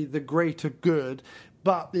ultimately the greater good.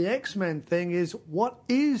 But the X-Men thing is, what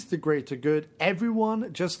is the greater good?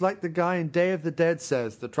 Everyone, just like the guy in Day of the Dead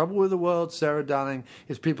says, the trouble with the world, Sarah Darling,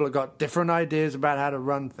 is people have got different ideas about how to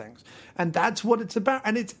run things. And that's what it's about.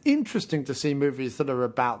 And it's interesting to see movies that are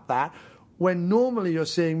about that, when normally you're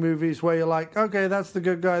seeing movies where you're like, okay, that's the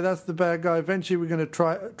good guy, that's the bad guy. Eventually we're going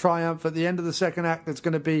to triumph. At the end of the second act, there's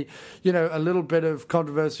going to be, a little bit of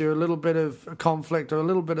controversy or a little bit of conflict or a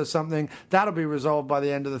little bit of something. That'll be resolved by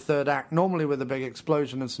the end of the third act, normally with a big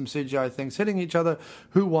explosion and some CGI things hitting each other.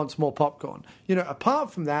 Who wants more popcorn? Apart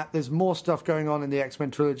from that, there's more stuff going on in the X-Men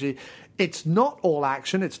trilogy. It's not all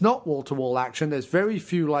action. It's not wall-to-wall action. There's very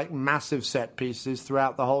few, massive set pieces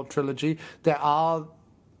throughout the whole trilogy. There are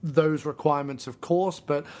those requirements, of course,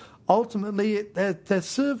 but ultimately they're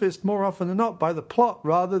serviced more often than not by the plot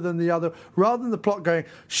rather than the plot going,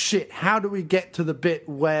 shit, how do we get to the bit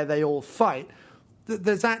where they all fight?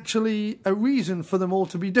 There's actually a reason for them all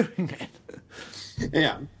to be doing it.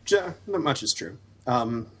 Yeah, not much is true.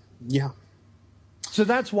 Yeah. So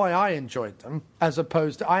that's why I enjoyed them, as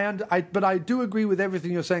opposed to but I do agree with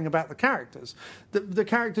everything you're saying about the characters. The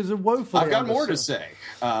characters are woefully. I've got more to say.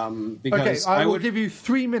 Because I will give you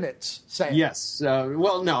 3 minutes. Say yes.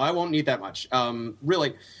 Well, no, I won't need that much.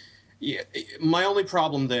 Really, my only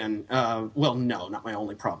problem then. Well, no, not my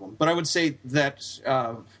only problem, but I would say that.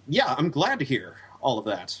 I'm glad to hear all of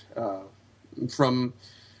that. From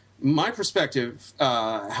my perspective,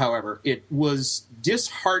 however, it was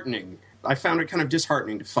disheartening. I found it kind of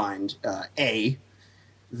disheartening to find,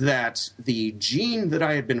 that the gene that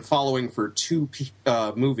I had been following for 2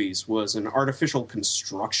 movies was an artificial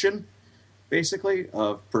construction, basically,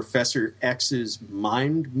 of Professor X's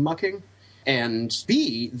mind mucking, and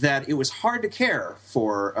B, that it was hard to care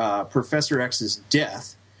for Professor X's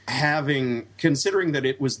death, considering that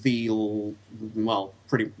it was the,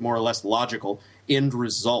 pretty more or less logical end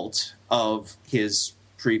result of his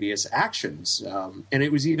previous actions. And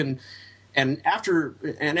it was even... And after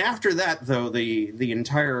that, though, the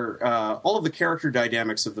entire all of the character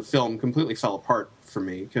dynamics of the film completely fell apart for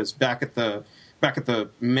me, because back at the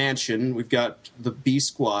mansion, we've got the B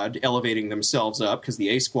Squad elevating themselves up because the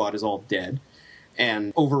A Squad is all dead.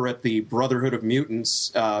 And over at the Brotherhood of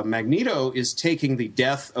Mutants, Magneto is taking the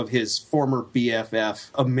death of his former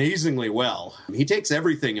BFF amazingly well. He takes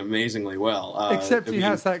everything amazingly well. Except he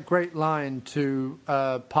has that great line to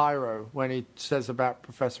Pyro when he says about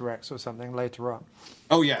Professor X or something later on.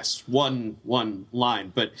 Oh yes, one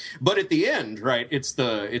line, but at the end, right?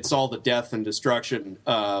 It's all the death and destruction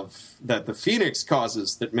that the Phoenix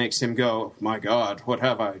causes that makes him go, my God, what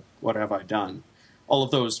have I done? All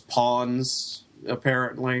of those pawns,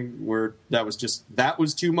 apparently, where that was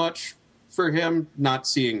too much for him, not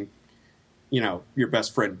seeing, your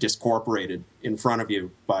best friend discorporated in front of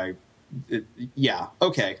you by,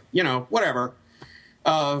 okay, whatever.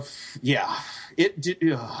 It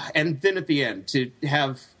did, and then at the end to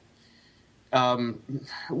have,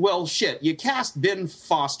 you cast Ben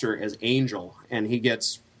Foster as Angel, and he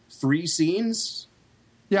gets 3 scenes.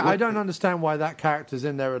 Yeah, I don't understand why that character's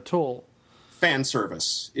in there at all. Fan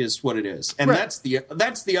service is what it is, and right.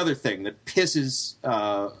 that's the other thing that pisses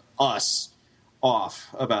us off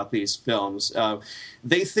about these films.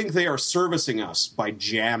 They think they are servicing us by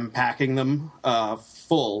jam-packing them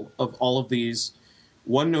full of all of these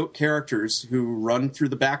one-note characters who run through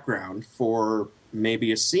the background for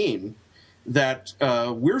maybe a scene that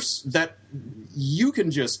you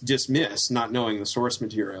can just dismiss not knowing the source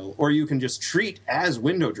material, or you can just treat as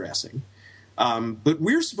window dressing. But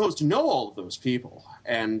we're supposed to know all of those people,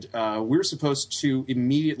 and we're supposed to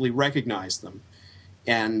immediately recognize them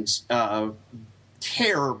and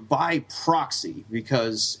care by proxy,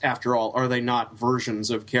 because, after all, are they not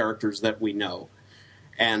versions of characters that we know?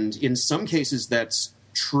 And in some cases, that's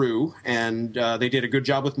true, and they did a good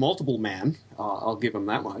job with Multiple Man. I'll give them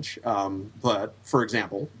that much.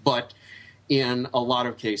 But in a lot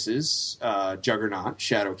of cases, Juggernaut,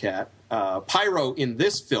 Shadowcat, Pyro in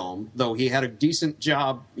this film, though he had a decent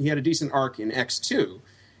job, he had a decent arc in X2.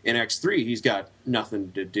 In X3, he's got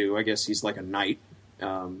nothing to do. I guess he's like a knight.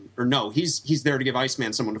 Or no, he's there to give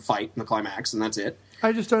Iceman someone to fight in the climax, and that's it.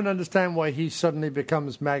 I just don't understand why he suddenly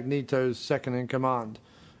becomes Magneto's second in command.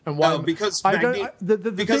 And why? Because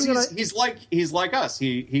he's like us.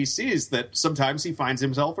 He sees that sometimes he finds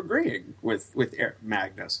himself agreeing with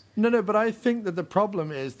Magnus. No, but I think that the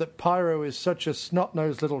problem is that Pyro is such a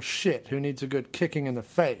snot-nosed little shit who needs a good kicking in the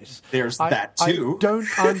face. There's that too. I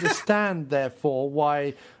don't understand, therefore,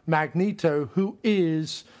 why Magneto, who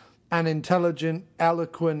is an intelligent,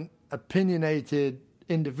 eloquent, opinionated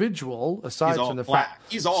individual, aside from the fact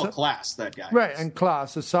he's all class, that guy, right, and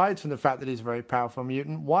class, aside from the fact that he's a very powerful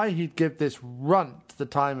mutant, why he'd give this runt the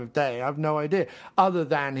time of day, I've no idea, other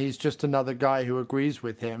than he's just another guy who agrees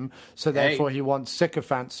with him, so therefore he wants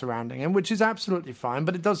sycophants surrounding him, which is absolutely fine,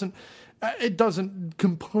 but it doesn't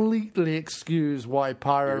completely excuse why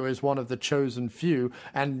Pyro is one of the chosen few.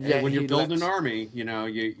 And yet when you build an army, you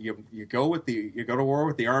go to war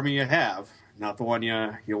with the army you have, not the one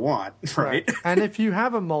you want, right? And if you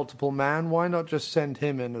have a multiple man, why not just send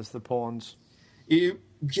him in as the pawns?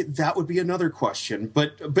 That would be another question.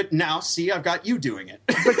 But now, see, I've got you doing it.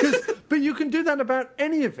 But you can do that about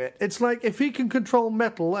any of it. It's like, if he can control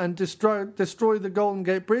metal and destroy the Golden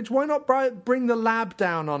Gate Bridge, why not bring the lab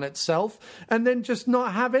down on itself and then just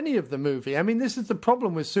not have any of the movie? I mean, this is the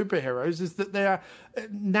problem with superheroes, is that they are,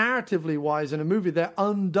 narratively wise, in a movie, they're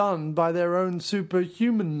undone by their own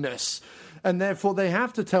superhumanness. And therefore, they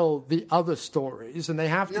have to tell the other stories, and they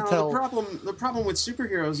have to tell. The problem with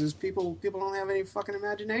superheroes is people don't have any fucking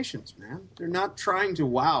imaginations, man. They're not trying to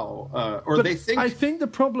wow, or they think. I think the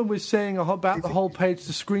problem with saying about the whole page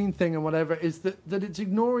to screen thing and whatever is that it's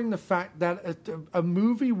ignoring the fact that a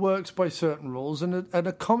movie works by certain rules, and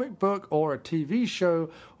a comic book or a TV show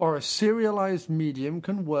or a serialized medium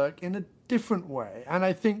can work in a different way. And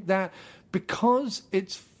I think that because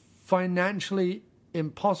it's financially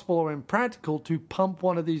impossible or impractical to pump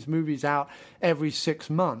one of these movies out every 6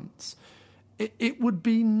 months, it would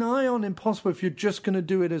be nigh on impossible, if you're just going to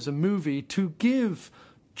do it as a movie, to give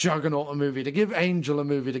Juggernaut a movie, to give Angel a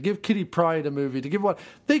movie, to give Kitty Pryde a movie, to give what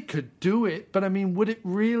they could do it, but I mean, would it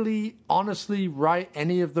really honestly right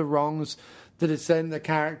any of the wrongs that is in the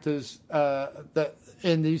characters that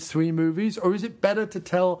in these 3 movies? Or is it better to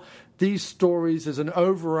tell these stories as an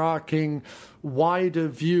overarching, wider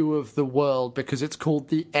view of the world, because it's called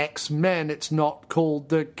the X-Men, it's not called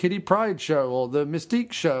the Kitty Pryde show or the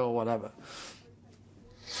Mystique show or whatever?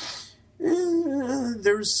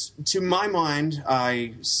 To my mind,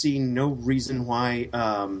 I see no reason why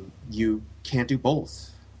you can't do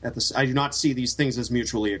both. I do not see these things as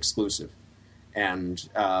mutually exclusive. And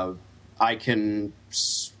I can,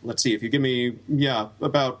 let's see, if you give me,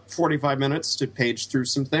 about 45 minutes to page through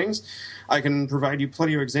some things, I can provide you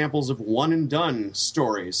plenty of examples of one-and-done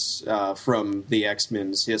stories from the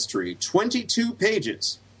X-Men's history. 22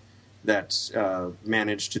 pages that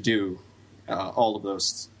managed to do all of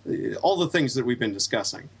those, all the things that we've been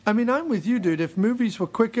discussing. I mean, I'm with you, dude. If movies were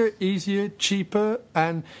quicker, easier, cheaper,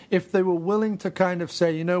 and if they were willing to kind of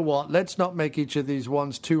say, you know what, let's not make each of these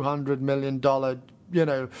ones $200 million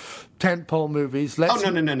tentpole movies.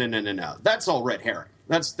 No. That's all red herring.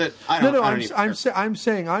 That's that. I'm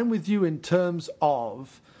saying I'm with you in terms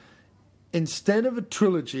of, instead of a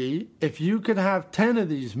trilogy, if you could have 10 of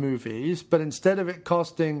these movies, but instead of it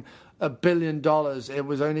costing $1 billion, it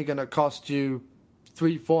was only going to cost you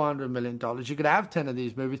 $400 million. You could have 10 of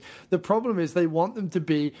these movies. The problem is they want them to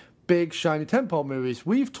be big, shiny tentpole movies.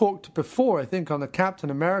 We've talked before, I think, on the Captain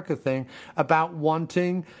America thing about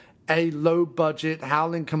wanting a low-budget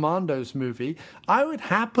Howling Commandos movie. I would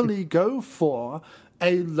happily go for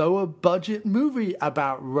a lower-budget movie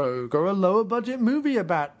about Rogue, or a lower-budget movie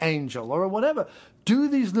about Angel, or whatever. Do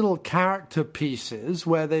these little character pieces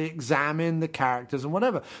where they examine the characters and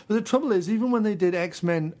whatever. But the trouble is, even when they did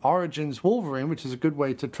X-Men Origins Wolverine, which is a good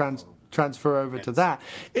way to transfer over to that.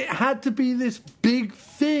 It had to be this big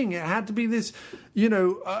thing. It had to be this,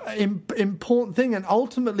 important thing. And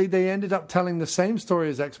ultimately, they ended up telling the same story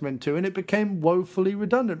as X-Men 2, and it became woefully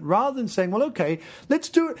redundant. Rather than saying, well, okay, let's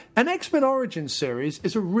do it. An X-Men Origins series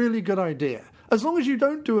is a really good idea. As long as you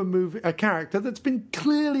don't do a character that's been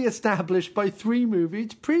clearly established by 3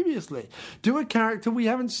 movies previously. Do a character we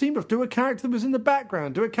haven't seen before. Do a character that was in the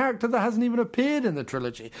background. Do a character that hasn't even appeared in the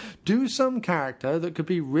trilogy. Do some character that could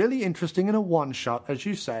be really interesting in a one-shot, as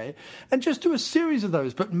you say, and just do a series of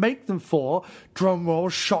those, but make them for, drumroll,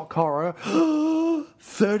 shock horror,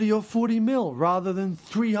 30 or 40 mil rather than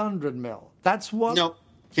 300 mil. That's what... No,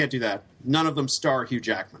 can't do that. None of them star Hugh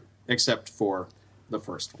Jackman, except for the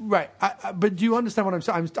first one. Right. But do you understand what I'm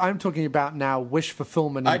saying? I'm talking about now wish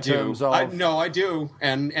fulfillment in terms of... I do.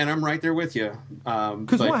 And I'm right there with you.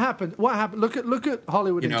 Because what happened? Look at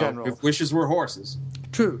Hollywood in general. If wishes were horses.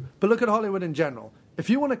 True. But look at Hollywood in general. If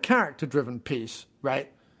you want a character-driven piece, right?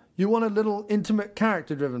 You want a little intimate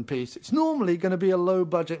character-driven piece, it's normally going to be a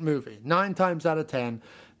low-budget movie. 9 times out of 10,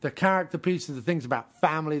 the character pieces, the things about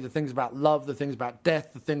family, the things about love, the things about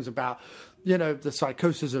death, the things about... the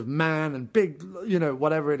psychosis of man and big,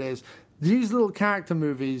 whatever it is. These little character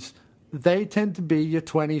movies, they tend to be your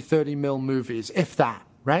 20, 30 mil movies, if that,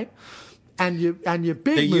 right? And your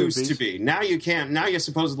big they movies... They used to be. Now you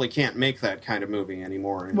supposedly can't make that kind of movie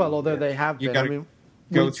anymore. Well, although they have been. You got to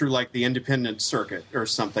go through like the independent circuit or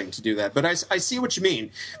something to do that. But I see what you mean.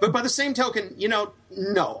 But by the same token,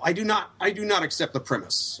 no, I do not accept the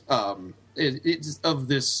premise it's of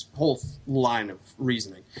this whole line of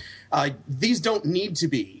reasoning. These don't need to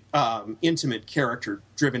be intimate,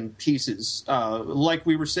 character-driven pieces like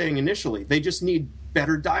we were saying initially. They just need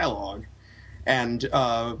better dialogue and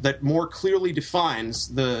that more clearly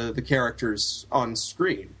defines the characters on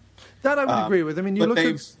screen. That I would agree with. I mean,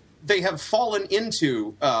 they have fallen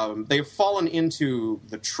into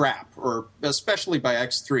the trap, or especially by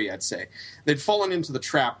X3, I'd say. They've fallen into the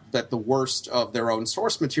trap that the worst of their own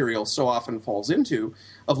source material so often falls into,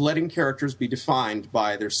 of letting characters be defined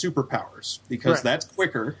by their superpowers, because that's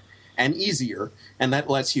quicker and easier, and that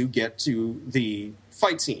lets you get to the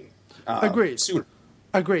fight scene sooner.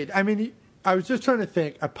 Agreed. I mean, I was just trying to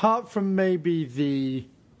think, apart from maybe the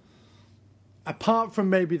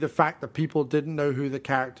fact that people didn't know who the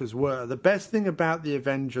characters were, the best thing about the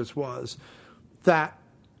Avengers was that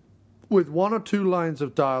with 1 or 2 lines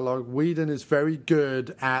of dialogue, Whedon is very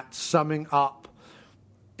good at summing up,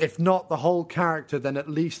 if not the whole character, then at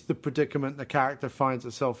least the predicament the character finds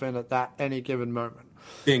itself in at that any given moment.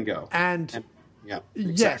 Bingo. And yeah,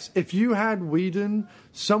 exactly. Yes, if you had Whedon,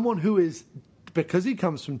 someone who is, because he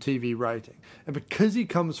comes from TV writing, and because he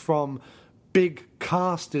comes from big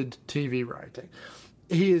casted TV writing,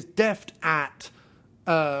 he is deft at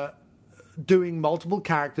doing multiple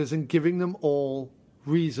characters and giving them all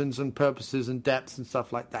reasons and purposes and depths and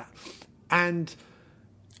stuff like that. And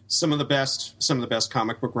some of the best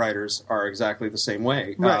comic book writers are exactly the same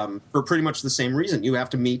way, for pretty much the same reason. You have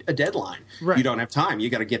to meet a deadline. Right. You don't have time. You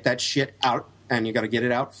got to get that shit out, and you got to get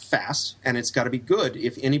it out fast, and it's got to be good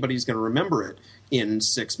if anybody's going to remember it in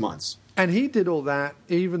 6 months. And he did all that.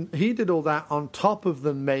 He did all that on top of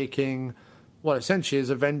them making what essentially is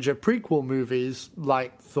Avenger prequel movies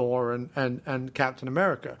like Thor and Captain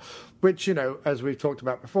America, which, as we've talked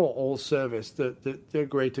about before, all service the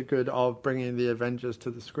greater good of bringing the Avengers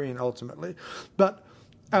to the screen ultimately. But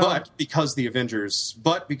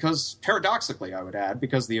because paradoxically, I would add,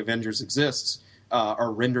 because the Avengers exists,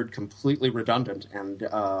 are rendered completely redundant and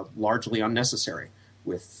largely unnecessary,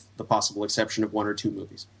 with the possible exception of 1 or 2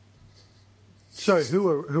 movies. So who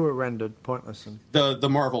are rendered pointless? The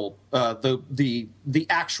Marvel, the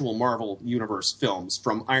actual Marvel Universe films,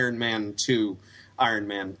 from Iron Man to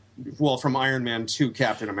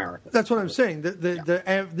Captain America. That's what I'm saying.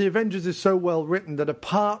 The Avengers is so well written that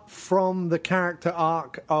apart from the character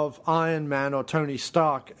arc of Iron Man or Tony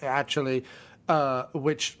Stark, actually,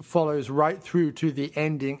 which follows right through to the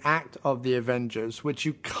ending act of the Avengers, which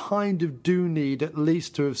you kind of do need at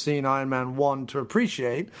least to have seen Iron Man 1 to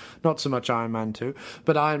appreciate, not so much Iron Man 2,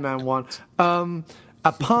 but Iron Man 1.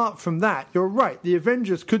 Apart from that, you're right, the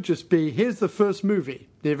Avengers could just be, here's the first movie,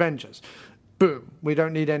 the Avengers. Boom, we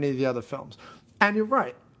don't need any of the other films. And you're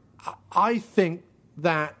right, I think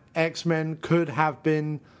that X-Men could have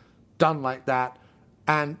been done like that,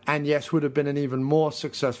 and yes, would have been an even more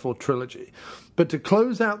successful trilogy. But to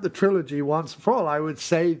close out the trilogy once and for all, I would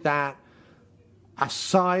say that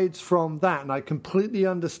aside from that, and I completely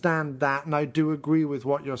understand that, and I do agree with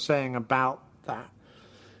what you're saying about that,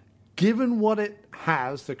 given what it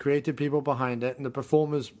has, the creative people behind it, and the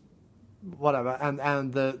performers, whatever,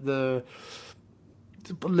 and the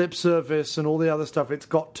lip service and all the other stuff it's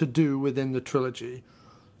got to do within the trilogy,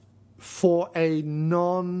 for a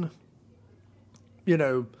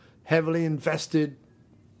heavily invested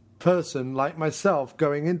person like myself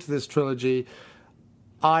going into this trilogy,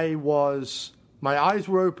 my eyes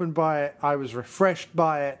were opened by it. I was refreshed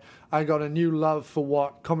by it. I got a new love for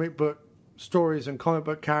what comic book stories and comic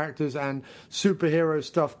book characters and superhero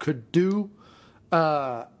stuff could do.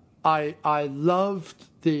 I loved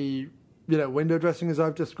the window dressing as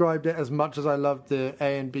I've described it, as much as I loved the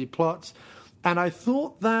A and B plots. And I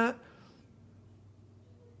thought that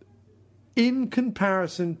in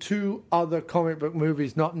comparison to other comic book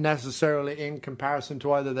movies, not necessarily in comparison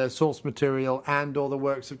to either their source material and or the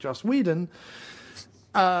works of Joss Whedon,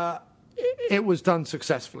 it was done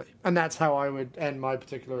successfully. And that's how I would end my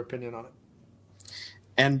particular opinion on it.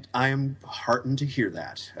 And I am heartened to hear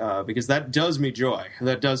that, because that does me joy.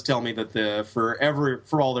 That does tell me that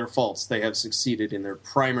for all their faults, they have succeeded in their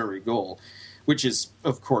primary goal, which is,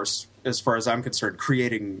 of course, as far as I'm concerned,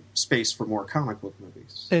 creating space for more comic book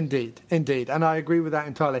movies. Indeed. And I agree with that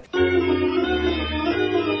entirely.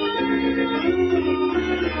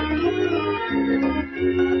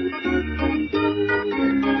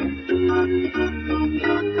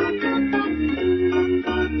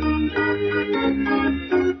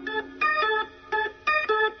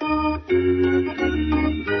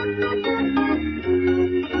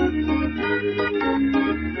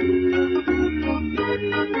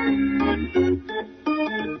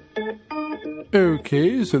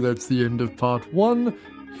 Okay, so that's the end of part 1.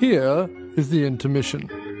 Here is the intermission.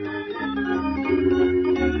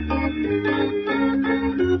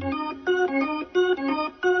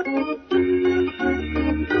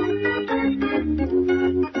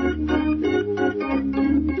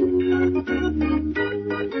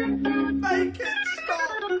 Make it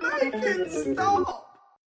stop! Make it stop!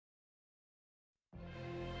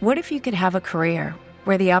 What if you could have a career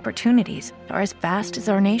where the opportunities are as vast as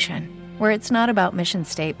our nation? Where it's not about mission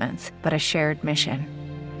statements, but a shared mission.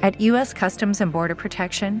 At U.S. Customs and Border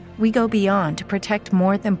Protection, we go beyond to protect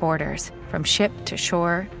more than borders. From ship to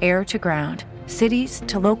shore, air to ground, cities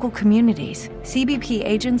to local communities, CBP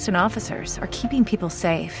agents and officers are keeping people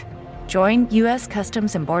safe. Join U.S.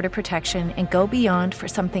 Customs and Border Protection and go beyond for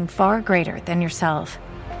something far greater than yourself.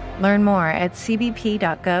 Learn more at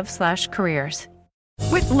cbp.gov/careers.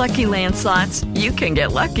 With Lucky Land Slots, you can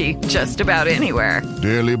get lucky just about anywhere.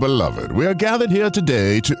 Dearly beloved, we are gathered here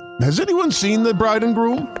today to... Has anyone seen the bride and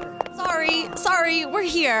groom? Sorry, we're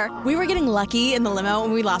here. We were getting lucky in the limo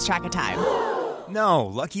and we lost track of time. No,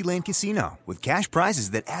 Lucky Land Casino, with cash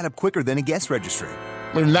prizes that add up quicker than a guest registry.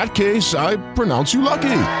 In that case, I pronounce you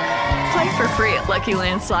lucky. Play for free at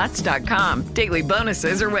LuckyLandSlots.com. Daily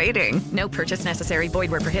bonuses are waiting. No purchase necessary.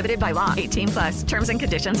 Void where prohibited by law. 18+. Terms and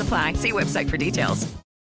conditions apply. See website for details.